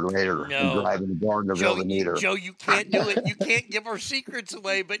meet her later. No. I'm driving to Gardnerville to meet her. Joe, you can't do it. You can't give our secrets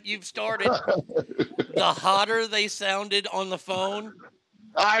away, but you've started. The hotter they sounded on the phone.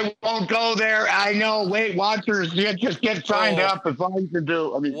 I won't go there. I know. Weight Watchers, you just get signed up. If all you can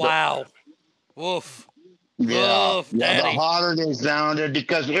do. I mean, wow. Woof. Yeah, Woof, yeah. Daddy. The hotter they sounded,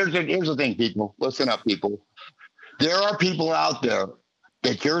 because here's the thing, people. Listen up, people. There are people out there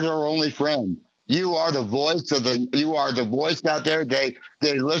that you're their only friend. You are the voice you are the voice out there. They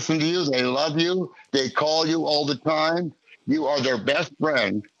listen to you. They love you. They call you all the time. You are their best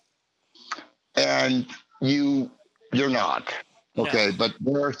friend, and you're not. Okay, No. but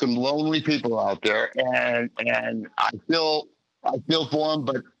there are some lonely people out there, and I feel for them,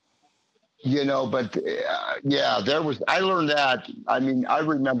 but I learned that. I mean, I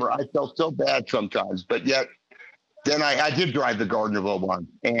remember I felt so bad sometimes, but yet then I did drive the Gardnerville one,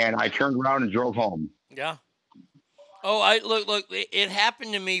 and I turned around and drove home. Yeah. Oh, look. It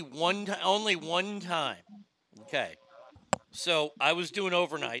happened to me only one time. Okay. So I was doing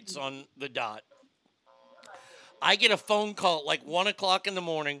overnights on the dot. I get a phone call at like 1 o'clock in the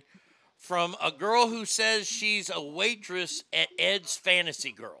morning from a girl who says she's a waitress at Ed's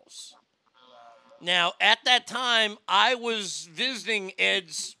Fantasy Girls. Now, at that time, I was visiting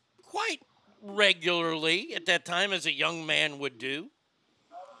Ed's quite regularly at that time, as a young man would do.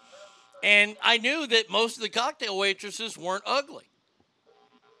 And I knew that most of the cocktail waitresses weren't ugly.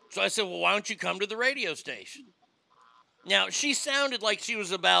 So I said, well, why don't you come to the radio station? Now, she sounded like she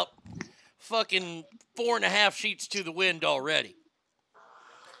was about fucking 4.5 sheets to the wind already.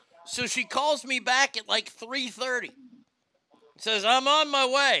 So she calls me back at like 3:30. Says, I'm on my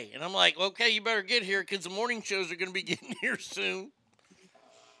way. And I'm like, okay, you better get here because the morning shows are going to be getting here soon.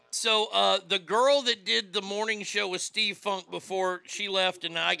 So the girl that did the morning show with Steve Funk before she left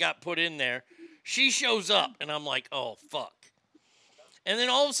and I got put in there, she shows up. And I'm like, oh, fuck. And then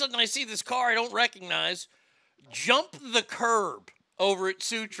all of a sudden I see this car I don't recognize jump the curb over at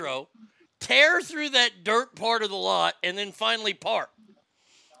Sutro, tear through that dirt part of the lot, and then finally park.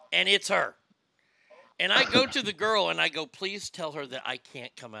 And it's her. And I go to the girl and I go, please tell her that I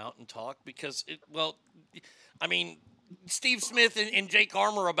can't come out and talk because, Steve Smith and Jake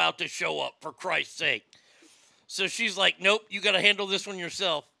Armour are about to show up, for Christ's sake. So she's like, nope, you got to handle this one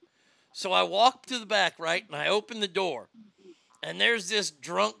yourself. So I walk to the back, right, and I open the door. And there's this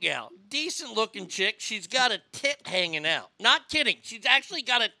drunk gal, decent looking chick. She's got a tit hanging out. Not kidding. She's actually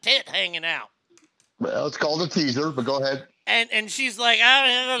got a tit hanging out. Well, it's called a teaser, but go ahead. And she's like,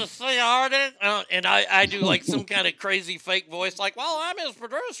 I'm going to say artist. And I do like some kind of crazy fake voice, like, well, I'm his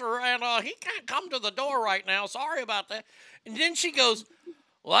producer, and he can't come to the door right now. Sorry about that. And then she goes,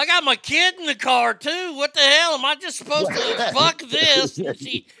 well, I got my kid in the car, too. What the hell? Am I just supposed to fuck this? And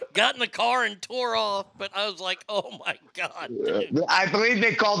she got in the car and tore off. But I was like, oh, my God. Dude. I believe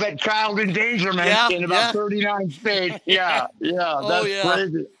they call that child endangerment in about 39 states. Yeah. That's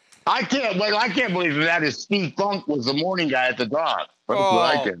crazy. I can't believe that is Steve Funk was the morning guy at the dot. That's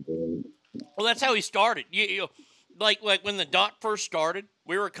what I can't believe. Well, that's how he started. Like when the dot first started,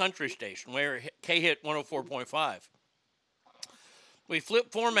 we were a country station. We were K-Hit 104.5. We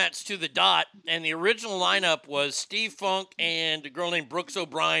flipped formats to the dot, and the original lineup was Steve Funk and a girl named Brooks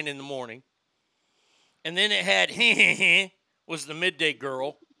O'Brien in the morning. And then it had was the midday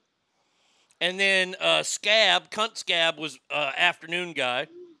girl. And then Cunt Scab was afternoon guy.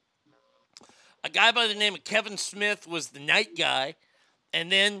 A guy by the name of Kevin Smith was the night guy.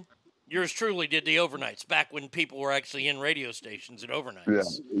 And then yours truly did the overnights, back when people were actually in radio stations at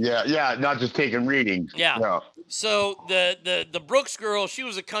overnights. Yeah, not just taking readings. Yeah. So the Brooks girl, she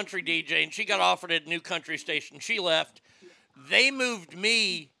was a country DJ, and she got offered at a new country station. She left. They moved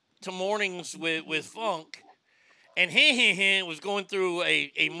me to mornings with Funk, and was going through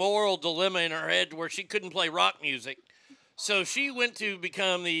a moral dilemma in her head where she couldn't play rock music. So she went to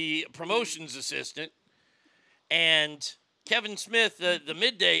become the promotions assistant, and Kevin Smith, the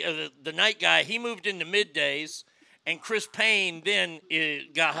midday, the night guy, he moved into middays, and Chris Payne then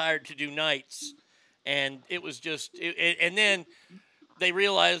got hired to do nights, and it was just, and then they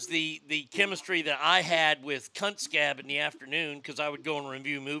realized the chemistry that I had with Cunt Scab in the afternoon, because I would go and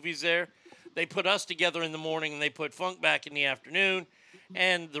review movies there. They put us together in the morning, and they put Funk back in the afternoon,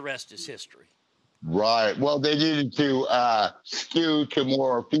 and the rest is history. Right. Well, they needed to skew to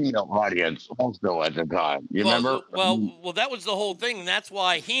more female audience also at the time. You remember? Well, that was the whole thing, and that's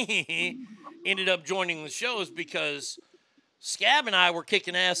why he ended up joining the shows, because Scab and I were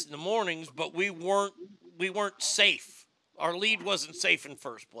kicking ass in the mornings, but we weren't safe. Our lead wasn't safe in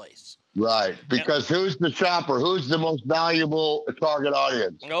first place. Right. Because who's the shopper? Who's the most valuable target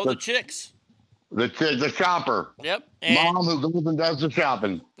audience? No, the chicks. The shopper. Yep. Mom who goes and does the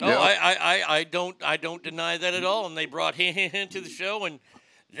shopping. Oh, Yep. I don't deny that at all. And they brought him into the show, and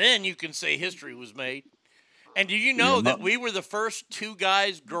then you can say history was made. And do you know that we were the first 2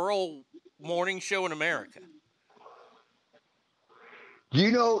 guys girl morning show in America? Do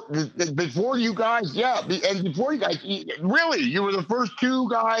you know before you guys? Yeah, and before you guys, really, you were the first 2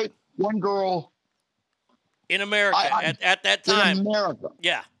 guys, 1 girl in America at that time. In America,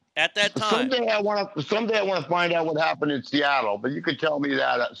 yeah. At that time. Someday I want to find out what happened in Seattle, but you could tell me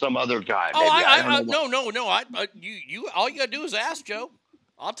that at some other time. Oh, no. You all you gotta do is ask, Joe.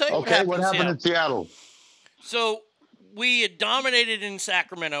 I'll tell you what happened in Seattle. So we had dominated in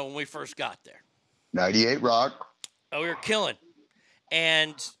Sacramento when we first got there. 98 Rock. Oh, we were killing.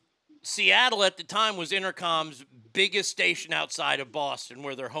 And Seattle at the time was Intercom's biggest station outside of Boston,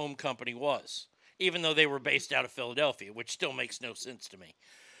 where their home company was, even though they were based out of Philadelphia, which still makes no sense to me.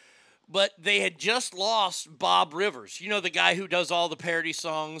 But they had just lost Bob Rivers. You know, the guy who does all the parody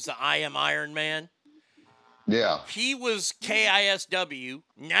songs, the I Am Iron Man? Yeah. He was KISW,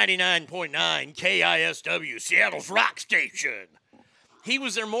 99.9 KISW, Seattle's rock station. He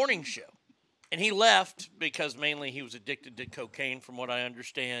was their morning show. And he left because mainly he was addicted to cocaine, from what I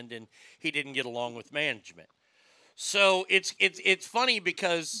understand, and he didn't get along with management. So it's funny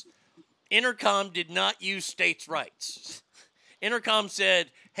because Intercom did not use states' rights. Intercom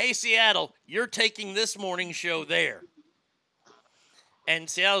said, hey, Seattle, you're taking this morning show there. And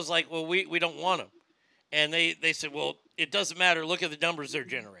Seattle's like, well, we don't want them. And they said, well, it doesn't matter. Look at the numbers they're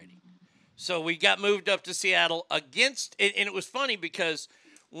generating. So we got moved up to Seattle against, and it was funny because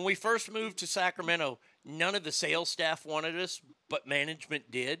when we first moved to Sacramento, none of the sales staff wanted us, but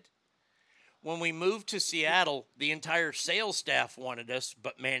management did. When we moved to Seattle, the entire sales staff wanted us,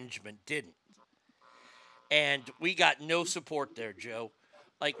 but management didn't. And we got no support there, Joe.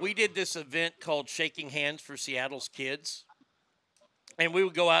 Like, we did this event called Shaking Hands for Seattle's Kids. And we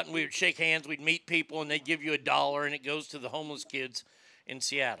would go out and we would shake hands. We'd meet people, and they'd give you $1, and it goes to the homeless kids in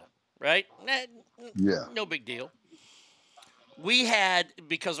Seattle, right? Yeah. No big deal. We had,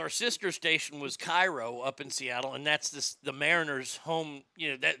 because our sister station was Cairo up in Seattle, and that's the Mariners' home,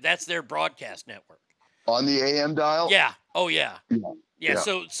 that's their broadcast network. On the AM dial? Yeah. Oh, yeah. Yeah.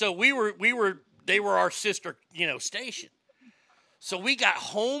 So they were our sister, station. So we got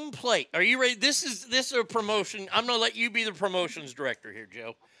home plate. Are you ready? This is a promotion. I'm going to let you be the promotions director here,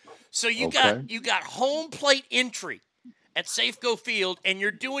 Joe. So you got home plate entry at Safeco Field, and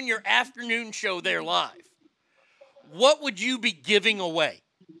you're doing your afternoon show there live. What would you be giving away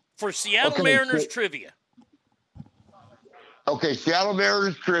for Seattle Mariners trivia? Okay, Seattle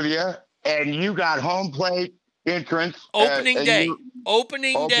Mariners trivia, and you got home plate entrance. Opening day.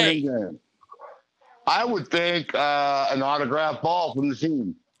 Opening day. I would think an autographed ball from the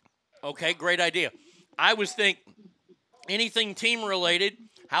team. Okay, great idea. I was thinking anything team related.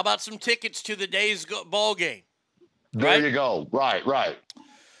 How about some tickets to the day's ball game? There you go. Right.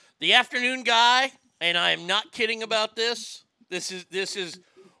 The afternoon guy, and I am not kidding about this. This is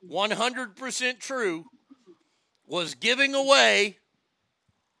 100% true. Was giving away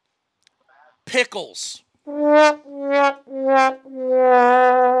pickles.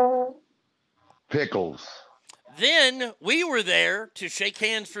 Pickles. Then we were there to shake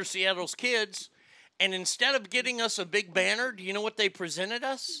hands for Seattle's Kids, and instead of getting us a big banner, do you know what they presented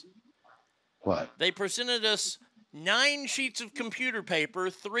us? What? They presented us 9 sheets of computer paper,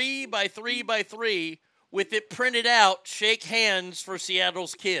 3 by 3 by 3, with it printed out, shake hands for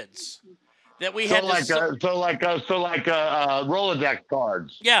Seattle's Kids. That we had so like Rolodex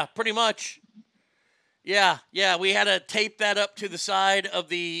cards. Yeah, pretty much. Yeah, we had to tape that up to the side of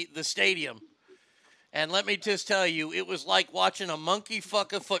the stadium. And let me just tell you, it was like watching a monkey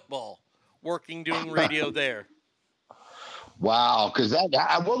fuck a football doing radio there. Wow, because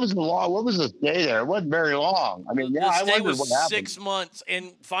what was the stay there? It wasn't very long. I mean, I wondered what happened. 6 months,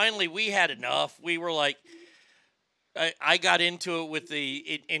 and finally we had enough. We were like, I got into it with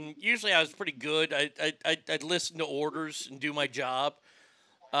and usually I was pretty good. I'd listen to orders and do my job.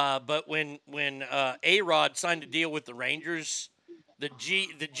 But when A-Rod signed a deal with the Rangers, the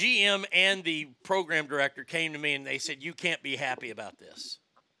GM and the program director came to me and they said, you can't be happy about this.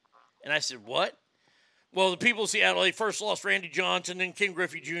 And I said, what? Well, the people of Seattle, they first lost Randy Johnson and Ken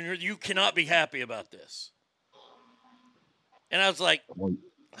Griffey Jr. You cannot be happy about this. And I was like,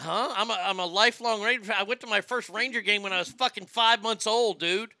 huh? I'm a lifelong Ranger fan. I went to my first Ranger game when I was fucking 5 months old,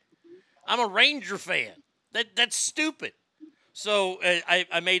 dude. I'm a Ranger fan. That's stupid. So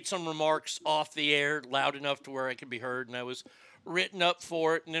I made some remarks off the air loud enough to where I could be heard, and I was written up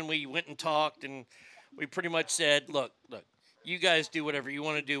for it. And then we went and talked, and we pretty much said, look, You guys do whatever you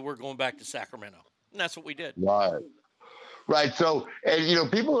want to do. We're going back to Sacramento. And that's what we did. Right. Right. So,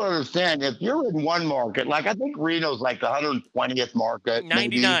 and people don't understand, if you're in one market, like I think Reno's like the 120th market.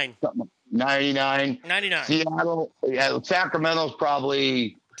 99. 99. 99. Seattle, Sacramento's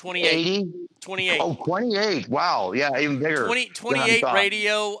probably 28. 80. 28. Oh, 28. Wow. Yeah, even bigger. 28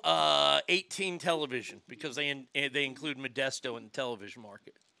 radio, 18 television, because they include Modesto in the television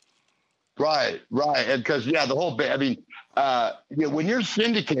market. Right. And because, the whole bit, I mean, when you're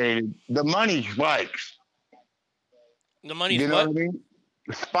syndicated, the money spikes. The money's you know what? I mean?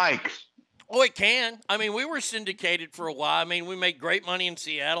 Spikes. Oh, it can. I mean, we were syndicated for a while. I mean, we made great money in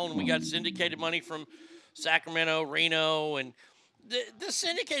Seattle, and we got syndicated money from Sacramento, Reno, and the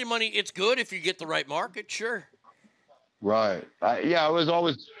syndicated money, it's good if you get the right market, sure. Right. I was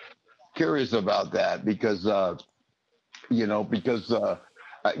always curious about that because, I've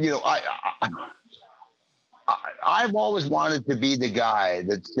always wanted to be the guy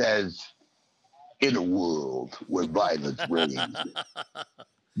that says, in a world where violence reigns,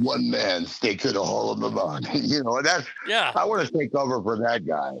 one man stakes in a hole in the mud. That's, I want to take over for that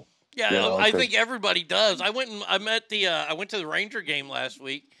guy. Yeah, I think everybody does. I went to the Ranger game last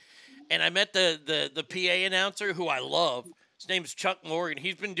week, and I met the PA announcer who I love. His name's Chuck Morgan.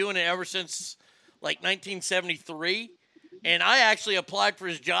 He's been doing it ever since like 1973. And I actually applied for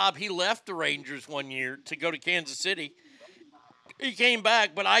his job. He left the Rangers one year to go to Kansas City. He came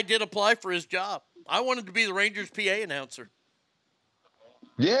back, but I did apply for his job. I wanted to be the Rangers PA announcer.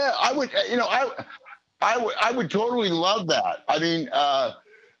 Yeah, I would. I would totally love that. I mean,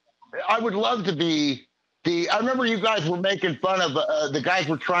 I would love to be I remember you guys were making fun of the guys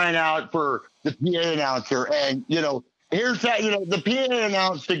were trying out for the PA announcer, and here's that. The PA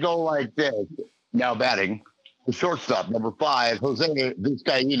announcer to go like this. Now batting, the shortstop, number 5, Jose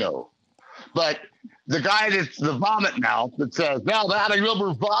Vizcaino. But the guy that's the vomit mouth that says, now batting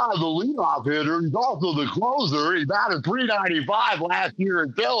number 5, the leadoff hitter, he's also the closer. He batted .395 last year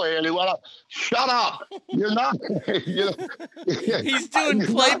in Philly, and he went up. Shut up. You're not. He's doing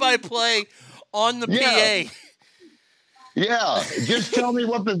play-by-play on the PA. Yeah. Just tell me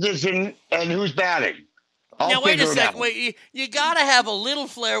what position and who's batting. Now, wait a second. Wait, you got to have a little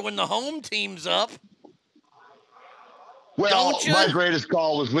flair when the home team's up. Well, my greatest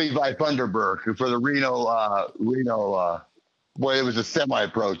call was Levi Thunderberg for the Reno. Boy, it was a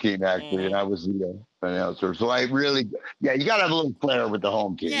semi-pro team actually, and I was the announcer. So I really, you got to have a little flair with the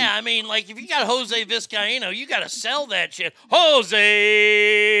home team. Yeah, I mean, like if you got Jose Vizcaino, you got to sell that shit. Jose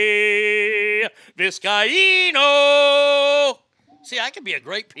Vizcaino. See, I could be a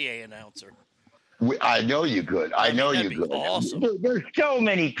great PA announcer. I know you could. I know you could. Awesome. There's so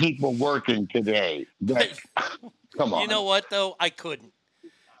many people working today. Come on. You know what, though? I couldn't.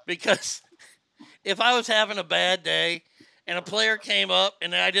 Because if I was having a bad day and a player came up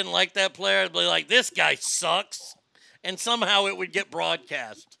and I didn't like that player, I'd be like, this guy sucks. And somehow it would get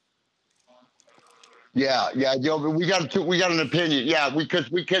broadcast. Yeah, but we got an opinion. Yeah, because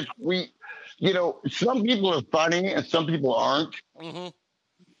some people are funny and some people aren't. Mm-hmm.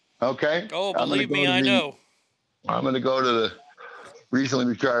 Okay? Oh, believe me, I know. I'm going to go to the recently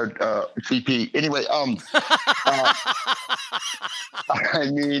retired CP. Anyway, I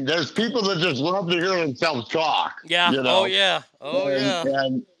mean, there's people that just love to hear themselves talk. Yeah. Oh, yeah.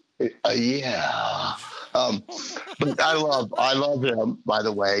 And but I love him, by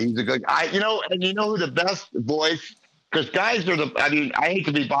the way. He's a good guy. And you know who the best voice, because guys are I hate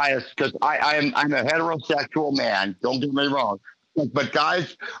to be biased because I'm a heterosexual man. Don't get me wrong. But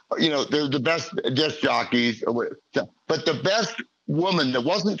guys, they're the best disc jockeys. But the best woman that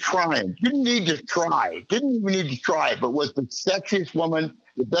wasn't trying, didn't even need to try, but was the sexiest woman,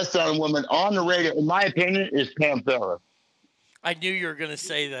 the best sounding woman on the radio, in my opinion, is Pam Ferris. I knew you were going to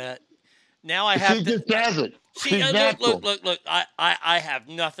say that. Now I have to. She just has it. Look. I have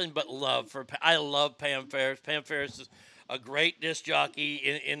nothing but love for. I love Pam Ferris. Pam Ferris is a great disc jockey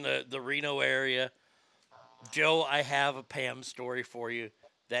in the Reno area. Joe, I have a Pam story for you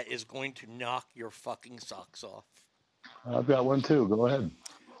that is going to knock your fucking socks off. I've got one too. Go ahead.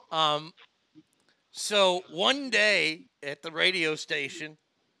 So one day at the radio station,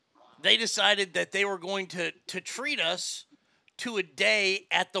 they decided that they were going to treat us to a day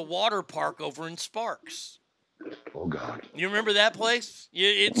at the water park over in Sparks. Oh, God. You remember that place?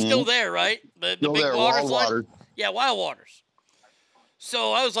 It's still there, right? The still big there, water Wild slide? Waters. Yeah, Wild Waters.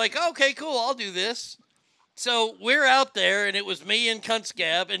 So I was like, okay, cool, I'll do this. So we're out there, and it was me and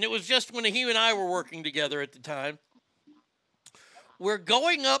Kunstgab, and it was just when he and I were working together at the time. We're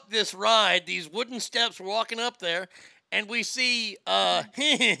going up this ride, these wooden steps, we're walking up there, and we see,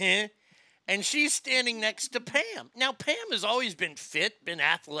 and and she's standing next to Pam. Now, Pam has always been fit, been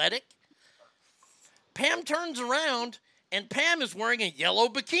athletic. Pam turns around, and Pam is wearing a yellow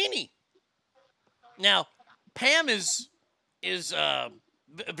bikini. Now, Pam is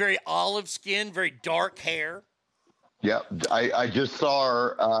very olive skin, very dark hair. Yeah, I just saw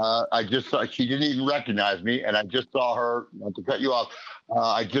her. She didn't even recognize me, and I just saw her. Not to cut you off,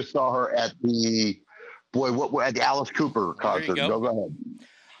 I just saw her at the at the Alice Cooper concert. Go ahead.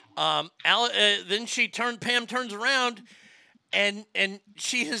 Then Pam turns around, and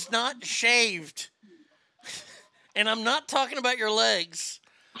she has not shaved. And I'm not talking about your legs.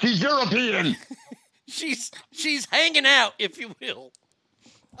 She's European. she's hanging out, if you will.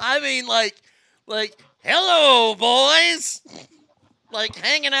 I mean, like, hello, boys. Like,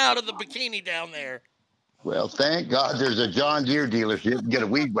 hanging out in the bikini down there. Well, thank God there's a John Deere dealership. You can get a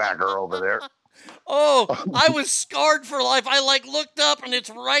weed whacker over there. Oh, I was scarred for life. I, looked up, and it's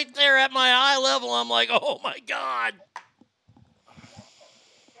right there at my eye level. I'm like, oh, my God.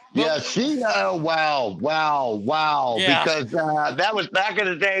 Yeah, wow. Yeah. Because that was back in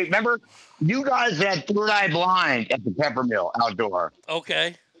the day. Remember, you guys had Third Eye Blind at the Peppermill outdoor.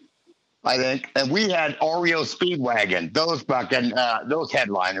 Okay. I think. And we had Oreo Speedwagon, those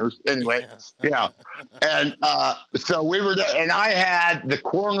headliners. Anyway, yeah. And so we were there, and I had the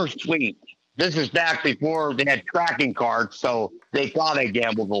corner suite. This is back before they had tracking cards, so they thought I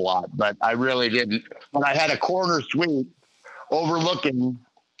gambled a lot, but I really didn't. But I had a corner suite overlooking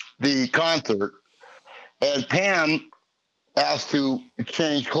the concert, and Pam asked to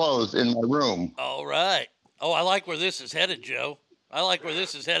change clothes in my room. All right. Oh, I like where this is headed, Joe. I like where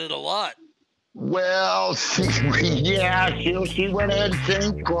this is headed a lot. Well, she went ahead and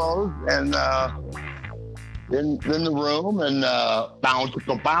changed clothes, and in the room, and bow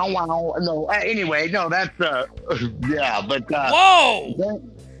wow. No, anyway, no, that's yeah, but whoa.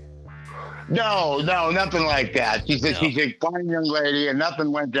 No, nothing like that. She's a fine young lady, and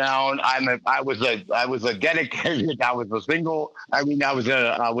nothing went down. I was a dedicated. I was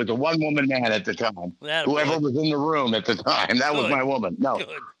a one woman man at the time. Whoever was in the room at the time, that was my woman. No,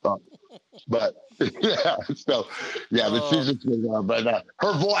 but yeah. So yeah, but she's just but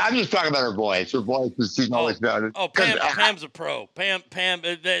her voice. I'm just talking about her voice. Her voice is she's always done it. Oh, Pam's a pro. Pam.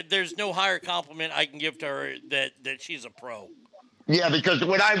 There's no higher compliment I can give to her that she's a pro. Yeah, because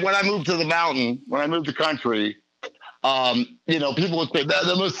when I moved to the mountain, when I moved to country, people would say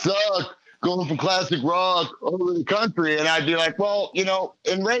that must suck going from classic rock over to the country, and I'd be like, well,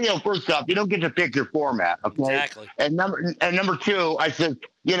 in radio, first off, you don't get to pick your format, okay? Exactly. And number two, I said,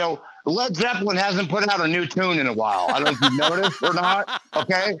 Led Zeppelin hasn't put out a new tune in a while. I don't know if you've noticed or not,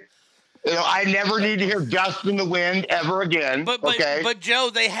 okay? I never need to hear Dust in the Wind ever again. But Joe,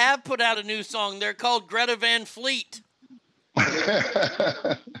 they have put out a new song. They're called Greta Van Fleet. Are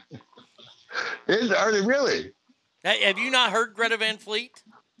they really? Have you not heard Greta Van Fleet?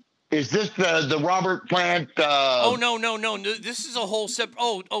 Is this the Robert Plant? Oh no! This is a whole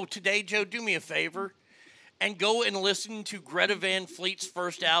separate. Oh, today, Joe, do me a favor, and go and listen to Greta Van Fleet's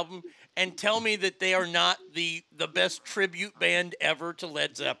first album, and tell me that they are not the best tribute band ever to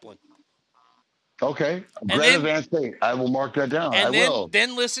Led Zeppelin. Okay, Greta Van Fleet. I will mark that down. And will.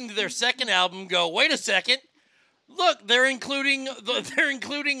 Then listen to their second album. Go, wait a second. Look, they're including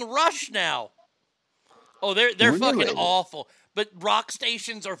Rush now. Oh, they're really? Fucking awful. But rock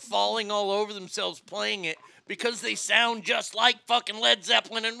stations are falling all over themselves playing it because they sound just like fucking Led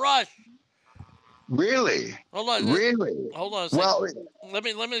Zeppelin and Rush. Really? Hold on. Really? Hold on a second. Well,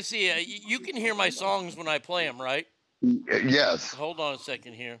 let me see. You can hear my songs when I play them, right? Yes. Hold on a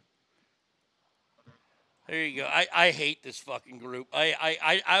second here. There you go. I hate this fucking group.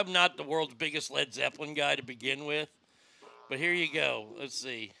 I'm not the world's biggest Led Zeppelin guy to begin with. But here you go. Let's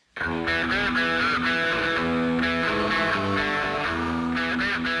see.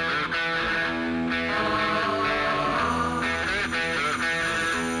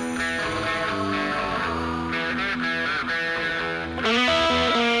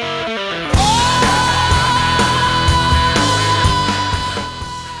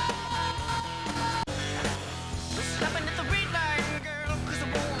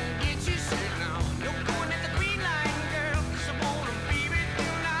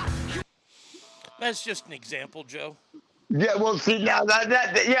 That's just an example, Joe. Yeah, well, see now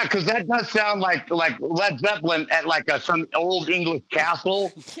because that does sound like Led Zeppelin at some old English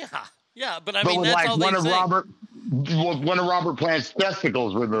castle. Yeah, but I mean with that's all one they of sing. one of Robert Plant's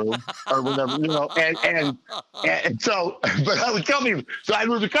testicles removed or whatever, and so. But I would tell me, so I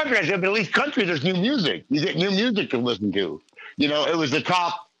moved to country. I said, but at least country, there's new music. You get new music to listen to. It was the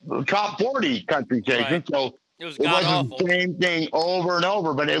top 40 country station. Right. So It was It wasn't god-awful. the same thing over and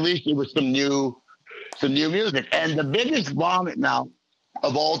over, but at least it was some new music. And the biggest vomit now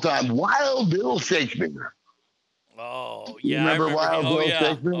of all time, Wild Bill Shakespeare. Oh, You yeah. remember Wild Bill yeah.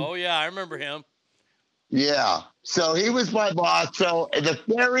 Shakespeare? Oh, yeah. I remember him. Yeah. So he was my boss. So the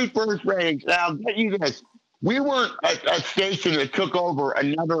very first ratings, now I'll get you this. We weren't a station that took over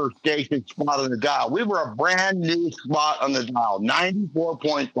another station spot on the dial. We were a brand new spot on the dial,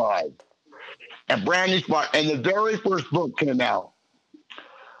 94.5. A brand new spot. And the very first book came out.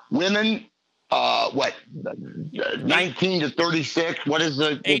 Women, 19 to 36. What is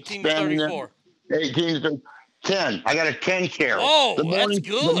the 18 to 34. 18 to 10. I got a 10 share. Oh, that's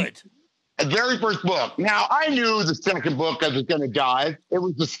good. The very first book. Now I knew the second book I was going to dive. It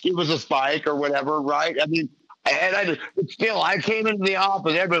was a spike or whatever, right? I mean, I came into the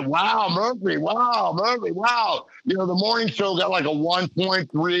office. Everybody, wow, Murphy, wow. You know, the morning show got like a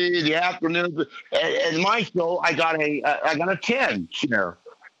 1.3. The afternoon, and my show, I got a 10 share.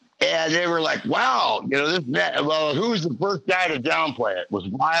 And they were like, wow, you know, well, who was the first guy to downplay it? Was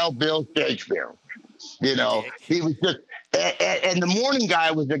Wild Bill Shakespeare. You know, he was just, and the morning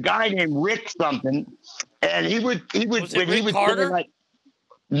guy was a guy named Rick something, and he would, Was it Rick Carter? Like,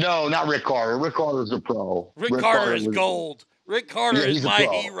 no, not Rick Carter. Rick Carter's a pro. Rick Carter is gold. Rick Carter is he's a my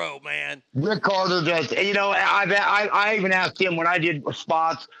pro. hero, man. Rick Carter does. You know, I even asked him when I did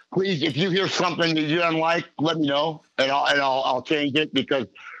spots, please, if you hear something that you don't like, let me know, and I'll change it, because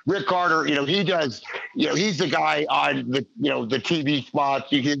Rick Carter, you know, he does, you know, he's the guy on the, you know, the TV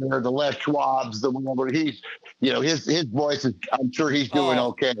spots. You hear the Les Schwab's, the whatever. He's, you know, his voice is, I'm sure he's doing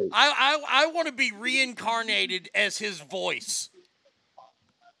okay. I want to be reincarnated as his voice.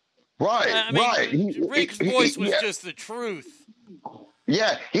 Right, I mean, right. Rick's voice was just the truth.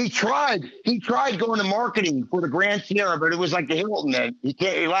 Yeah, he tried going to marketing for the Grand Sierra, but it was like the Hilton. Then he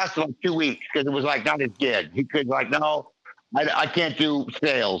lasted like 2 weeks because it was like not his gig. He could like, no, I can't do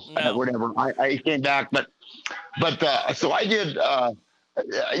sales, whatever. I came back, but so I did,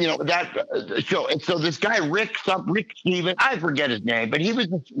 you know, that show. And so this guy, Rick Steven, I forget his name, but he was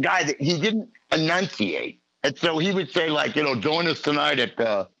this guy that he didn't enunciate. And so he would say like, you know, join us tonight at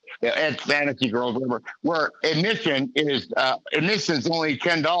Fantasy Girls, whatever, where admission is only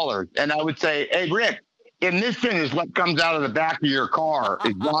 $10. And I would say, hey, Rick, admission is what comes out of the back of your car,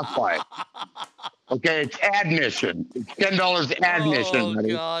 exhaust pipe. Okay, it's admission. It's $10 admission. Oh, buddy.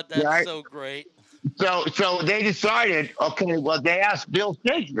 God, that's right? so great. So they decided, okay, well, they asked Bill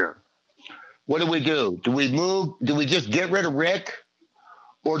Shakespeare, what do we do? Do we just get rid of Rick?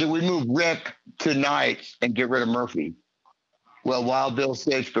 Or do we move Rick to nights and get rid of Murphy? Well, Wild Bill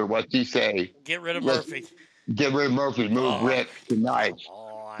Shakespeare, what's he say? Get rid of Murphy. Get rid of Murphy, move Rick to nights.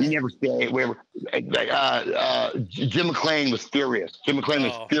 He never stayed. Jim McClain was furious.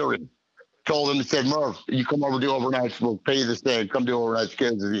 Told him, he said, Murph, you come over, do overnights, we'll pay you the same. Come do overnights,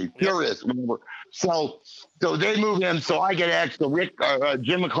 kids. He's furious. So they move him. So I get extra. Rick,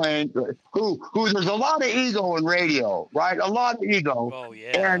 Jim McClain, who there's a lot of ego in radio, right? A lot of ego. Oh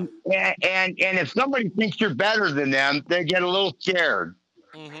yeah. And if somebody thinks you're better than them, they get a little scared.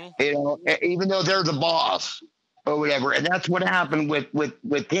 Mm-hmm. You know, even though they're the boss or whatever. And that's what happened with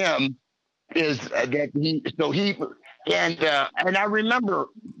him, is that and I remember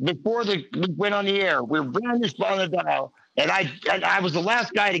before we went on the air, we were brand new spot on the dial, and I was the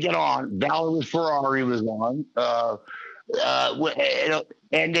last guy to get on. Valerie Ferrari was on,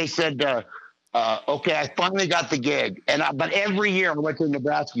 and they said, okay, I finally got the gig. But every year I went to a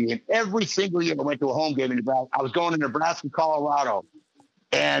Nebraska game. Every single year I went to a home game in Nebraska. I was going to Nebraska, Colorado,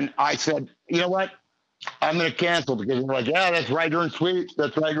 and I said, you know what? I'm going to cancel, because they're like, yeah, that's right during sweeps.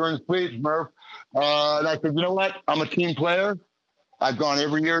 That's right during sweeps, Murph. And I said, you know what? I'm a team player. I've gone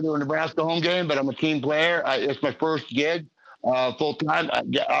every year to a Nebraska home game, but I'm a team player. It's my first gig full time.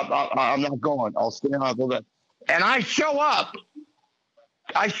 I'm not going. I'll stay on a little bit. And I show up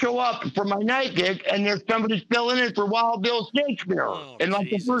for my night gig, and there's somebody filling in for Wild Bill Shakespeare. In like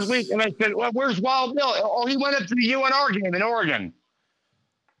the first week. And I said, well, where's Wild Bill? Oh, he went up to the UNR game in Oregon.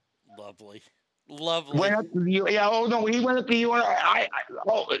 Lovely. Went up to the he went up to the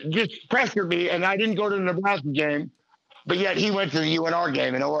UNR. Just pressured me, and I didn't go to the Nebraska game, but yet he went to the UNR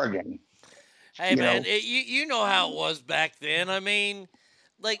game in Oregon. Hey, man, you know how it was back then. I mean,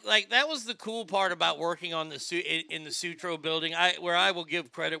 like that was the cool part about working on in the Sutro building. Where I will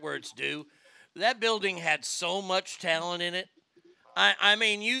give credit where it's due. That building had so much talent in it. I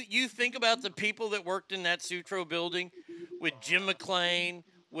mean, you think about the people that worked in that Sutro building with Jim McClain,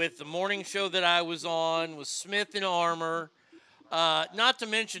 with the morning show that I was on, with Smith and Armour, Not to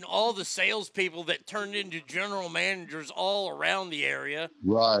mention all the salespeople that turned into general managers all around the area.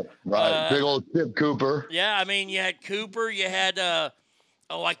 Right. Big old Tip Cooper. Yeah, I mean, you had Cooper. You had,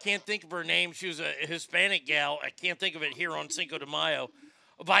 I can't think of her name. She was a Hispanic gal. I can't think of it here on Cinco de Mayo.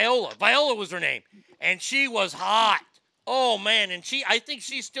 Viola. Viola was her name. And she was hot. Oh, man. And I think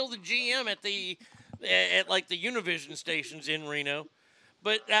she's still the GM at the Univision stations in Reno.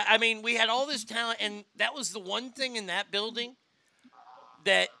 But, I mean, we had all this talent, and that was the one thing in that building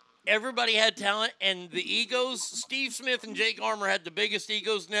that everybody had talent, and the egos, Steve Smith and Jake Armour had the biggest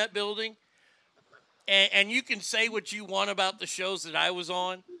egos in that building. And you can say what you want about the shows that I was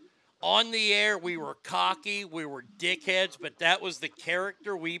on. On the air, we were cocky, we were dickheads, but that was the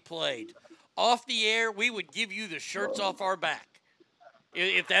character we played. Off the air, we would give you the shirts off our back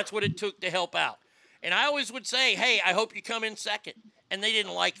if that's what it took to help out. And I always would say, hey, I hope you come in second. And they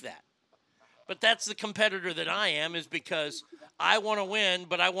didn't like that. But that's the competitor that I am, is because I want to win,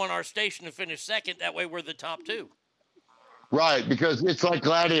 but I want our station to finish second. That way we're the top two. Right, because it's like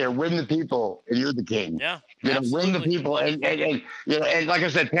Gladiator, win the people, and you're the king. Yeah, win the people, and and like I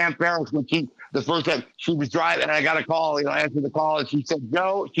said, Pam Ferris, when the first time she was driving, and I got a call, answered the call, and she said,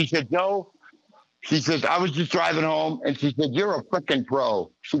 Joe, she says, I was just driving home, and she said, you're a freaking pro.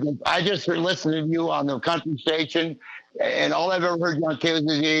 She goes, I just heard listening to you on the country station, and all I've ever heard you on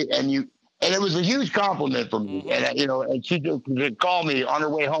KZZ, and it was a huge compliment for me, and and she just called me on her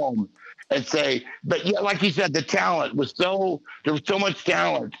way home and say, but yeah, like you said, the talent was there was so much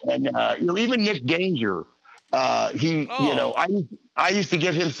talent, and even Nick Danger, I used to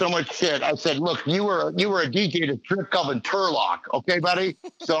give him so much shit. I said, look, you were a DJ to Trick Oven Turlock, okay, buddy?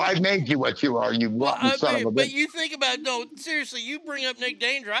 So I made you what you are, you rotten son of a bitch. But you think about, no, seriously, you bring up Nick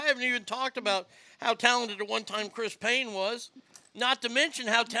Danger. I haven't even talked about how talented at one time Chris Payne was, not to mention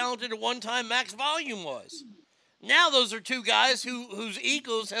how talented at one time Max Volume was. Now those are two guys whose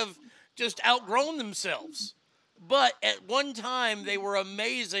egos have just outgrown themselves. But at one time, they were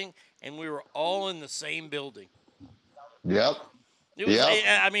amazing, and we were all in the same building. Yep.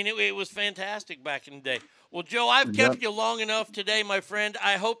 It was fantastic back in the day. Well, Joe, I've kept you long enough today, my friend.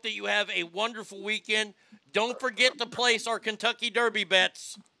 I hope that you have a wonderful weekend. Don't forget to place our Kentucky Derby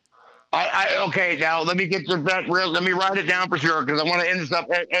bets. Okay, now let me get your bet real. Let me write it down for sure, because I want to end this up.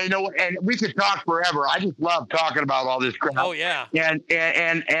 And we could talk forever. I just love talking about all this crap. Oh yeah. And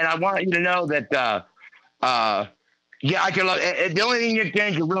I want you to know that I can love. The only thing Nick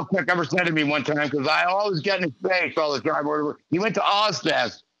Danger, real quick, ever said to me one time, because I always get in his face all the time. He went to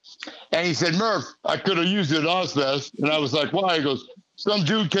Ozfest, and he said, Murph, I could have used it at Ozfest, and I was like, why? He goes, some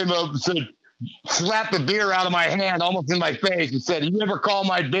dude came up and said, slapped the beer out of my hand almost in my face and said, you ever call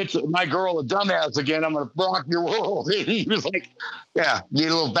my girl a dumbass again, I'm going to rock your world. He was like, yeah, need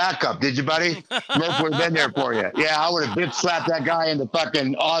a little backup, did you, buddy? Murph would have been there for you. Yeah, I would have bitch slapped that guy in the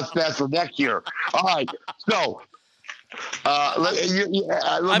fucking Ozfest for next year. All right, so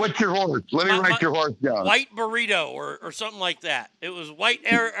what's your horse? Let me write your horse down. White Burrito or something like that. It was White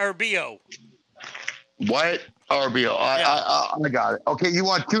Arbio. White RBO. I got it. Okay, you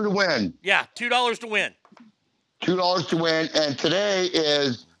want 2 to win? Yeah, $2 to win. $2 to win, and today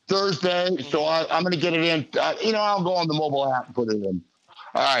is Thursday, so I'm going to get it in. I'll go on the mobile app and put it in.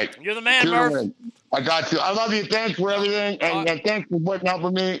 All right. You're the man, Murph. I got you. I love you. Thanks for everything, and thanks for putting up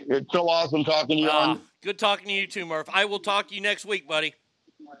with me. It's so awesome talking to you. Good talking to you too, Murph. I will talk to you next week, buddy.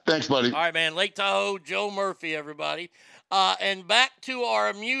 Thanks, buddy. All right, man. Lake Tahoe, Joe Murphy, everybody. And back to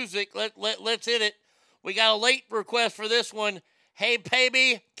our music. Let's hit it. We got a late request for this one. Hey,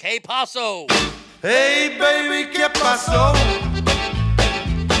 baby, ¿qué pasó? Hey, baby, ¿qué pasó?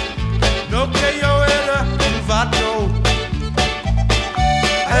 No que yo era un vato.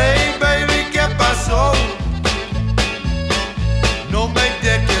 Hey, baby, ¿qué pasó? No me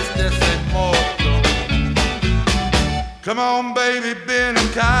dejes de ese modo. Come on, baby, ven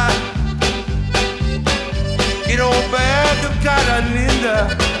acá. Quiero ver tu cara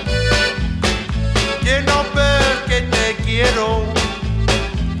linda. Quiero ver que te quiero.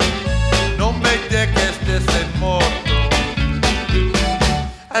 No me dejes de ese modo.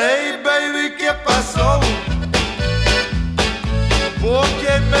 Hey baby, ¿qué pasó? ¿Por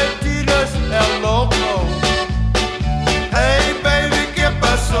qué me tiras el loco? Hey baby, ¿qué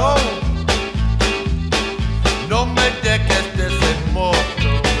pasó? No me dejes de ese modo.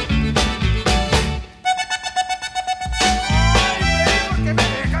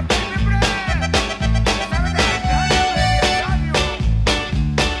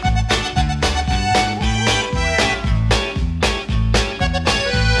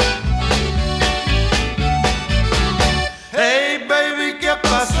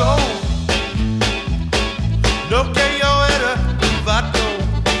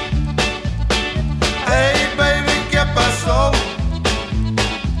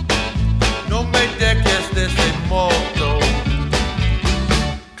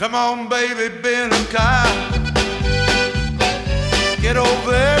 Come on, baby, Ben and Kyle. Get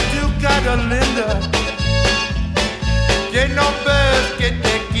over to Catalinda. Que no ves que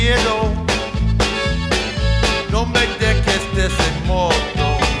te quiero. No me dejes de ese modo.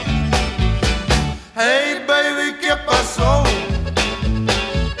 Hey, baby, ¿qué pasó?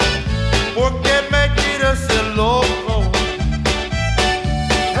 ¿Por qué me tiras el loco?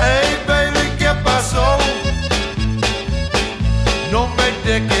 Hey, baby, ¿qué pasó? No me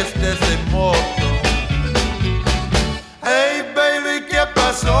dejes de ese modo. Hey, baby, ¿qué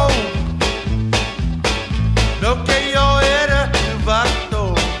pasó? No que yo era tu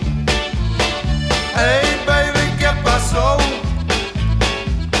vato. Hey, baby, ¿qué pasó?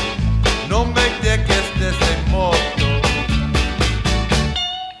 No me dejes de ese modo.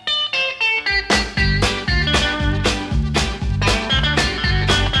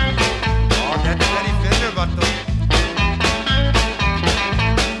 Oh, that's Eddie Fender, vato.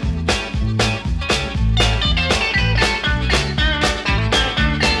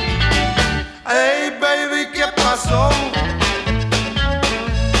 Hey, baby, ¿qué pasó?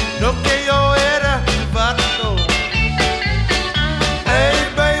 No que yo era tu vato. Hey,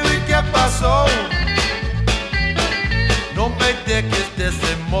 baby, ¿qué pasó? No me dejes de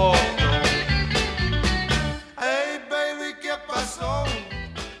ese modo. Hey, baby, ¿qué pasó?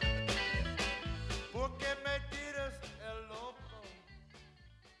 ¿Por qué me tiras el loco?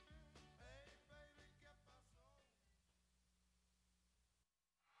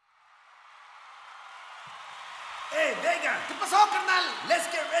 Hey, venga, ¿qué pasó, carnal? Let's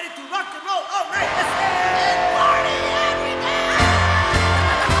get ready to rock and roll all night. Let's get party every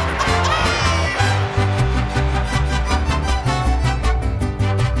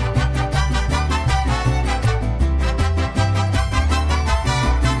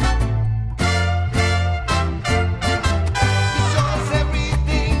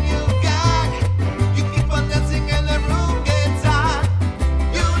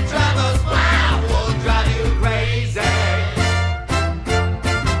Crazy.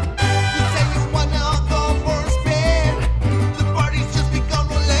 You say you wanna go for a spin.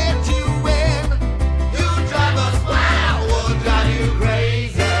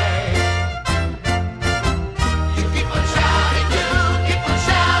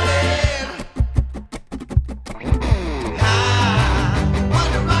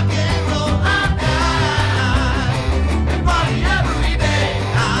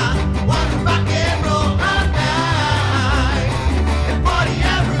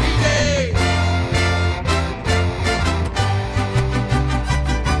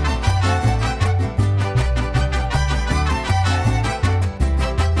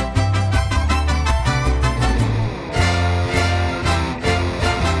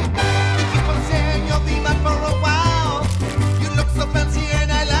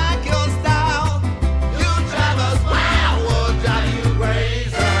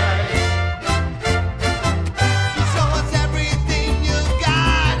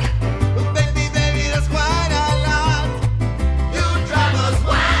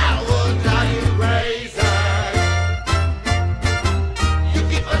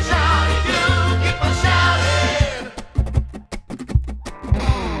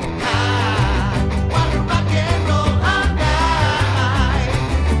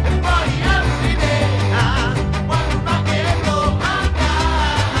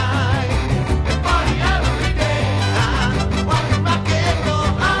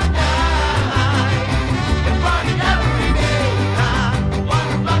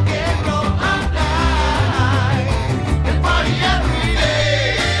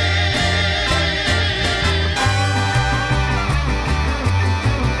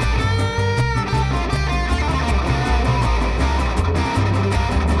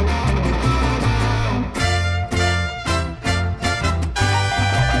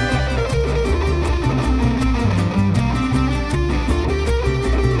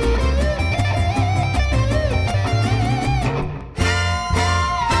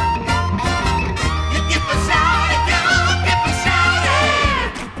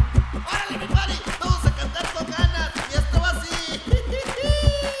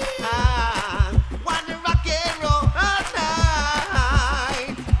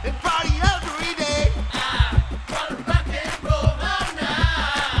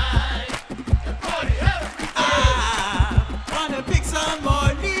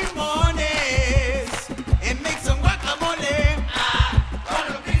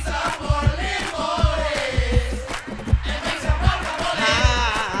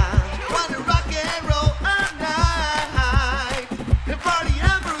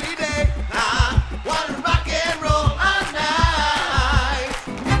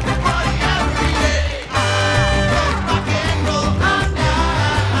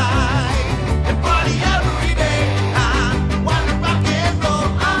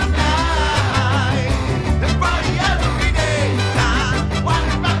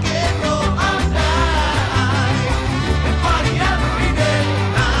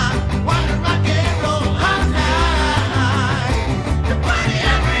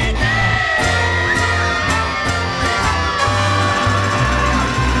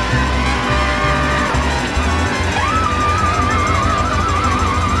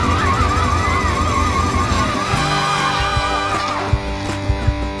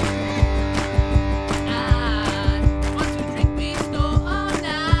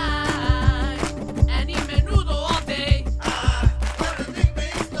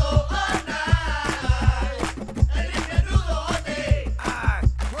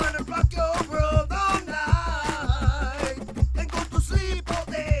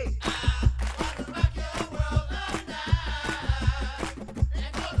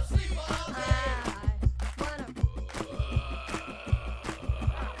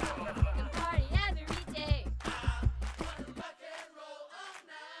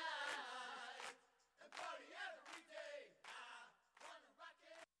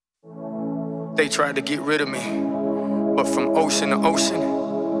 They tried to get rid of me, but from ocean to ocean,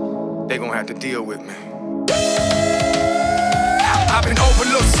 they gonna have to deal with me. I've been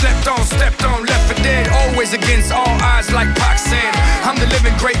overlooked, slept on, stepped on, left for dead. Always against all odds, like Pac said. I'm the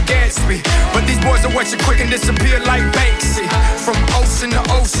living great Gatsby, but these boys will watch you quick and disappear like Banksy. From ocean to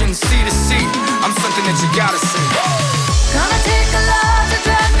ocean, sea to sea, I'm something that you gotta see. Gonna take a lot to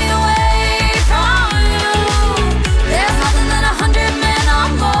drag me away from you. There's nothing that 100 men or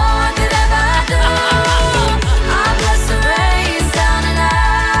more could ever do. I bless the rains down in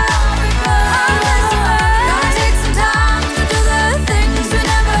Africa. Gonna take some time to do the things we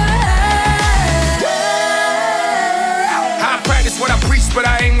never had. I practice what I preach, but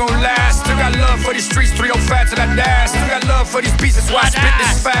I ain't gon' lie. Still got love for these streets, 305 till I die. Still got love for these beats, that's why I spit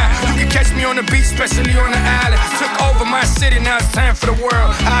this fire. You can catch me on the beach, especially on the island. Took over my city, now it's time for the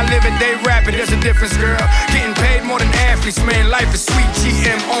world. I live it, they rapping, there's a difference, girl. Getting paid more than athletes, man, life is sweet.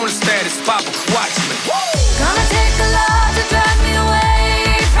 GM on the status, Papa, watch me. Gonna take a lot to drag me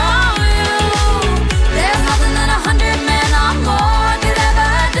away from you. There's nothing that 100 men or more could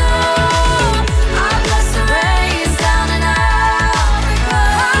ever do. I bless the rains down in Africa.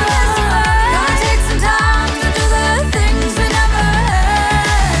 Gonna take some time to do the things we never had.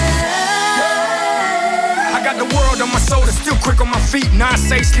 I got the world on my shoulders, still quick on my feet. Now I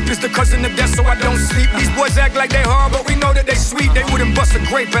say sleep is the cousin of death, so I don't sleep. These boys act like they hard, but we know that they sweet. They wouldn't bust a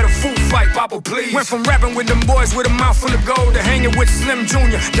grape at a food fight, Papa, please. Went from rapping with them boys with a mouth full of gold to hanging with Slim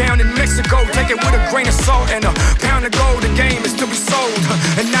Jr. down in Mexico. Take it with a grain of salt and a pound of gold. The game is to be sold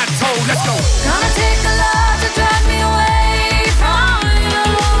and not told. Let's go. Gonna take a lot to drag me away from you.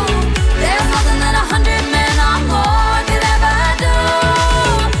 There's nothing that 100 men or more could ever do.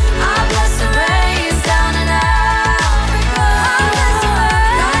 I bless the rains down in Africa.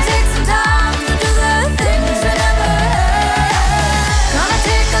 Gonna take some time to do the things we never had. Gonna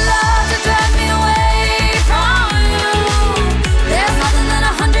take a lot to drag me away from you. There's nothing that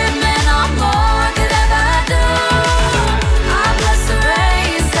 100 men or more could ever do. I bless the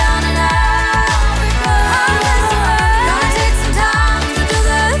rains down in Africa. Gonna take some time to do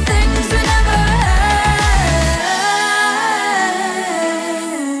the things we never had.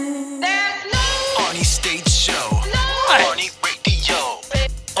 Arnie State Show. Arnie Radio.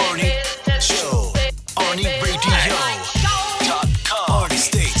 Arnie Show. Arnie Radio.com. Arnie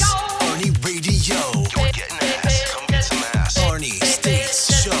States. Arnie Radio. You're getting ass. Come get some ass. Arnie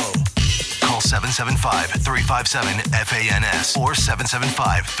States Show. Call 775-357-FANS or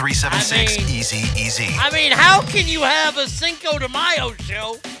 775-376-EASY-EASY. I mean, how can you have a Cinco de Mayo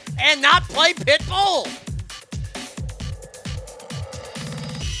show and not play Pitbull?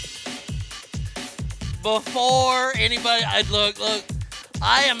 Before anybody, look,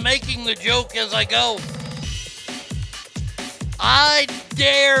 I am making the joke as I go. I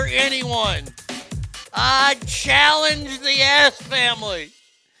dare anyone. I challenge the Ass family.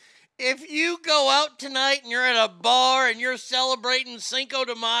 If you go out tonight and you're at a bar and you're celebrating Cinco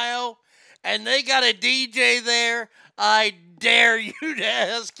de Mayo and they got a DJ there, I dare you to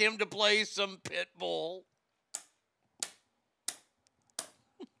ask him to play some Pitbull.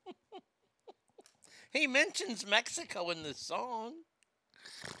 He mentions Mexico in this song.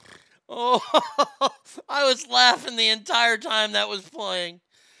 Oh, I was laughing the entire time that was playing.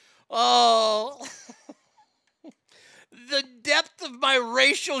 Oh, the depth of my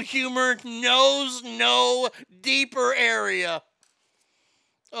racial humor knows no deeper area.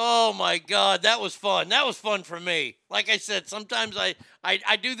 Oh my God, that was fun. That was fun for me. Like I said, sometimes I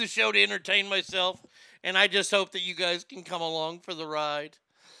do the show to entertain myself, and I just hope that you guys can come along for the ride.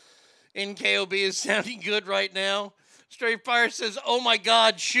 NKOB is sounding good right now. Straight Fire says, oh my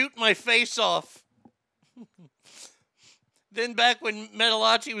God, shoot my face off. Then back when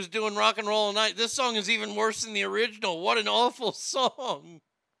Metalachi was doing Rock and Roll All Night, this song is even worse than the original. What an awful song.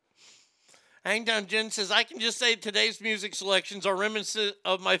 Hangdown Jen says, I can just say today's music selections are reminiscent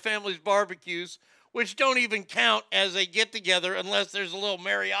of my family's barbecues, which don't even count as a get-together unless there's a little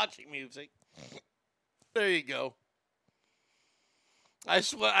mariachi music. There you go. I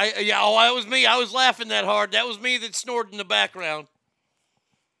swear, that was me. I was laughing that hard. That was me that snored in the background.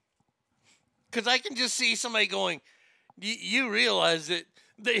 Because I can just see somebody going, you realize that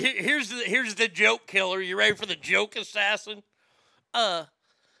here's the joke killer. You ready for the joke assassin?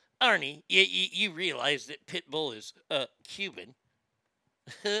 Arnie, you realize that Pitbull is Cuban?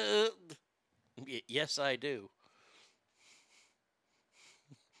 Yes, I do.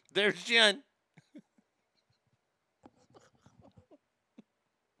 There's Jen.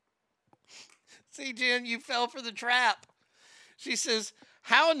 See, Jen, you fell for the trap. She says,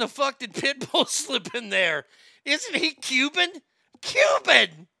 how in the fuck did Pitbull slip in there? Isn't he Cuban?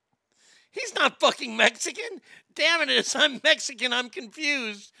 Cuban! He's not fucking Mexican. Damn it, as I'm Mexican, I'm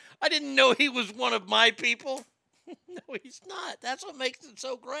confused. I didn't know he was one of my people. No, he's not. That's what makes it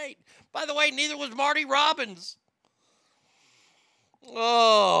so great. By the way, neither was Marty Robbins.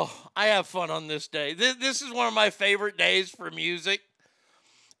 Oh, I have fun on this day. This is one of my favorite days for music.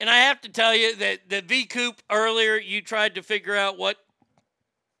 And I have to tell you that the V Coop earlier, you tried to figure out what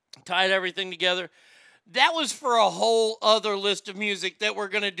tied everything together. That was for a whole other list of music that we're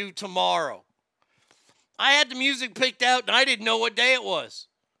going to do tomorrow. I had the music picked out, and I didn't know what day it was.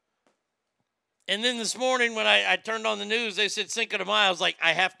 And then this morning when I turned on the news, they said Cinco de Mayo. I was like,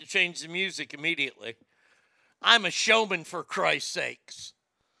 I have to change the music immediately. I'm a showman, for Christ's sakes.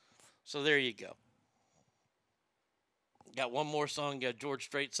 So there you go. Got one more song. Got a George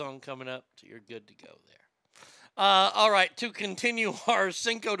Strait song coming up. So you're good to go there. All right, to continue our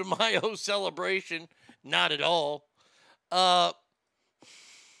Cinco de Mayo celebration, not at all.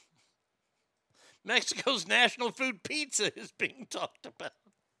 Mexico's national food, pizza, is being talked about.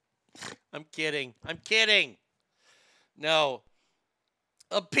 I'm kidding. No.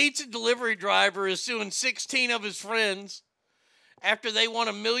 A pizza delivery driver is suing 16 of his friends after they won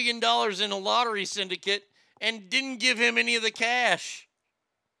 $1 million in a lottery syndicate and didn't give him any of the cash.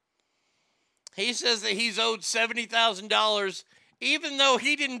 He says that he's owed $70,000 even though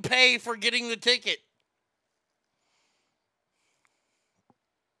he didn't pay for getting the ticket.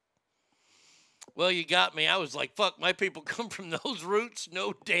 Well, you got me. I was like, fuck, my people come from those roots?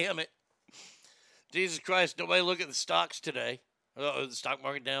 No, damn it. Jesus Christ, nobody look at the stocks today. Oh, the stock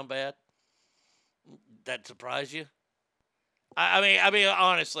market down bad? That surprise you? I mean,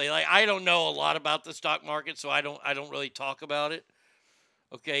 honestly, like, I don't know a lot about the stock market, so I don't really talk about it.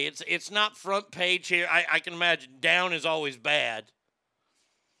 Okay, it's not front page here. I can imagine down is always bad.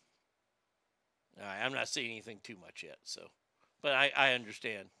 All right, I'm not seeing anything too much yet, so, but I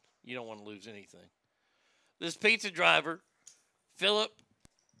understand. You don't want to lose anything. This pizza driver, Philip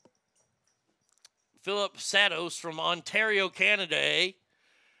Satos from Ontario, Canada,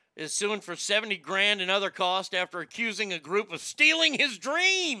 is suing for $70,000 and other costs after accusing a group of stealing his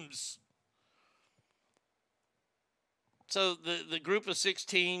dreams. So the group of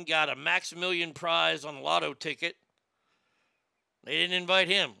 16 got a Maximilian prize on a lotto ticket. They didn't invite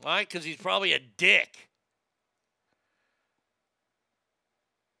him. Why? Because he's probably a dick.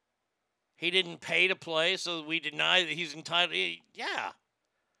 He didn't pay to play, so we deny that he's entitled. Yeah.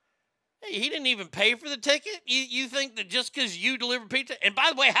 Hey, he didn't even pay for the ticket? You think that just because you deliver pizza? And by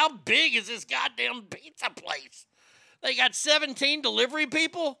the way, how big is this goddamn pizza place? They got 17 delivery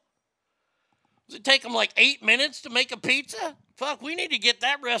people? Does it take them like 8 minutes to make a pizza? Fuck, we need to get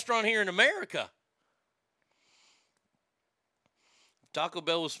that restaurant here in America. If Taco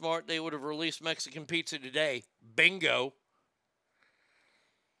Bell was smart, they would have released Mexican pizza today. Bingo.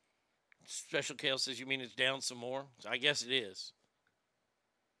 Special Kale says, you mean it's down some more? So I guess it is.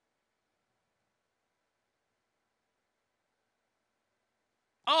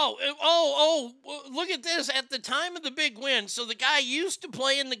 Oh, look at this. At the time of the big win, so the guy used to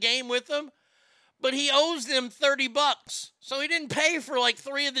play in the game with them, but he owes them $30. So he didn't pay for like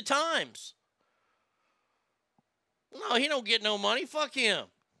 3 of the times. No, he don't get no money. Fuck him.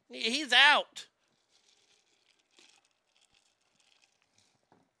 He's out.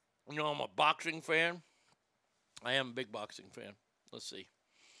 You know, I'm a boxing fan. I am a big boxing fan. Let's see.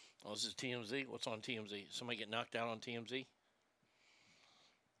 Oh, this is TMZ. What's on TMZ? Somebody get knocked out on TMZ?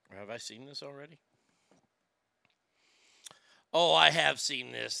 Or have I seen this already? Oh, I have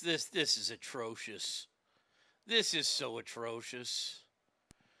seen this. This is atrocious. This is so atrocious.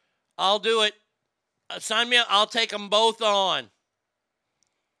 I'll do it. Sign me up. I'll take them both on.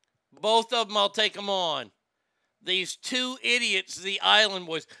 Both of them, I'll take them on. These 2 idiots, the Island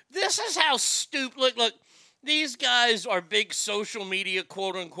Boys. This is how stupid. Look. These guys are big social media,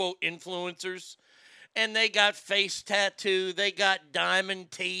 quote-unquote, influencers. And they got face tattoo. They got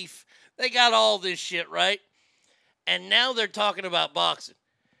diamond teeth. They got all this shit, right? And now they're talking about boxing.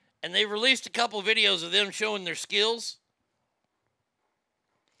 And they released a couple videos of them showing their skills.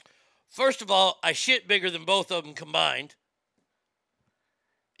 First of all, I shit bigger than both of them combined.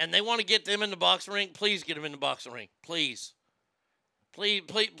 And they want to get them in the boxing ring. Please get them in the boxing ring. Please. Please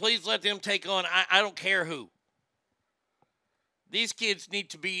let them take on. I don't care who. These kids need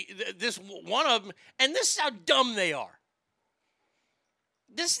to be, this one of them, and this is how dumb they are.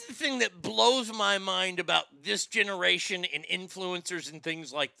 This is the thing that blows my mind about this generation and influencers and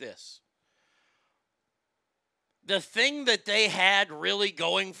things like this. The thing that they had really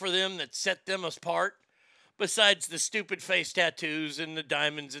going for them that set them apart, besides the stupid face tattoos and the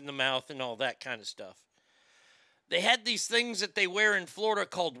diamonds in the mouth and all that kind of stuff, They had these things that they wear in Florida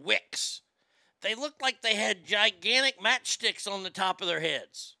called wicks. They looked like they had gigantic matchsticks on the top of their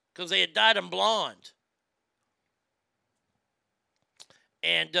heads because they had dyed them blonde.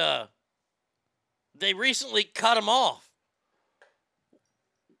 And they recently cut them off.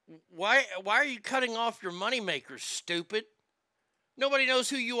 Why are you cutting off your moneymakers, stupid? Nobody knows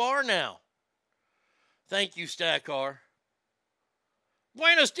who you are now. Thank you, Stackar.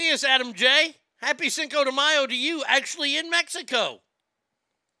 Buenos dias, Adam J. Happy Cinco de Mayo to you, actually in Mexico.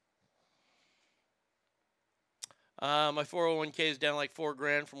 My 401k is down like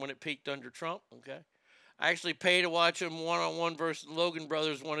 $4,000 from when it peaked under Trump. Okay. I actually pay to watch him one-on-one versus the Logan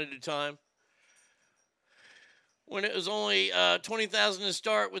brothers one at a time. When it was only $20,000 to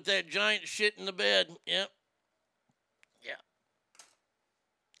start with that giant shit in the bed. Yep. Yeah.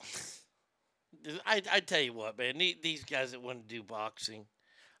 I tell you what, man. These guys that want to do boxing,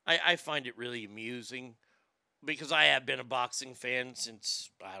 I find it really amusing because I have been a boxing fan since,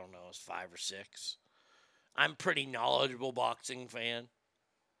 I don't know, I was 5 or 6. I'm a pretty knowledgeable boxing fan.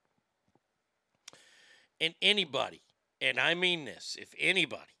 And anybody, and I mean this, if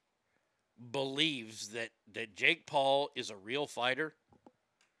anybody believes that Jake Paul is a real fighter,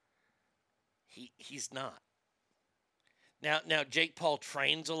 he's not. Now Jake Paul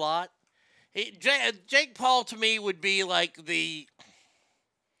trains a lot. Jake Paul to me would be like the,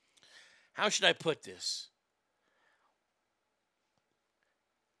 how should I put this?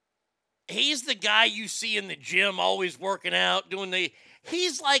 He's the guy you see in the gym always working out,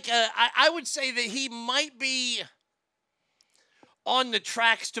 he's like I would say that he might be on the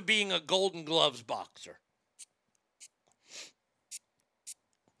tracks to being a Golden Gloves boxer.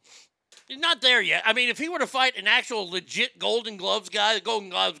 He's not there yet. I mean, if he were to fight an actual legit Golden Gloves guy, the Golden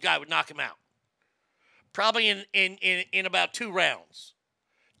Gloves guy would knock him out. Probably in about 2 rounds.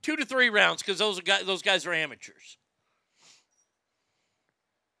 2 to 3 rounds, because those guys are amateurs.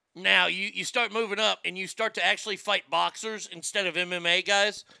 Now, you start moving up and you start to actually fight boxers instead of MMA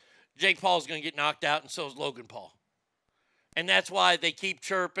guys, Jake Paul's going to get knocked out, and so is Logan Paul. And that's why they keep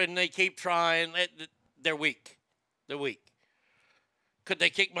chirping, they keep trying. They're weak. They're weak. Could they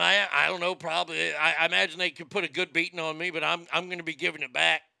kick my ass? I don't know, probably. I imagine they could put a good beating on me, but I'm going to be giving it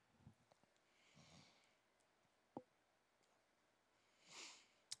back.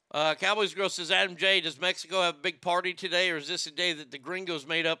 Cowboys Girl says, Adam J., does Mexico have a big party today, or is this a day that the gringos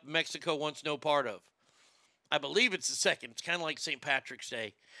made up Mexico wants no part of? I believe it's the second. It's kind of like St. Patrick's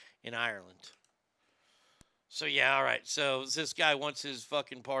Day in Ireland. So, yeah, all right. So, this guy wants his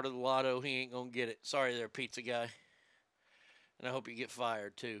fucking part of the lotto. He ain't going to get it. Sorry there, pizza guy. And I hope you get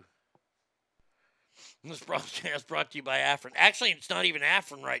fired, too. This broadcast brought to you by Afrin. Actually, it's not even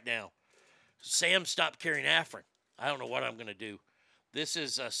Afrin right now. Sam stopped carrying Afrin. I don't know what I'm going to do. This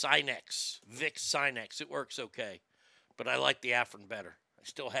is Sinex, Vicks Sinex. It works okay, but I like the Afrin better. I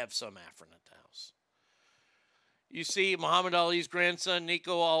still have some Afrin at the house. You see Muhammad Ali's grandson,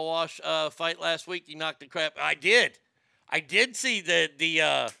 Nico Alwash, fight last week. He knocked the crap. I did see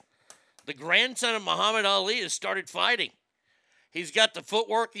the grandson of Muhammad Ali has started fighting. He's got the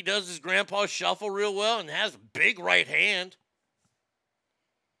footwork. He does his grandpa's shuffle real well and has a big right hand.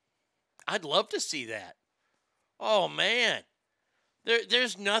 I'd love to see that. Oh, man.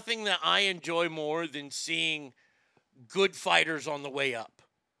 There's nothing that I enjoy more than seeing good fighters on the way up.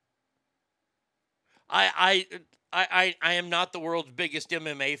 I am not the world's biggest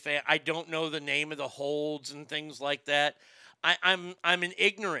MMA fan. I don't know the name of the holds and things like that. I'm an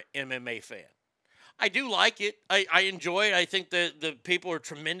ignorant MMA fan. I do like it. I enjoy it. I think the people are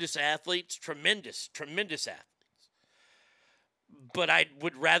tremendous athletes. Tremendous athletes. But I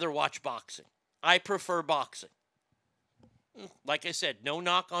would rather watch boxing. I prefer boxing. Like I said, no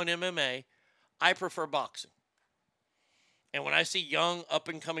knock on MMA. I prefer boxing. And when I see young,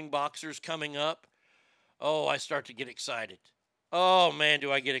 up-and-coming boxers coming up, oh, I start to get excited. Oh, man,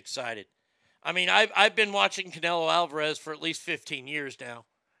 do I get excited. I mean, I've been watching Canelo Alvarez for at least 15 years now.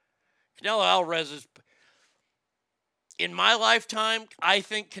 Canelo Alvarez is, in my lifetime, I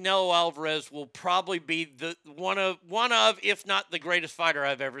think Canelo Alvarez will probably be the one of, if not the greatest fighter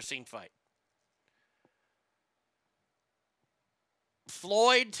I've ever seen fight.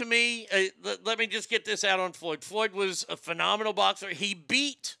 Floyd, to me, let me just get this out on Floyd. Floyd was a phenomenal boxer. He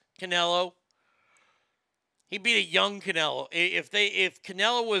beat Canelo. He beat a young Canelo. If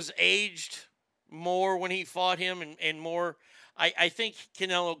Canelo was aged more when he fought him and more, I think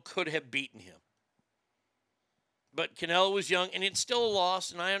Canelo could have beaten him. But Canelo was young, and it's still a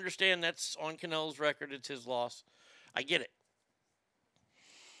loss, and I understand that's on Canelo's record. It's his loss. I get it.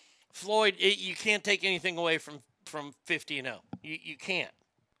 Floyd, you can't take anything away from 50-0. You can't.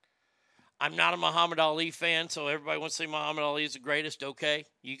 I'm not a Muhammad Ali fan, so everybody wants to say Muhammad Ali is the greatest. Okay,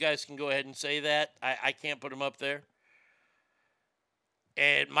 you guys can go ahead and say that. I can't put him up there.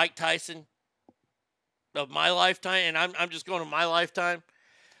 And Mike Tyson of my lifetime, and I'm just going to my lifetime,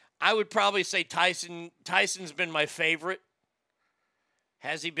 I would probably say Tyson. Tyson's been my favorite.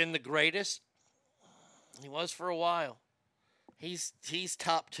 Has he been the greatest? He was for a while. He's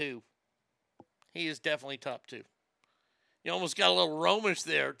top 2. He is definitely top 2. You almost got a little Romish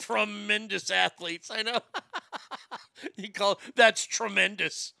there. Tremendous athletes. I know. That's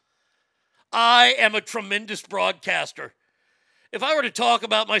tremendous. I am a tremendous broadcaster. If I were to talk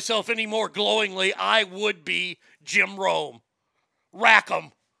about myself any more glowingly, I would be Jim Rome.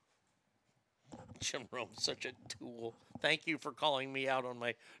 Rackham. Jim Rome's such a tool. Thank you for calling me out on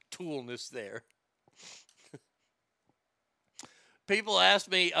my toolness there. People ask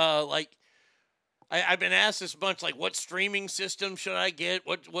me, I've been asked this a bunch, like, what streaming system should I get?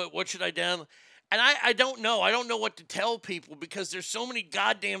 What should I download? And I don't know. I don't know what to tell people because there's so many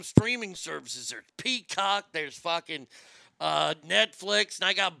goddamn streaming services. There's Peacock. There's fucking Netflix. And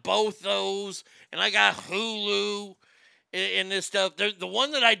I got both those. And I got Hulu and this stuff. The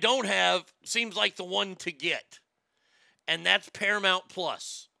one that I don't have seems like the one to get. And that's Paramount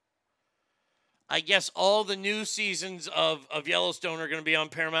Plus. I guess all the new seasons of Yellowstone are going to be on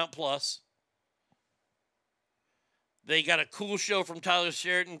Paramount Plus. They got a cool show from Tyler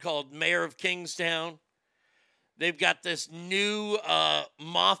Sheridan called Mayor of Kingstown. They've got this new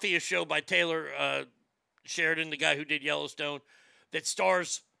mafia show by Taylor Sheridan, the guy who did Yellowstone, that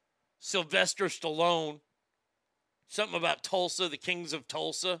stars Sylvester Stallone. Something about Tulsa, the Kings of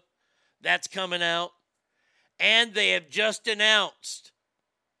Tulsa. That's coming out. And they have just announced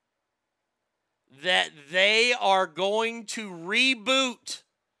that they are going to reboot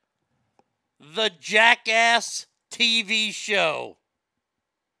the Jackass TV show.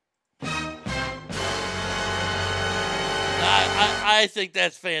 I think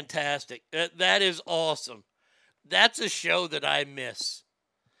that's fantastic. That is awesome. That's a show that I miss.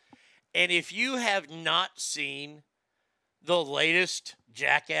 And if you have not seen the latest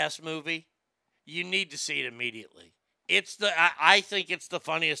Jackass movie, you need to see it immediately. I think it's the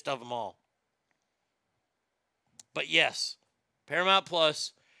funniest of them all. But yes, Paramount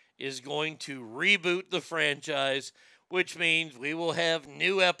Plus is going to reboot the franchise, which means we will have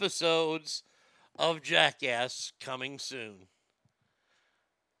new episodes of Jackass coming soon.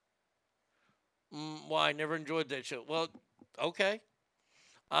 Why? I never enjoyed that show. Well, okay.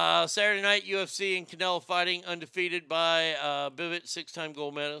 Saturday night, UFC and Canelo fighting, undefeated by Bivit, 6-time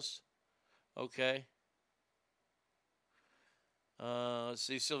gold medalist. Okay. Let's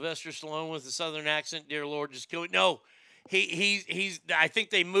see, Sylvester Stallone with a southern accent. Dear Lord, just kill me. No, he's. I think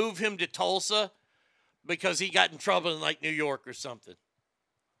they moved him to Tulsa because he got in trouble in like New York or something.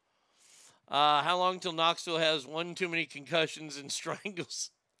 How long till Knoxville has one too many concussions and strangles?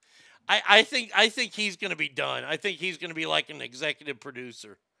 I think he's going to be done. I think he's going to be like an executive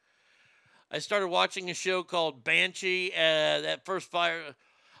producer. I started watching a show called Banshee. That first fire.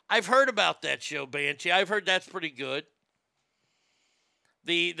 I've heard about that show, Banshee. I've heard that's pretty good.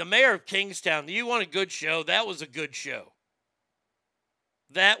 The Mayor of Kingstown, do you want a good show? That was a good show.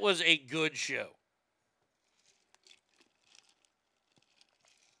 That was a good show.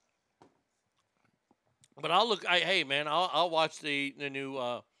 But I'll watch the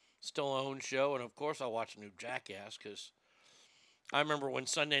new Stallone show, and of course I'll watch the new Jackass, because I remember when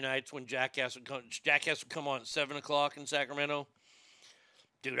Sunday nights when Jackass would come on at 7 o'clock in Sacramento.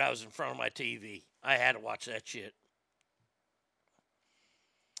 Dude, I was in front of my TV. I had to watch that shit.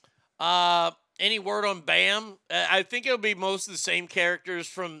 Any word on Bam? I think it'll be most of the same characters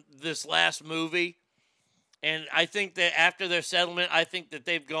from this last movie. And I think that after their settlement, I think that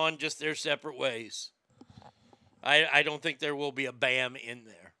they've gone just their separate ways. I don't think there will be a Bam in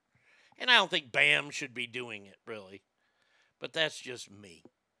there. And I don't think Bam should be doing it, really. But that's just me.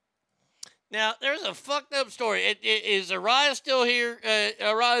 Now, there's a fucked up story. Is Arias still here?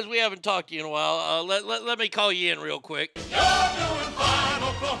 Arias, we haven't talked to you in a while. Let me call you in real quick. You're doing fine,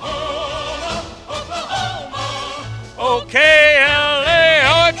 Oklahoma, Oklahoma. O-K-L-A-H-O-M-A.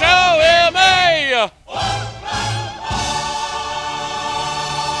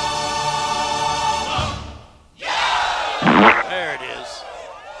 There it is.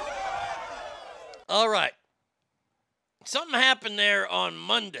 All right. Something happened there on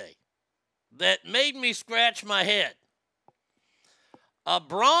Monday that made me scratch my head. A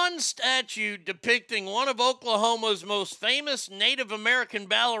bronze statue depicting one of Oklahoma's most famous Native American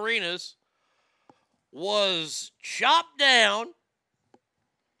ballerinas was chopped down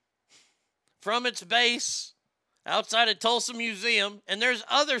from its base outside of Tulsa Museum, and there's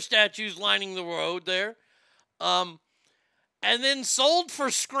other statues lining the road there, and then sold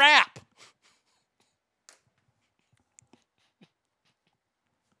for scrap.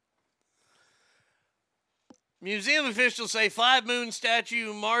 Museum officials say Five Moon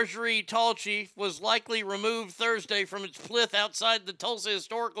statue Marjorie Tall Chief was likely removed Thursday from its plinth outside the Tulsa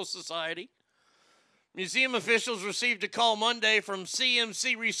Historical Society. Museum officials received a call Monday from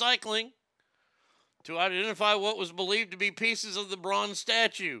CMC Recycling to identify what was believed to be pieces of the bronze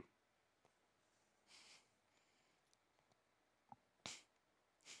statue.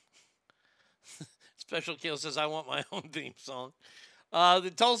 Special Kill says, I want my own theme song.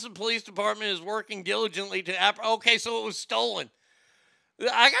 The Tulsa Police Department is working diligently to... Okay, so it was stolen.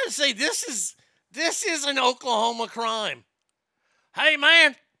 I got to say, this is an Oklahoma crime. Hey,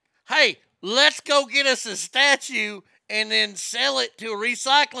 man. Hey, let's go get us a statue and then sell it to a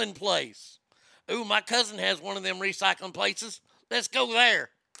recycling place. Ooh, my cousin has one of them recycling places. Let's go there.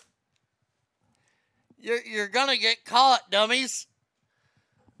 You're going to get caught, dummies.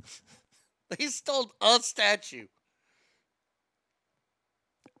 They stole a statue.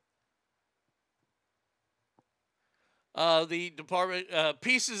 The department,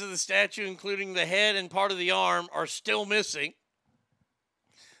 pieces of the statue, including the head and part of the arm, are still missing.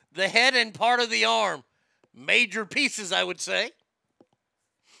 The head and part of the arm. Major pieces, I would say.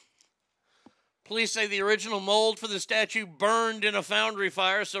 Police say the original mold for the statue burned in a foundry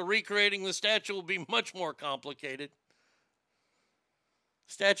fire, so recreating the statue will be much more complicated.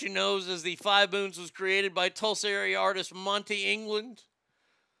 Statue knows as the Five Moons was created by Tulsa area artist Monty England.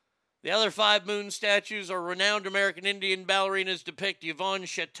 The other Five Moon statues are renowned American Indian ballerinas depict Yvonne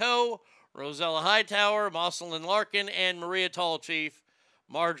Chateau, Rosella Hightower, Jocelyn Larkin, and Maria Tall Chief,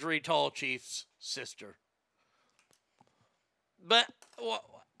 Marjorie Tall Chief's sister. But,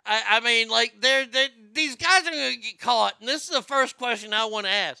 I mean, like, these guys are going to get caught, and this is the first question I want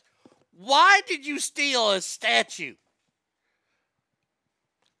to ask. Why did you steal a statue?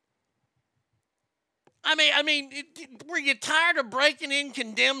 I mean, were you tired of breaking in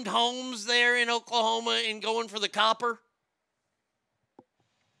condemned homes there in Oklahoma and going for the copper?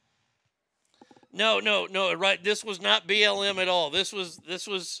 No, right. This was not BLM at all. This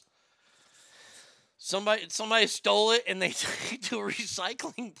was somebody stole it and they took it to a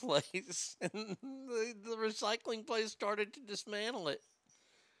recycling place, and the recycling place started to dismantle it.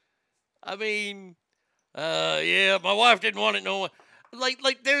 I mean, yeah, my wife didn't want it. No,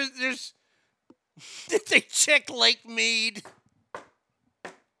 like there's. Did they check Lake Mead?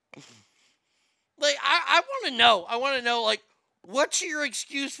 Like, I want to know. I want to know, like, what's your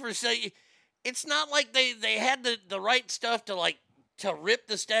excuse for saying... It's not like they had the right stuff to rip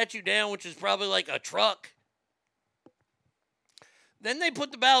the statue down, which is probably like a truck. Then they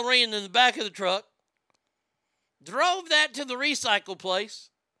put the ballerina in the back of the truck, drove that to the recycle place,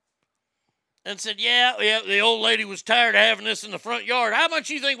 and said, yeah, the old lady was tired of having this in the front yard. How much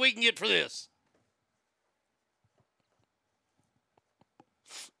do you think we can get for this?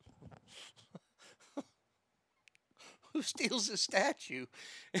 Who steals a statue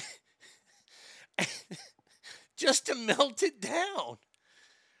just to melt it down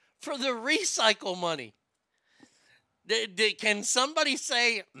for the recycle money? Can somebody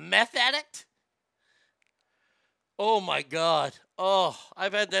say meth addict? Oh, my God. Oh,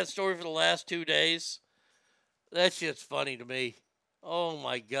 I've had that story for the last 2 days. That shit's funny to me. Oh,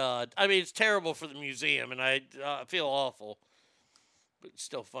 my God. I mean, it's terrible for the museum, and I feel awful. But it's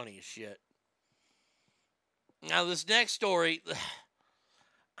still funny as shit. Now, this next story,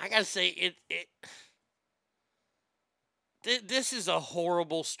 I gotta say, this is a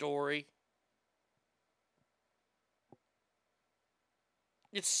horrible story.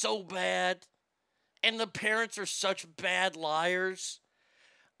 It's so bad, and the parents are such bad liars.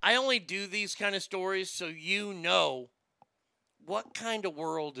 I only do these kind of stories so you know what kind of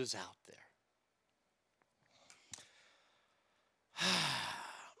world is out there.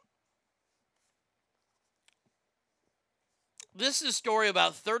 This is a story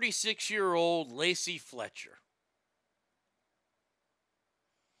about 36-year-old Lacey Fletcher.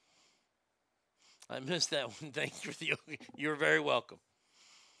 I missed that one. Thank you for you're very welcome.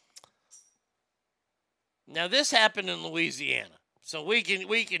 Now, this happened in Louisiana, so we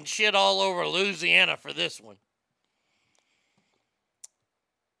can shit all over Louisiana for this one.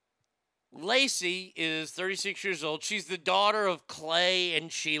 Lacey is 36 years old. She's the daughter of Clay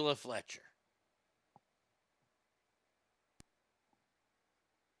and Sheila Fletcher.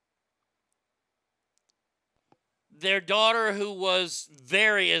 Their daughter, who was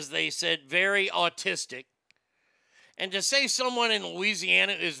very, as they said, very autistic. And to say someone in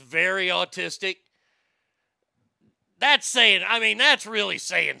Louisiana is very autistic, That's really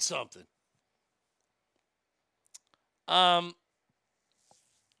saying something. The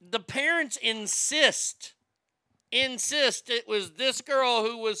parents insist it was this girl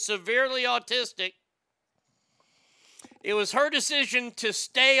who was severely autistic. It was her decision to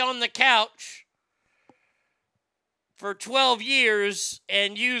stay on the couch for 12 years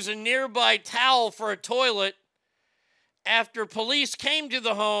and use a nearby towel for a toilet after police came to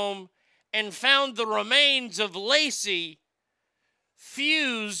the home and found the remains of Lacey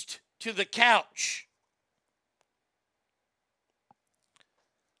fused to the couch.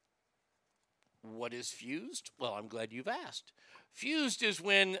 What is fused? Well, I'm glad you've asked. Fused is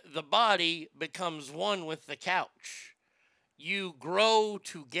when the body becomes one with the couch. You grow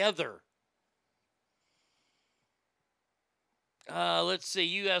together. Let's see.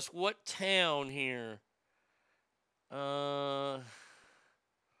 You asked what town here?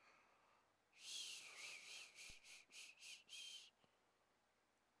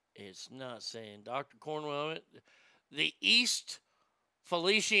 It's not saying. Dr. Cornwell, the East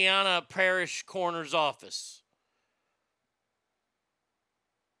Feliciana Parish Coroner's Office.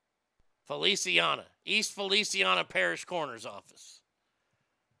 Feliciana. East Feliciana Parish Coroner's Office.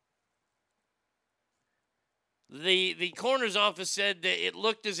 The coroner's office said that it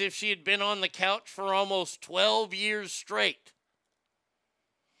looked as if she had been on the couch for almost 12 years straight.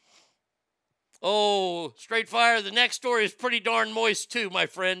 Oh, straight fire. The next story is pretty darn moist too, my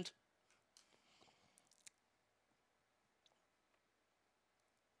friend.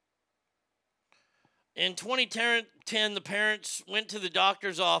 In 2010, the parents went to the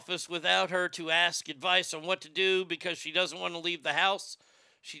doctor's office without her to ask advice on what to do because she doesn't want to leave the house.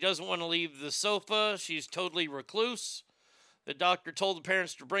 She doesn't want to leave the sofa. She's totally recluse. The doctor told the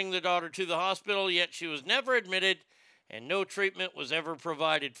parents to bring the daughter to the hospital, yet she was never admitted and no treatment was ever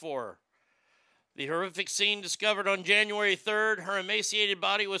provided for her. The horrific scene discovered on January 3rd, her emaciated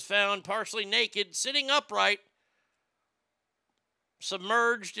body was found partially naked, sitting upright,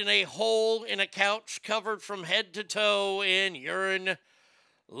 submerged in a hole in a couch covered from head to toe in urine,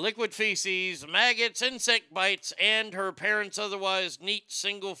 liquid feces, maggots, insect bites, and her parents' otherwise neat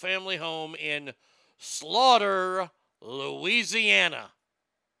single-family home in Slaughter, Louisiana.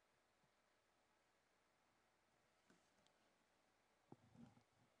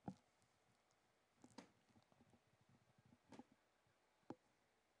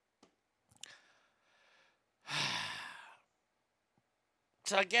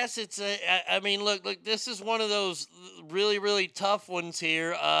 So I guess it's look, this is one of those really, really tough ones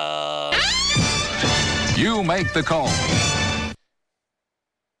here. You make the call.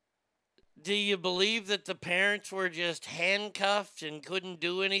 Do you believe that the parents were just handcuffed and couldn't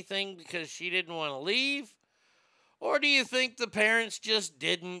do anything because she didn't want to leave? Or do you think the parents just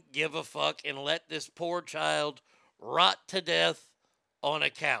didn't give a fuck and let this poor child rot to death on a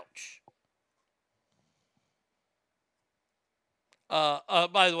couch?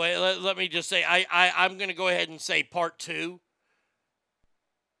 By the way, let me just say, I'm going to go ahead and say part 2.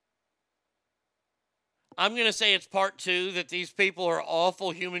 I'm going to say it's part 2, that these people are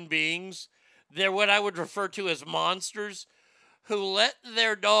awful human beings. They're what I would refer to as monsters who let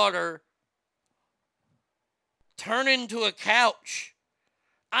their daughter turn into a couch.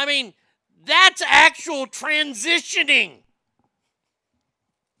 I mean, that's actual transitioning.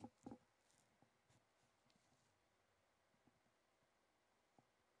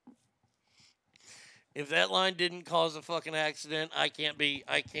 If that line didn't cause a fucking accident, I can't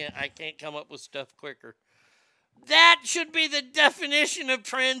come up with stuff quicker. That should be the definition of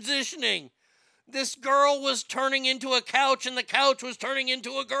transitioning. This girl was turning into a couch and the couch was turning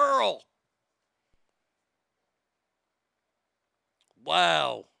into a girl.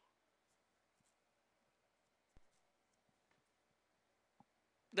 Wow.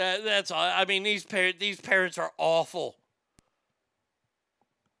 That's all. I mean, these parents are awful.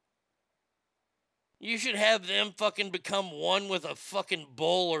 You should have them fucking become one with a fucking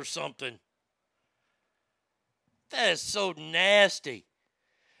bull or something. That is so nasty.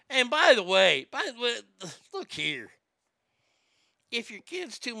 And by the way, look here. If your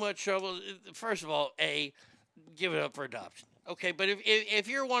kid's too much trouble, first of all, give it up for adoption. Okay, but if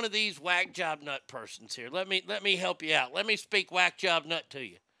you're one of these whack job nut persons here, let me help you out. Let me speak whack job nut to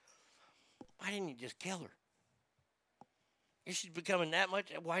you. Why didn't you just kill her? If she's becoming that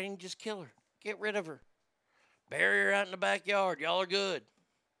much, why didn't you just kill her? Get rid of her. Bury her out in the backyard. Y'all are good.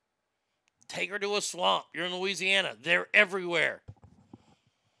 Take her to a swamp. You're in Louisiana. They're everywhere.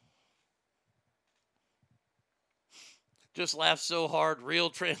 Just laughed so hard, real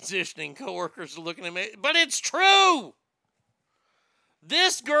transitioning coworkers are looking at me. But it's true!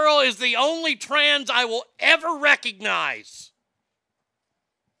 This girl is the only trans I will ever recognize.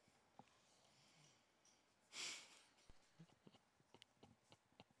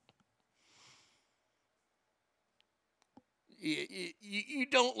 You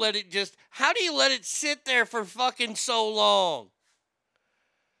don't let it just... How do you let it sit there for fucking so long?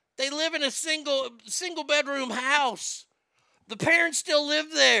 They live in a single bedroom house. The parents still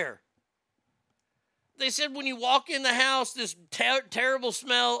live there. They said when you walk in the house, this terrible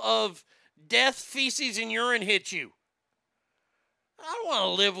smell of death, feces, and urine hits you. I don't want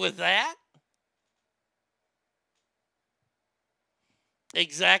to live with that.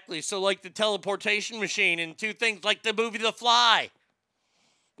 Exactly. So like the teleportation machine and two things like the movie The Fly.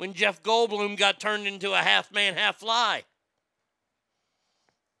 When Jeff Goldblum got turned into a half man, half fly.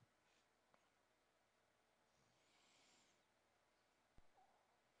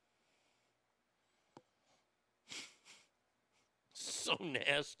 So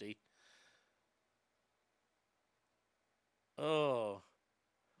nasty. Oh,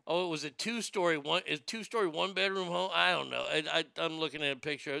 it was a two-story, one-bedroom home. I don't know. I'm looking at a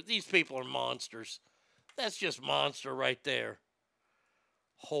picture. These people are monsters. That's just monster right there.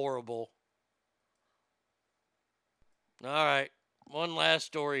 Horrible. All right, one last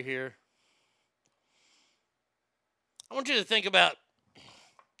story here. I want you to think about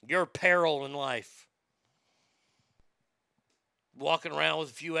your peril in life. Walking around with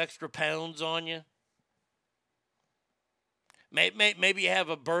a few extra pounds on you. Maybe you have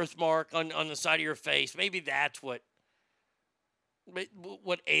a birthmark on the side of your face. Maybe that's what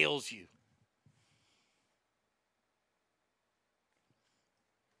ails you.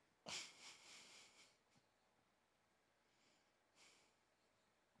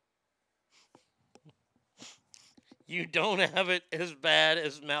 You don't have it as bad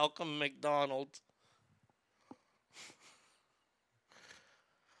as Malcolm McDonald.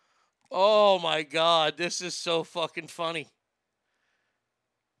 Oh my God, this is so fucking funny.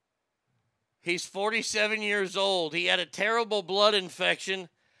 He's 47 years old. He had a terrible blood infection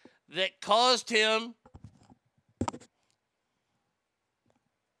that caused him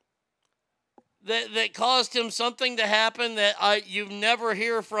something to happen that you never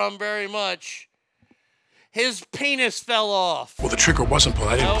hear from very much. His penis fell off. Well, the trigger wasn't pulled.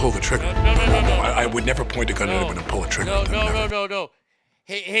 I didn't pull the trigger. No. I would never point a gun at anyone and pull a trigger. No.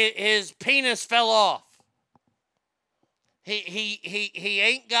 His penis fell off. He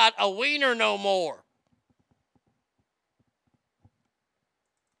ain't got a wiener no more.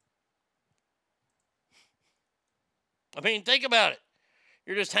 I mean, think about it.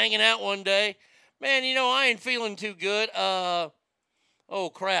 You're just hanging out one day. Man, I ain't feeling too good. Oh,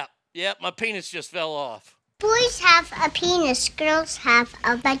 crap. Yep, my penis just fell off. Boys have a penis. Girls have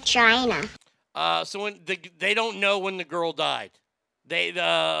a vagina. So when they don't know when the girl died.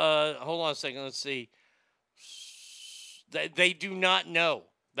 Hold on a second. Let's see. They do not know.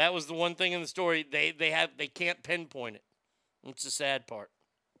 That was the one thing in the story. They can't pinpoint it. It's the sad part.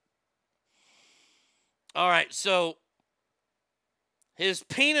 All right, so his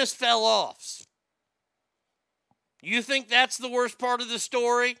penis fell off. You think that's the worst part of the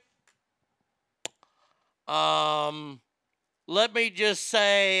story? Let me just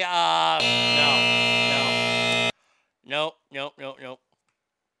say, no.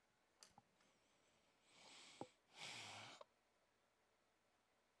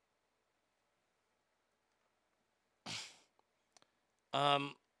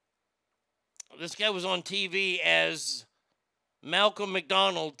 This guy was on TV as Malcolm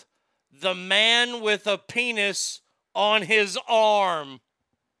McDonald, the man with a penis on his arm.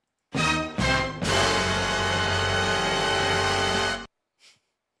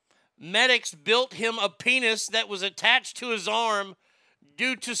 Medics built him a penis that was attached to his arm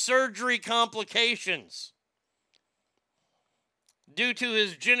due to surgery complications. Due to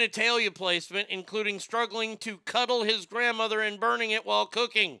his genitalia placement, including struggling to cuddle his grandmother and burning it while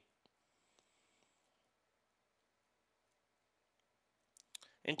cooking.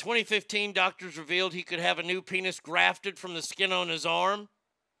 In 2015, doctors revealed he could have a new penis grafted from the skin on his arm.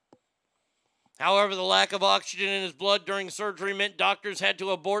 However, the lack of oxygen in his blood during surgery meant doctors had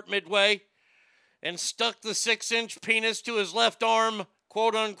to abort midway and stuck the 6-inch penis to his left arm,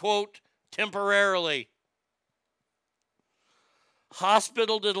 quote unquote, temporarily.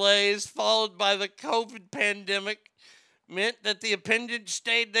 Hospital delays followed by the COVID pandemic meant that the appendage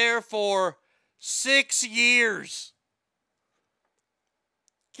stayed there for 6 years.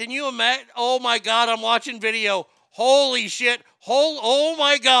 Can you imagine? Oh my God, I'm watching video. Holy shit. Oh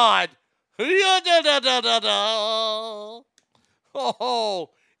my God. Oh,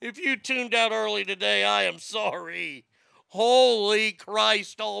 if you tuned out early today, I am sorry. Holy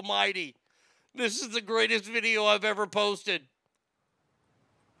Christ almighty. This is the greatest video I've ever posted.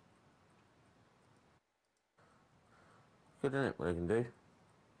 Good, isn't it, what I can do?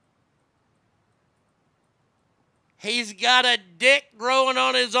 He's got a dick growing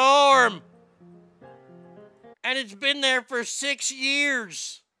on his arm. And it's been there for 6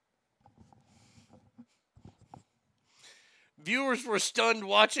 years. Viewers were stunned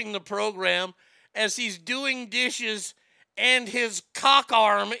watching the program as he's doing dishes and his cock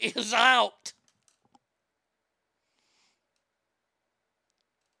arm is out.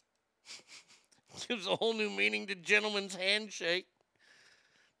 Gives a whole new meaning to gentleman's handshake.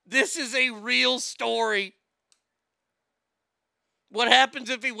 This is a real story. What happens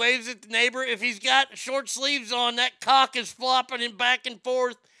if he waves at the neighbor? If he's got short sleeves on, that cock is flopping him back and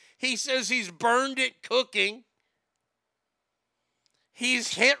forth. He says he's burned it cooking.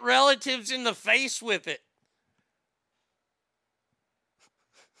 He's hit relatives in the face with it.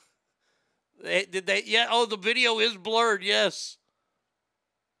 Did they? Yeah. Oh, the video is blurred. Yes.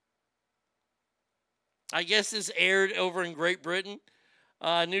 I guess this aired over in Great Britain.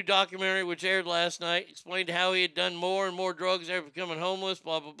 A new documentary which aired last night explained how he had done more and more drugs after becoming homeless,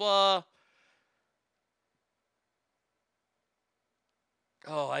 blah, blah, blah.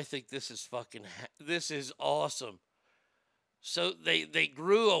 Oh, I think this is awesome. So they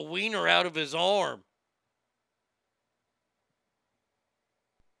grew a wiener out of his arm.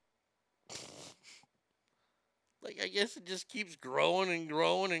 Like, I guess it just keeps growing and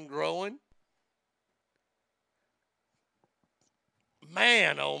growing and growing.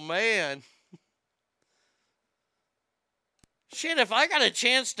 Man, oh man. Shit, if I got a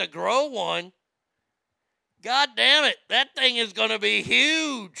chance to grow one, god damn it, that thing is going to be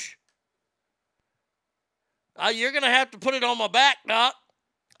huge. You're going to have to put it on my back, Doc.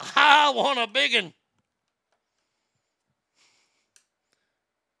 I want a big one.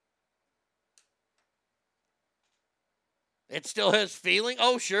 It still has feeling?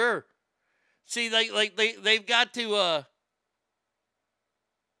 Oh, sure. See, they've got to,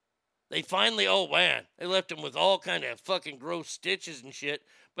 they finally, oh man, they left him with all kind of fucking gross stitches and shit,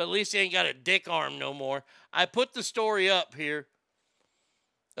 but at least he ain't got a dick arm no more. I put the story up here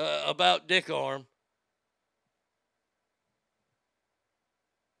about dick arm.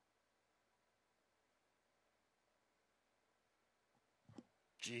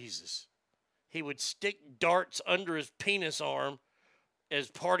 Jesus. He would stick darts under his penis arm as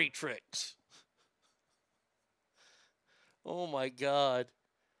party tricks. Oh my God.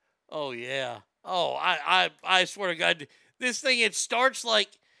 Oh yeah. Oh, I swear to God, this thing, it starts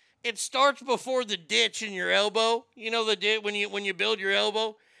before the ditch in your elbow. You know the ditch when you build your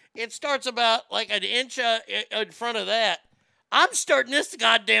elbow? It starts about like an inch in front of that. I'm starting this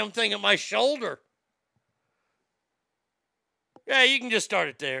goddamn thing at my shoulder. Yeah, you can just start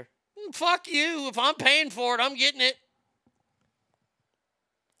it there. Fuck you. If I'm paying for it, I'm getting it.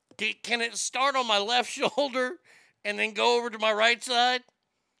 Can it start on my left shoulder and then go over to my right side?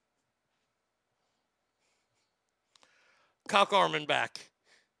 Cock arm and back.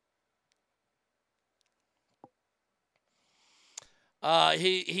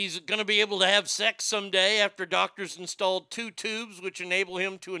 He's going to be able to have sex someday after doctors installed 2 tubes which enable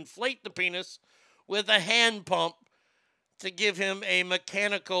him to inflate the penis with a hand pump to give him a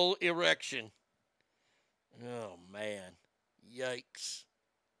mechanical erection. Oh, man. Yikes.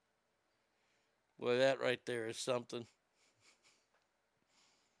 Boy, that right there is something.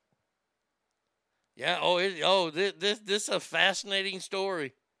 Yeah, this is a fascinating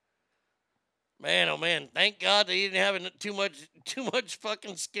story. Man, oh man, thank God that he didn't have too much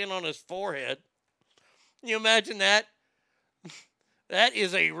fucking skin on his forehead. Can you imagine that? That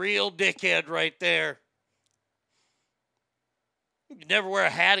is a real dickhead right there. You can never wear a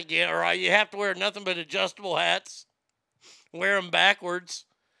hat again, or you have to wear nothing but adjustable hats. Wear them backwards.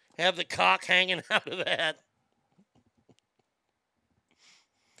 Have the cock hanging out of that.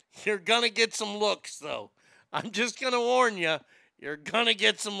 You're going to get some looks, though. I'm just going to warn you. You're going to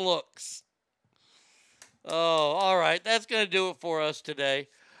get some looks. Oh, all right. That's going to do it for us today.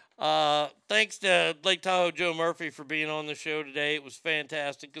 Thanks to Lake Tahoe Joe Murphy for being on the show today. It was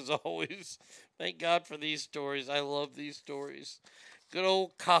fantastic, as always. Thank God for these stories. I love these stories. Good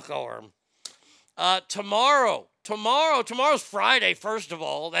old cock arm. Tomorrow's Friday, first of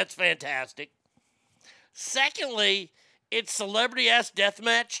all. That's fantastic. Secondly, it's Celebrity Ass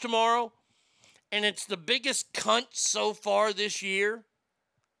Deathmatch tomorrow, and it's the biggest cunt so far this year.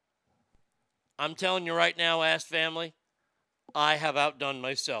 I'm telling you right now, Ass Family, I have outdone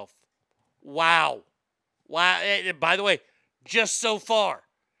myself. Wow. By the way, just so far,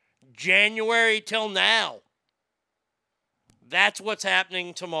 January till now, That's what's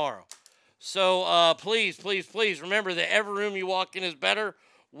happening tomorrow. So please, please, please remember that every room you walk in is better.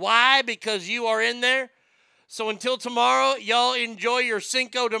 Why? Because you are in there. So until tomorrow, y'all enjoy your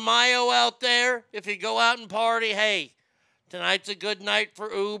Cinco de Mayo out there. If you go out and party, hey, tonight's a good night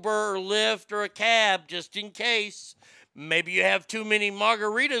for Uber or Lyft or a cab, just in case. Maybe you have too many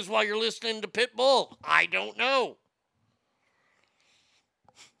margaritas while you're listening to Pitbull. I don't know.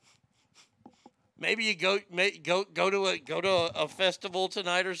 Maybe you go to a festival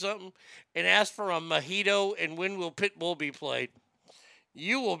tonight or something and ask for a mojito, and when will Pitbull be played?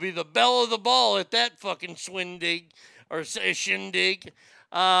 You will be the belle of the ball at that fucking shindig.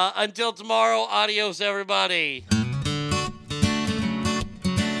 Until tomorrow, adios, everybody.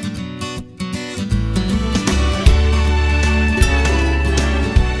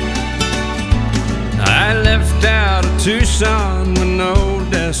 I left out of Tucson with no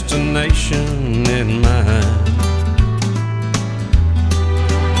destination in mind.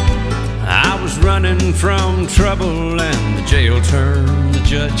 I was running from trouble and the jail term the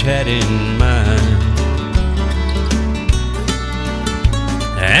judge had in mind.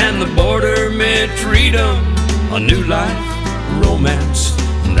 And the border meant freedom, a new life, romance.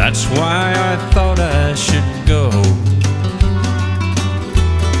 That's why I thought I should go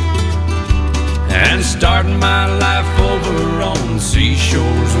and start my life over on the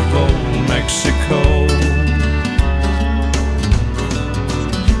seashores of old Mexico.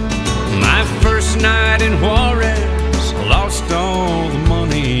 My first night in Juarez, I lost all the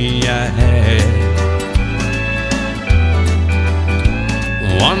money I had.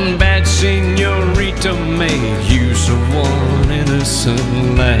 One bad señorita made use of one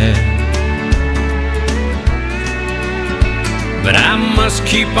innocent lad. But I must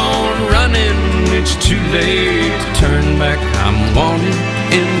keep on running, it's too late to turn back. I'm wanted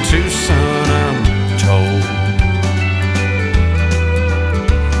in Tucson, I'm told.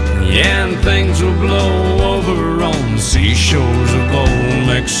 Yeah, and things will blow over on the seashores of old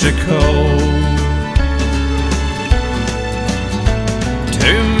Mexico.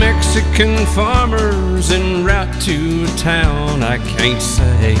 Two Mexican farmers en route to a town I can't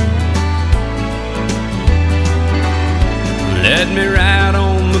say led me right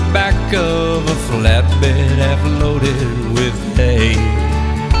on the back of a flatbed half loaded with hay.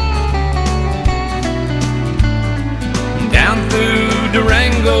 Down through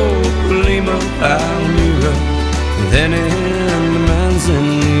Durango, Colima, Palmyra, then in the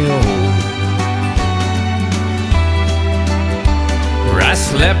Manzanillo, where I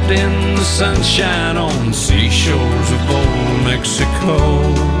slept in the sunshine on the seashores of old Mexico.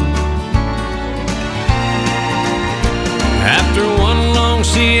 After one long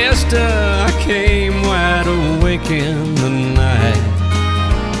siesta, I came wide awake in the night.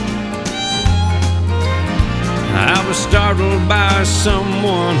 I was startled by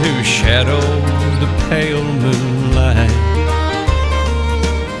someone who shadowed the pale moonlight.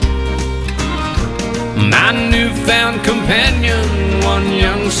 My newfound companion, one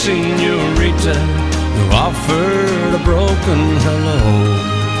young señorita, who offered a broken hello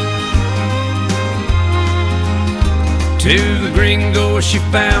to the gringo she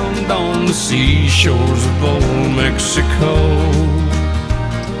found on the seashores of old Mexico.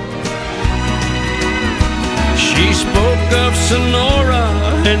 She spoke of Sonora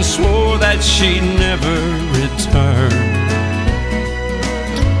and swore that she'd never return.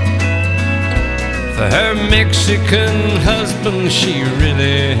 For her Mexican husband she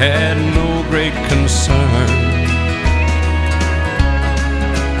really had no great concern,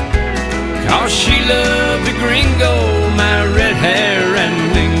 'cause she loved the gringo, my red hair and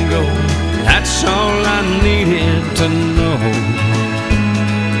lingo. That's all I needed to know.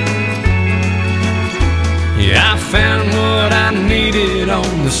 Yeah, I found what I needed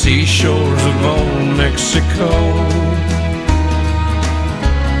on the seashores of old Mexico.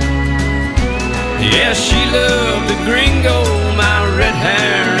 Yeah, she loved the gringo, my red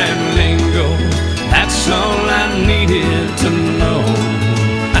hair and lingo. That's all I needed to know.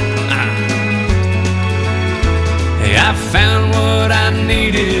 I found what I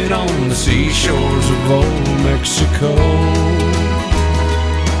needed on the seashores of old Mexico.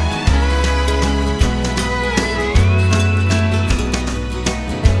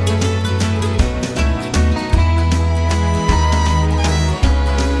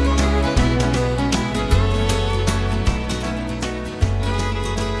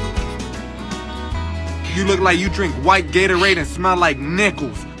 You look like you drink white Gatorade and smell like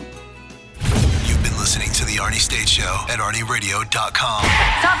nickels. You've been listening to The Arnie State Show at ArnieRadio.com.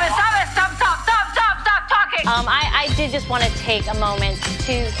 Stop it, stop it, stop talking. I did just want to take a moment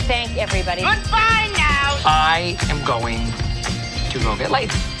to thank everybody. Goodbye now. I am going 2 will be late.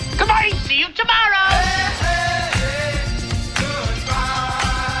 Goodbye. See you tomorrow.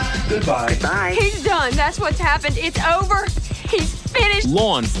 Goodbye. Bye. He's done. That's what's happened. It's over. He's finished.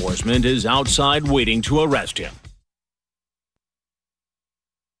 Law enforcement is outside waiting to arrest him.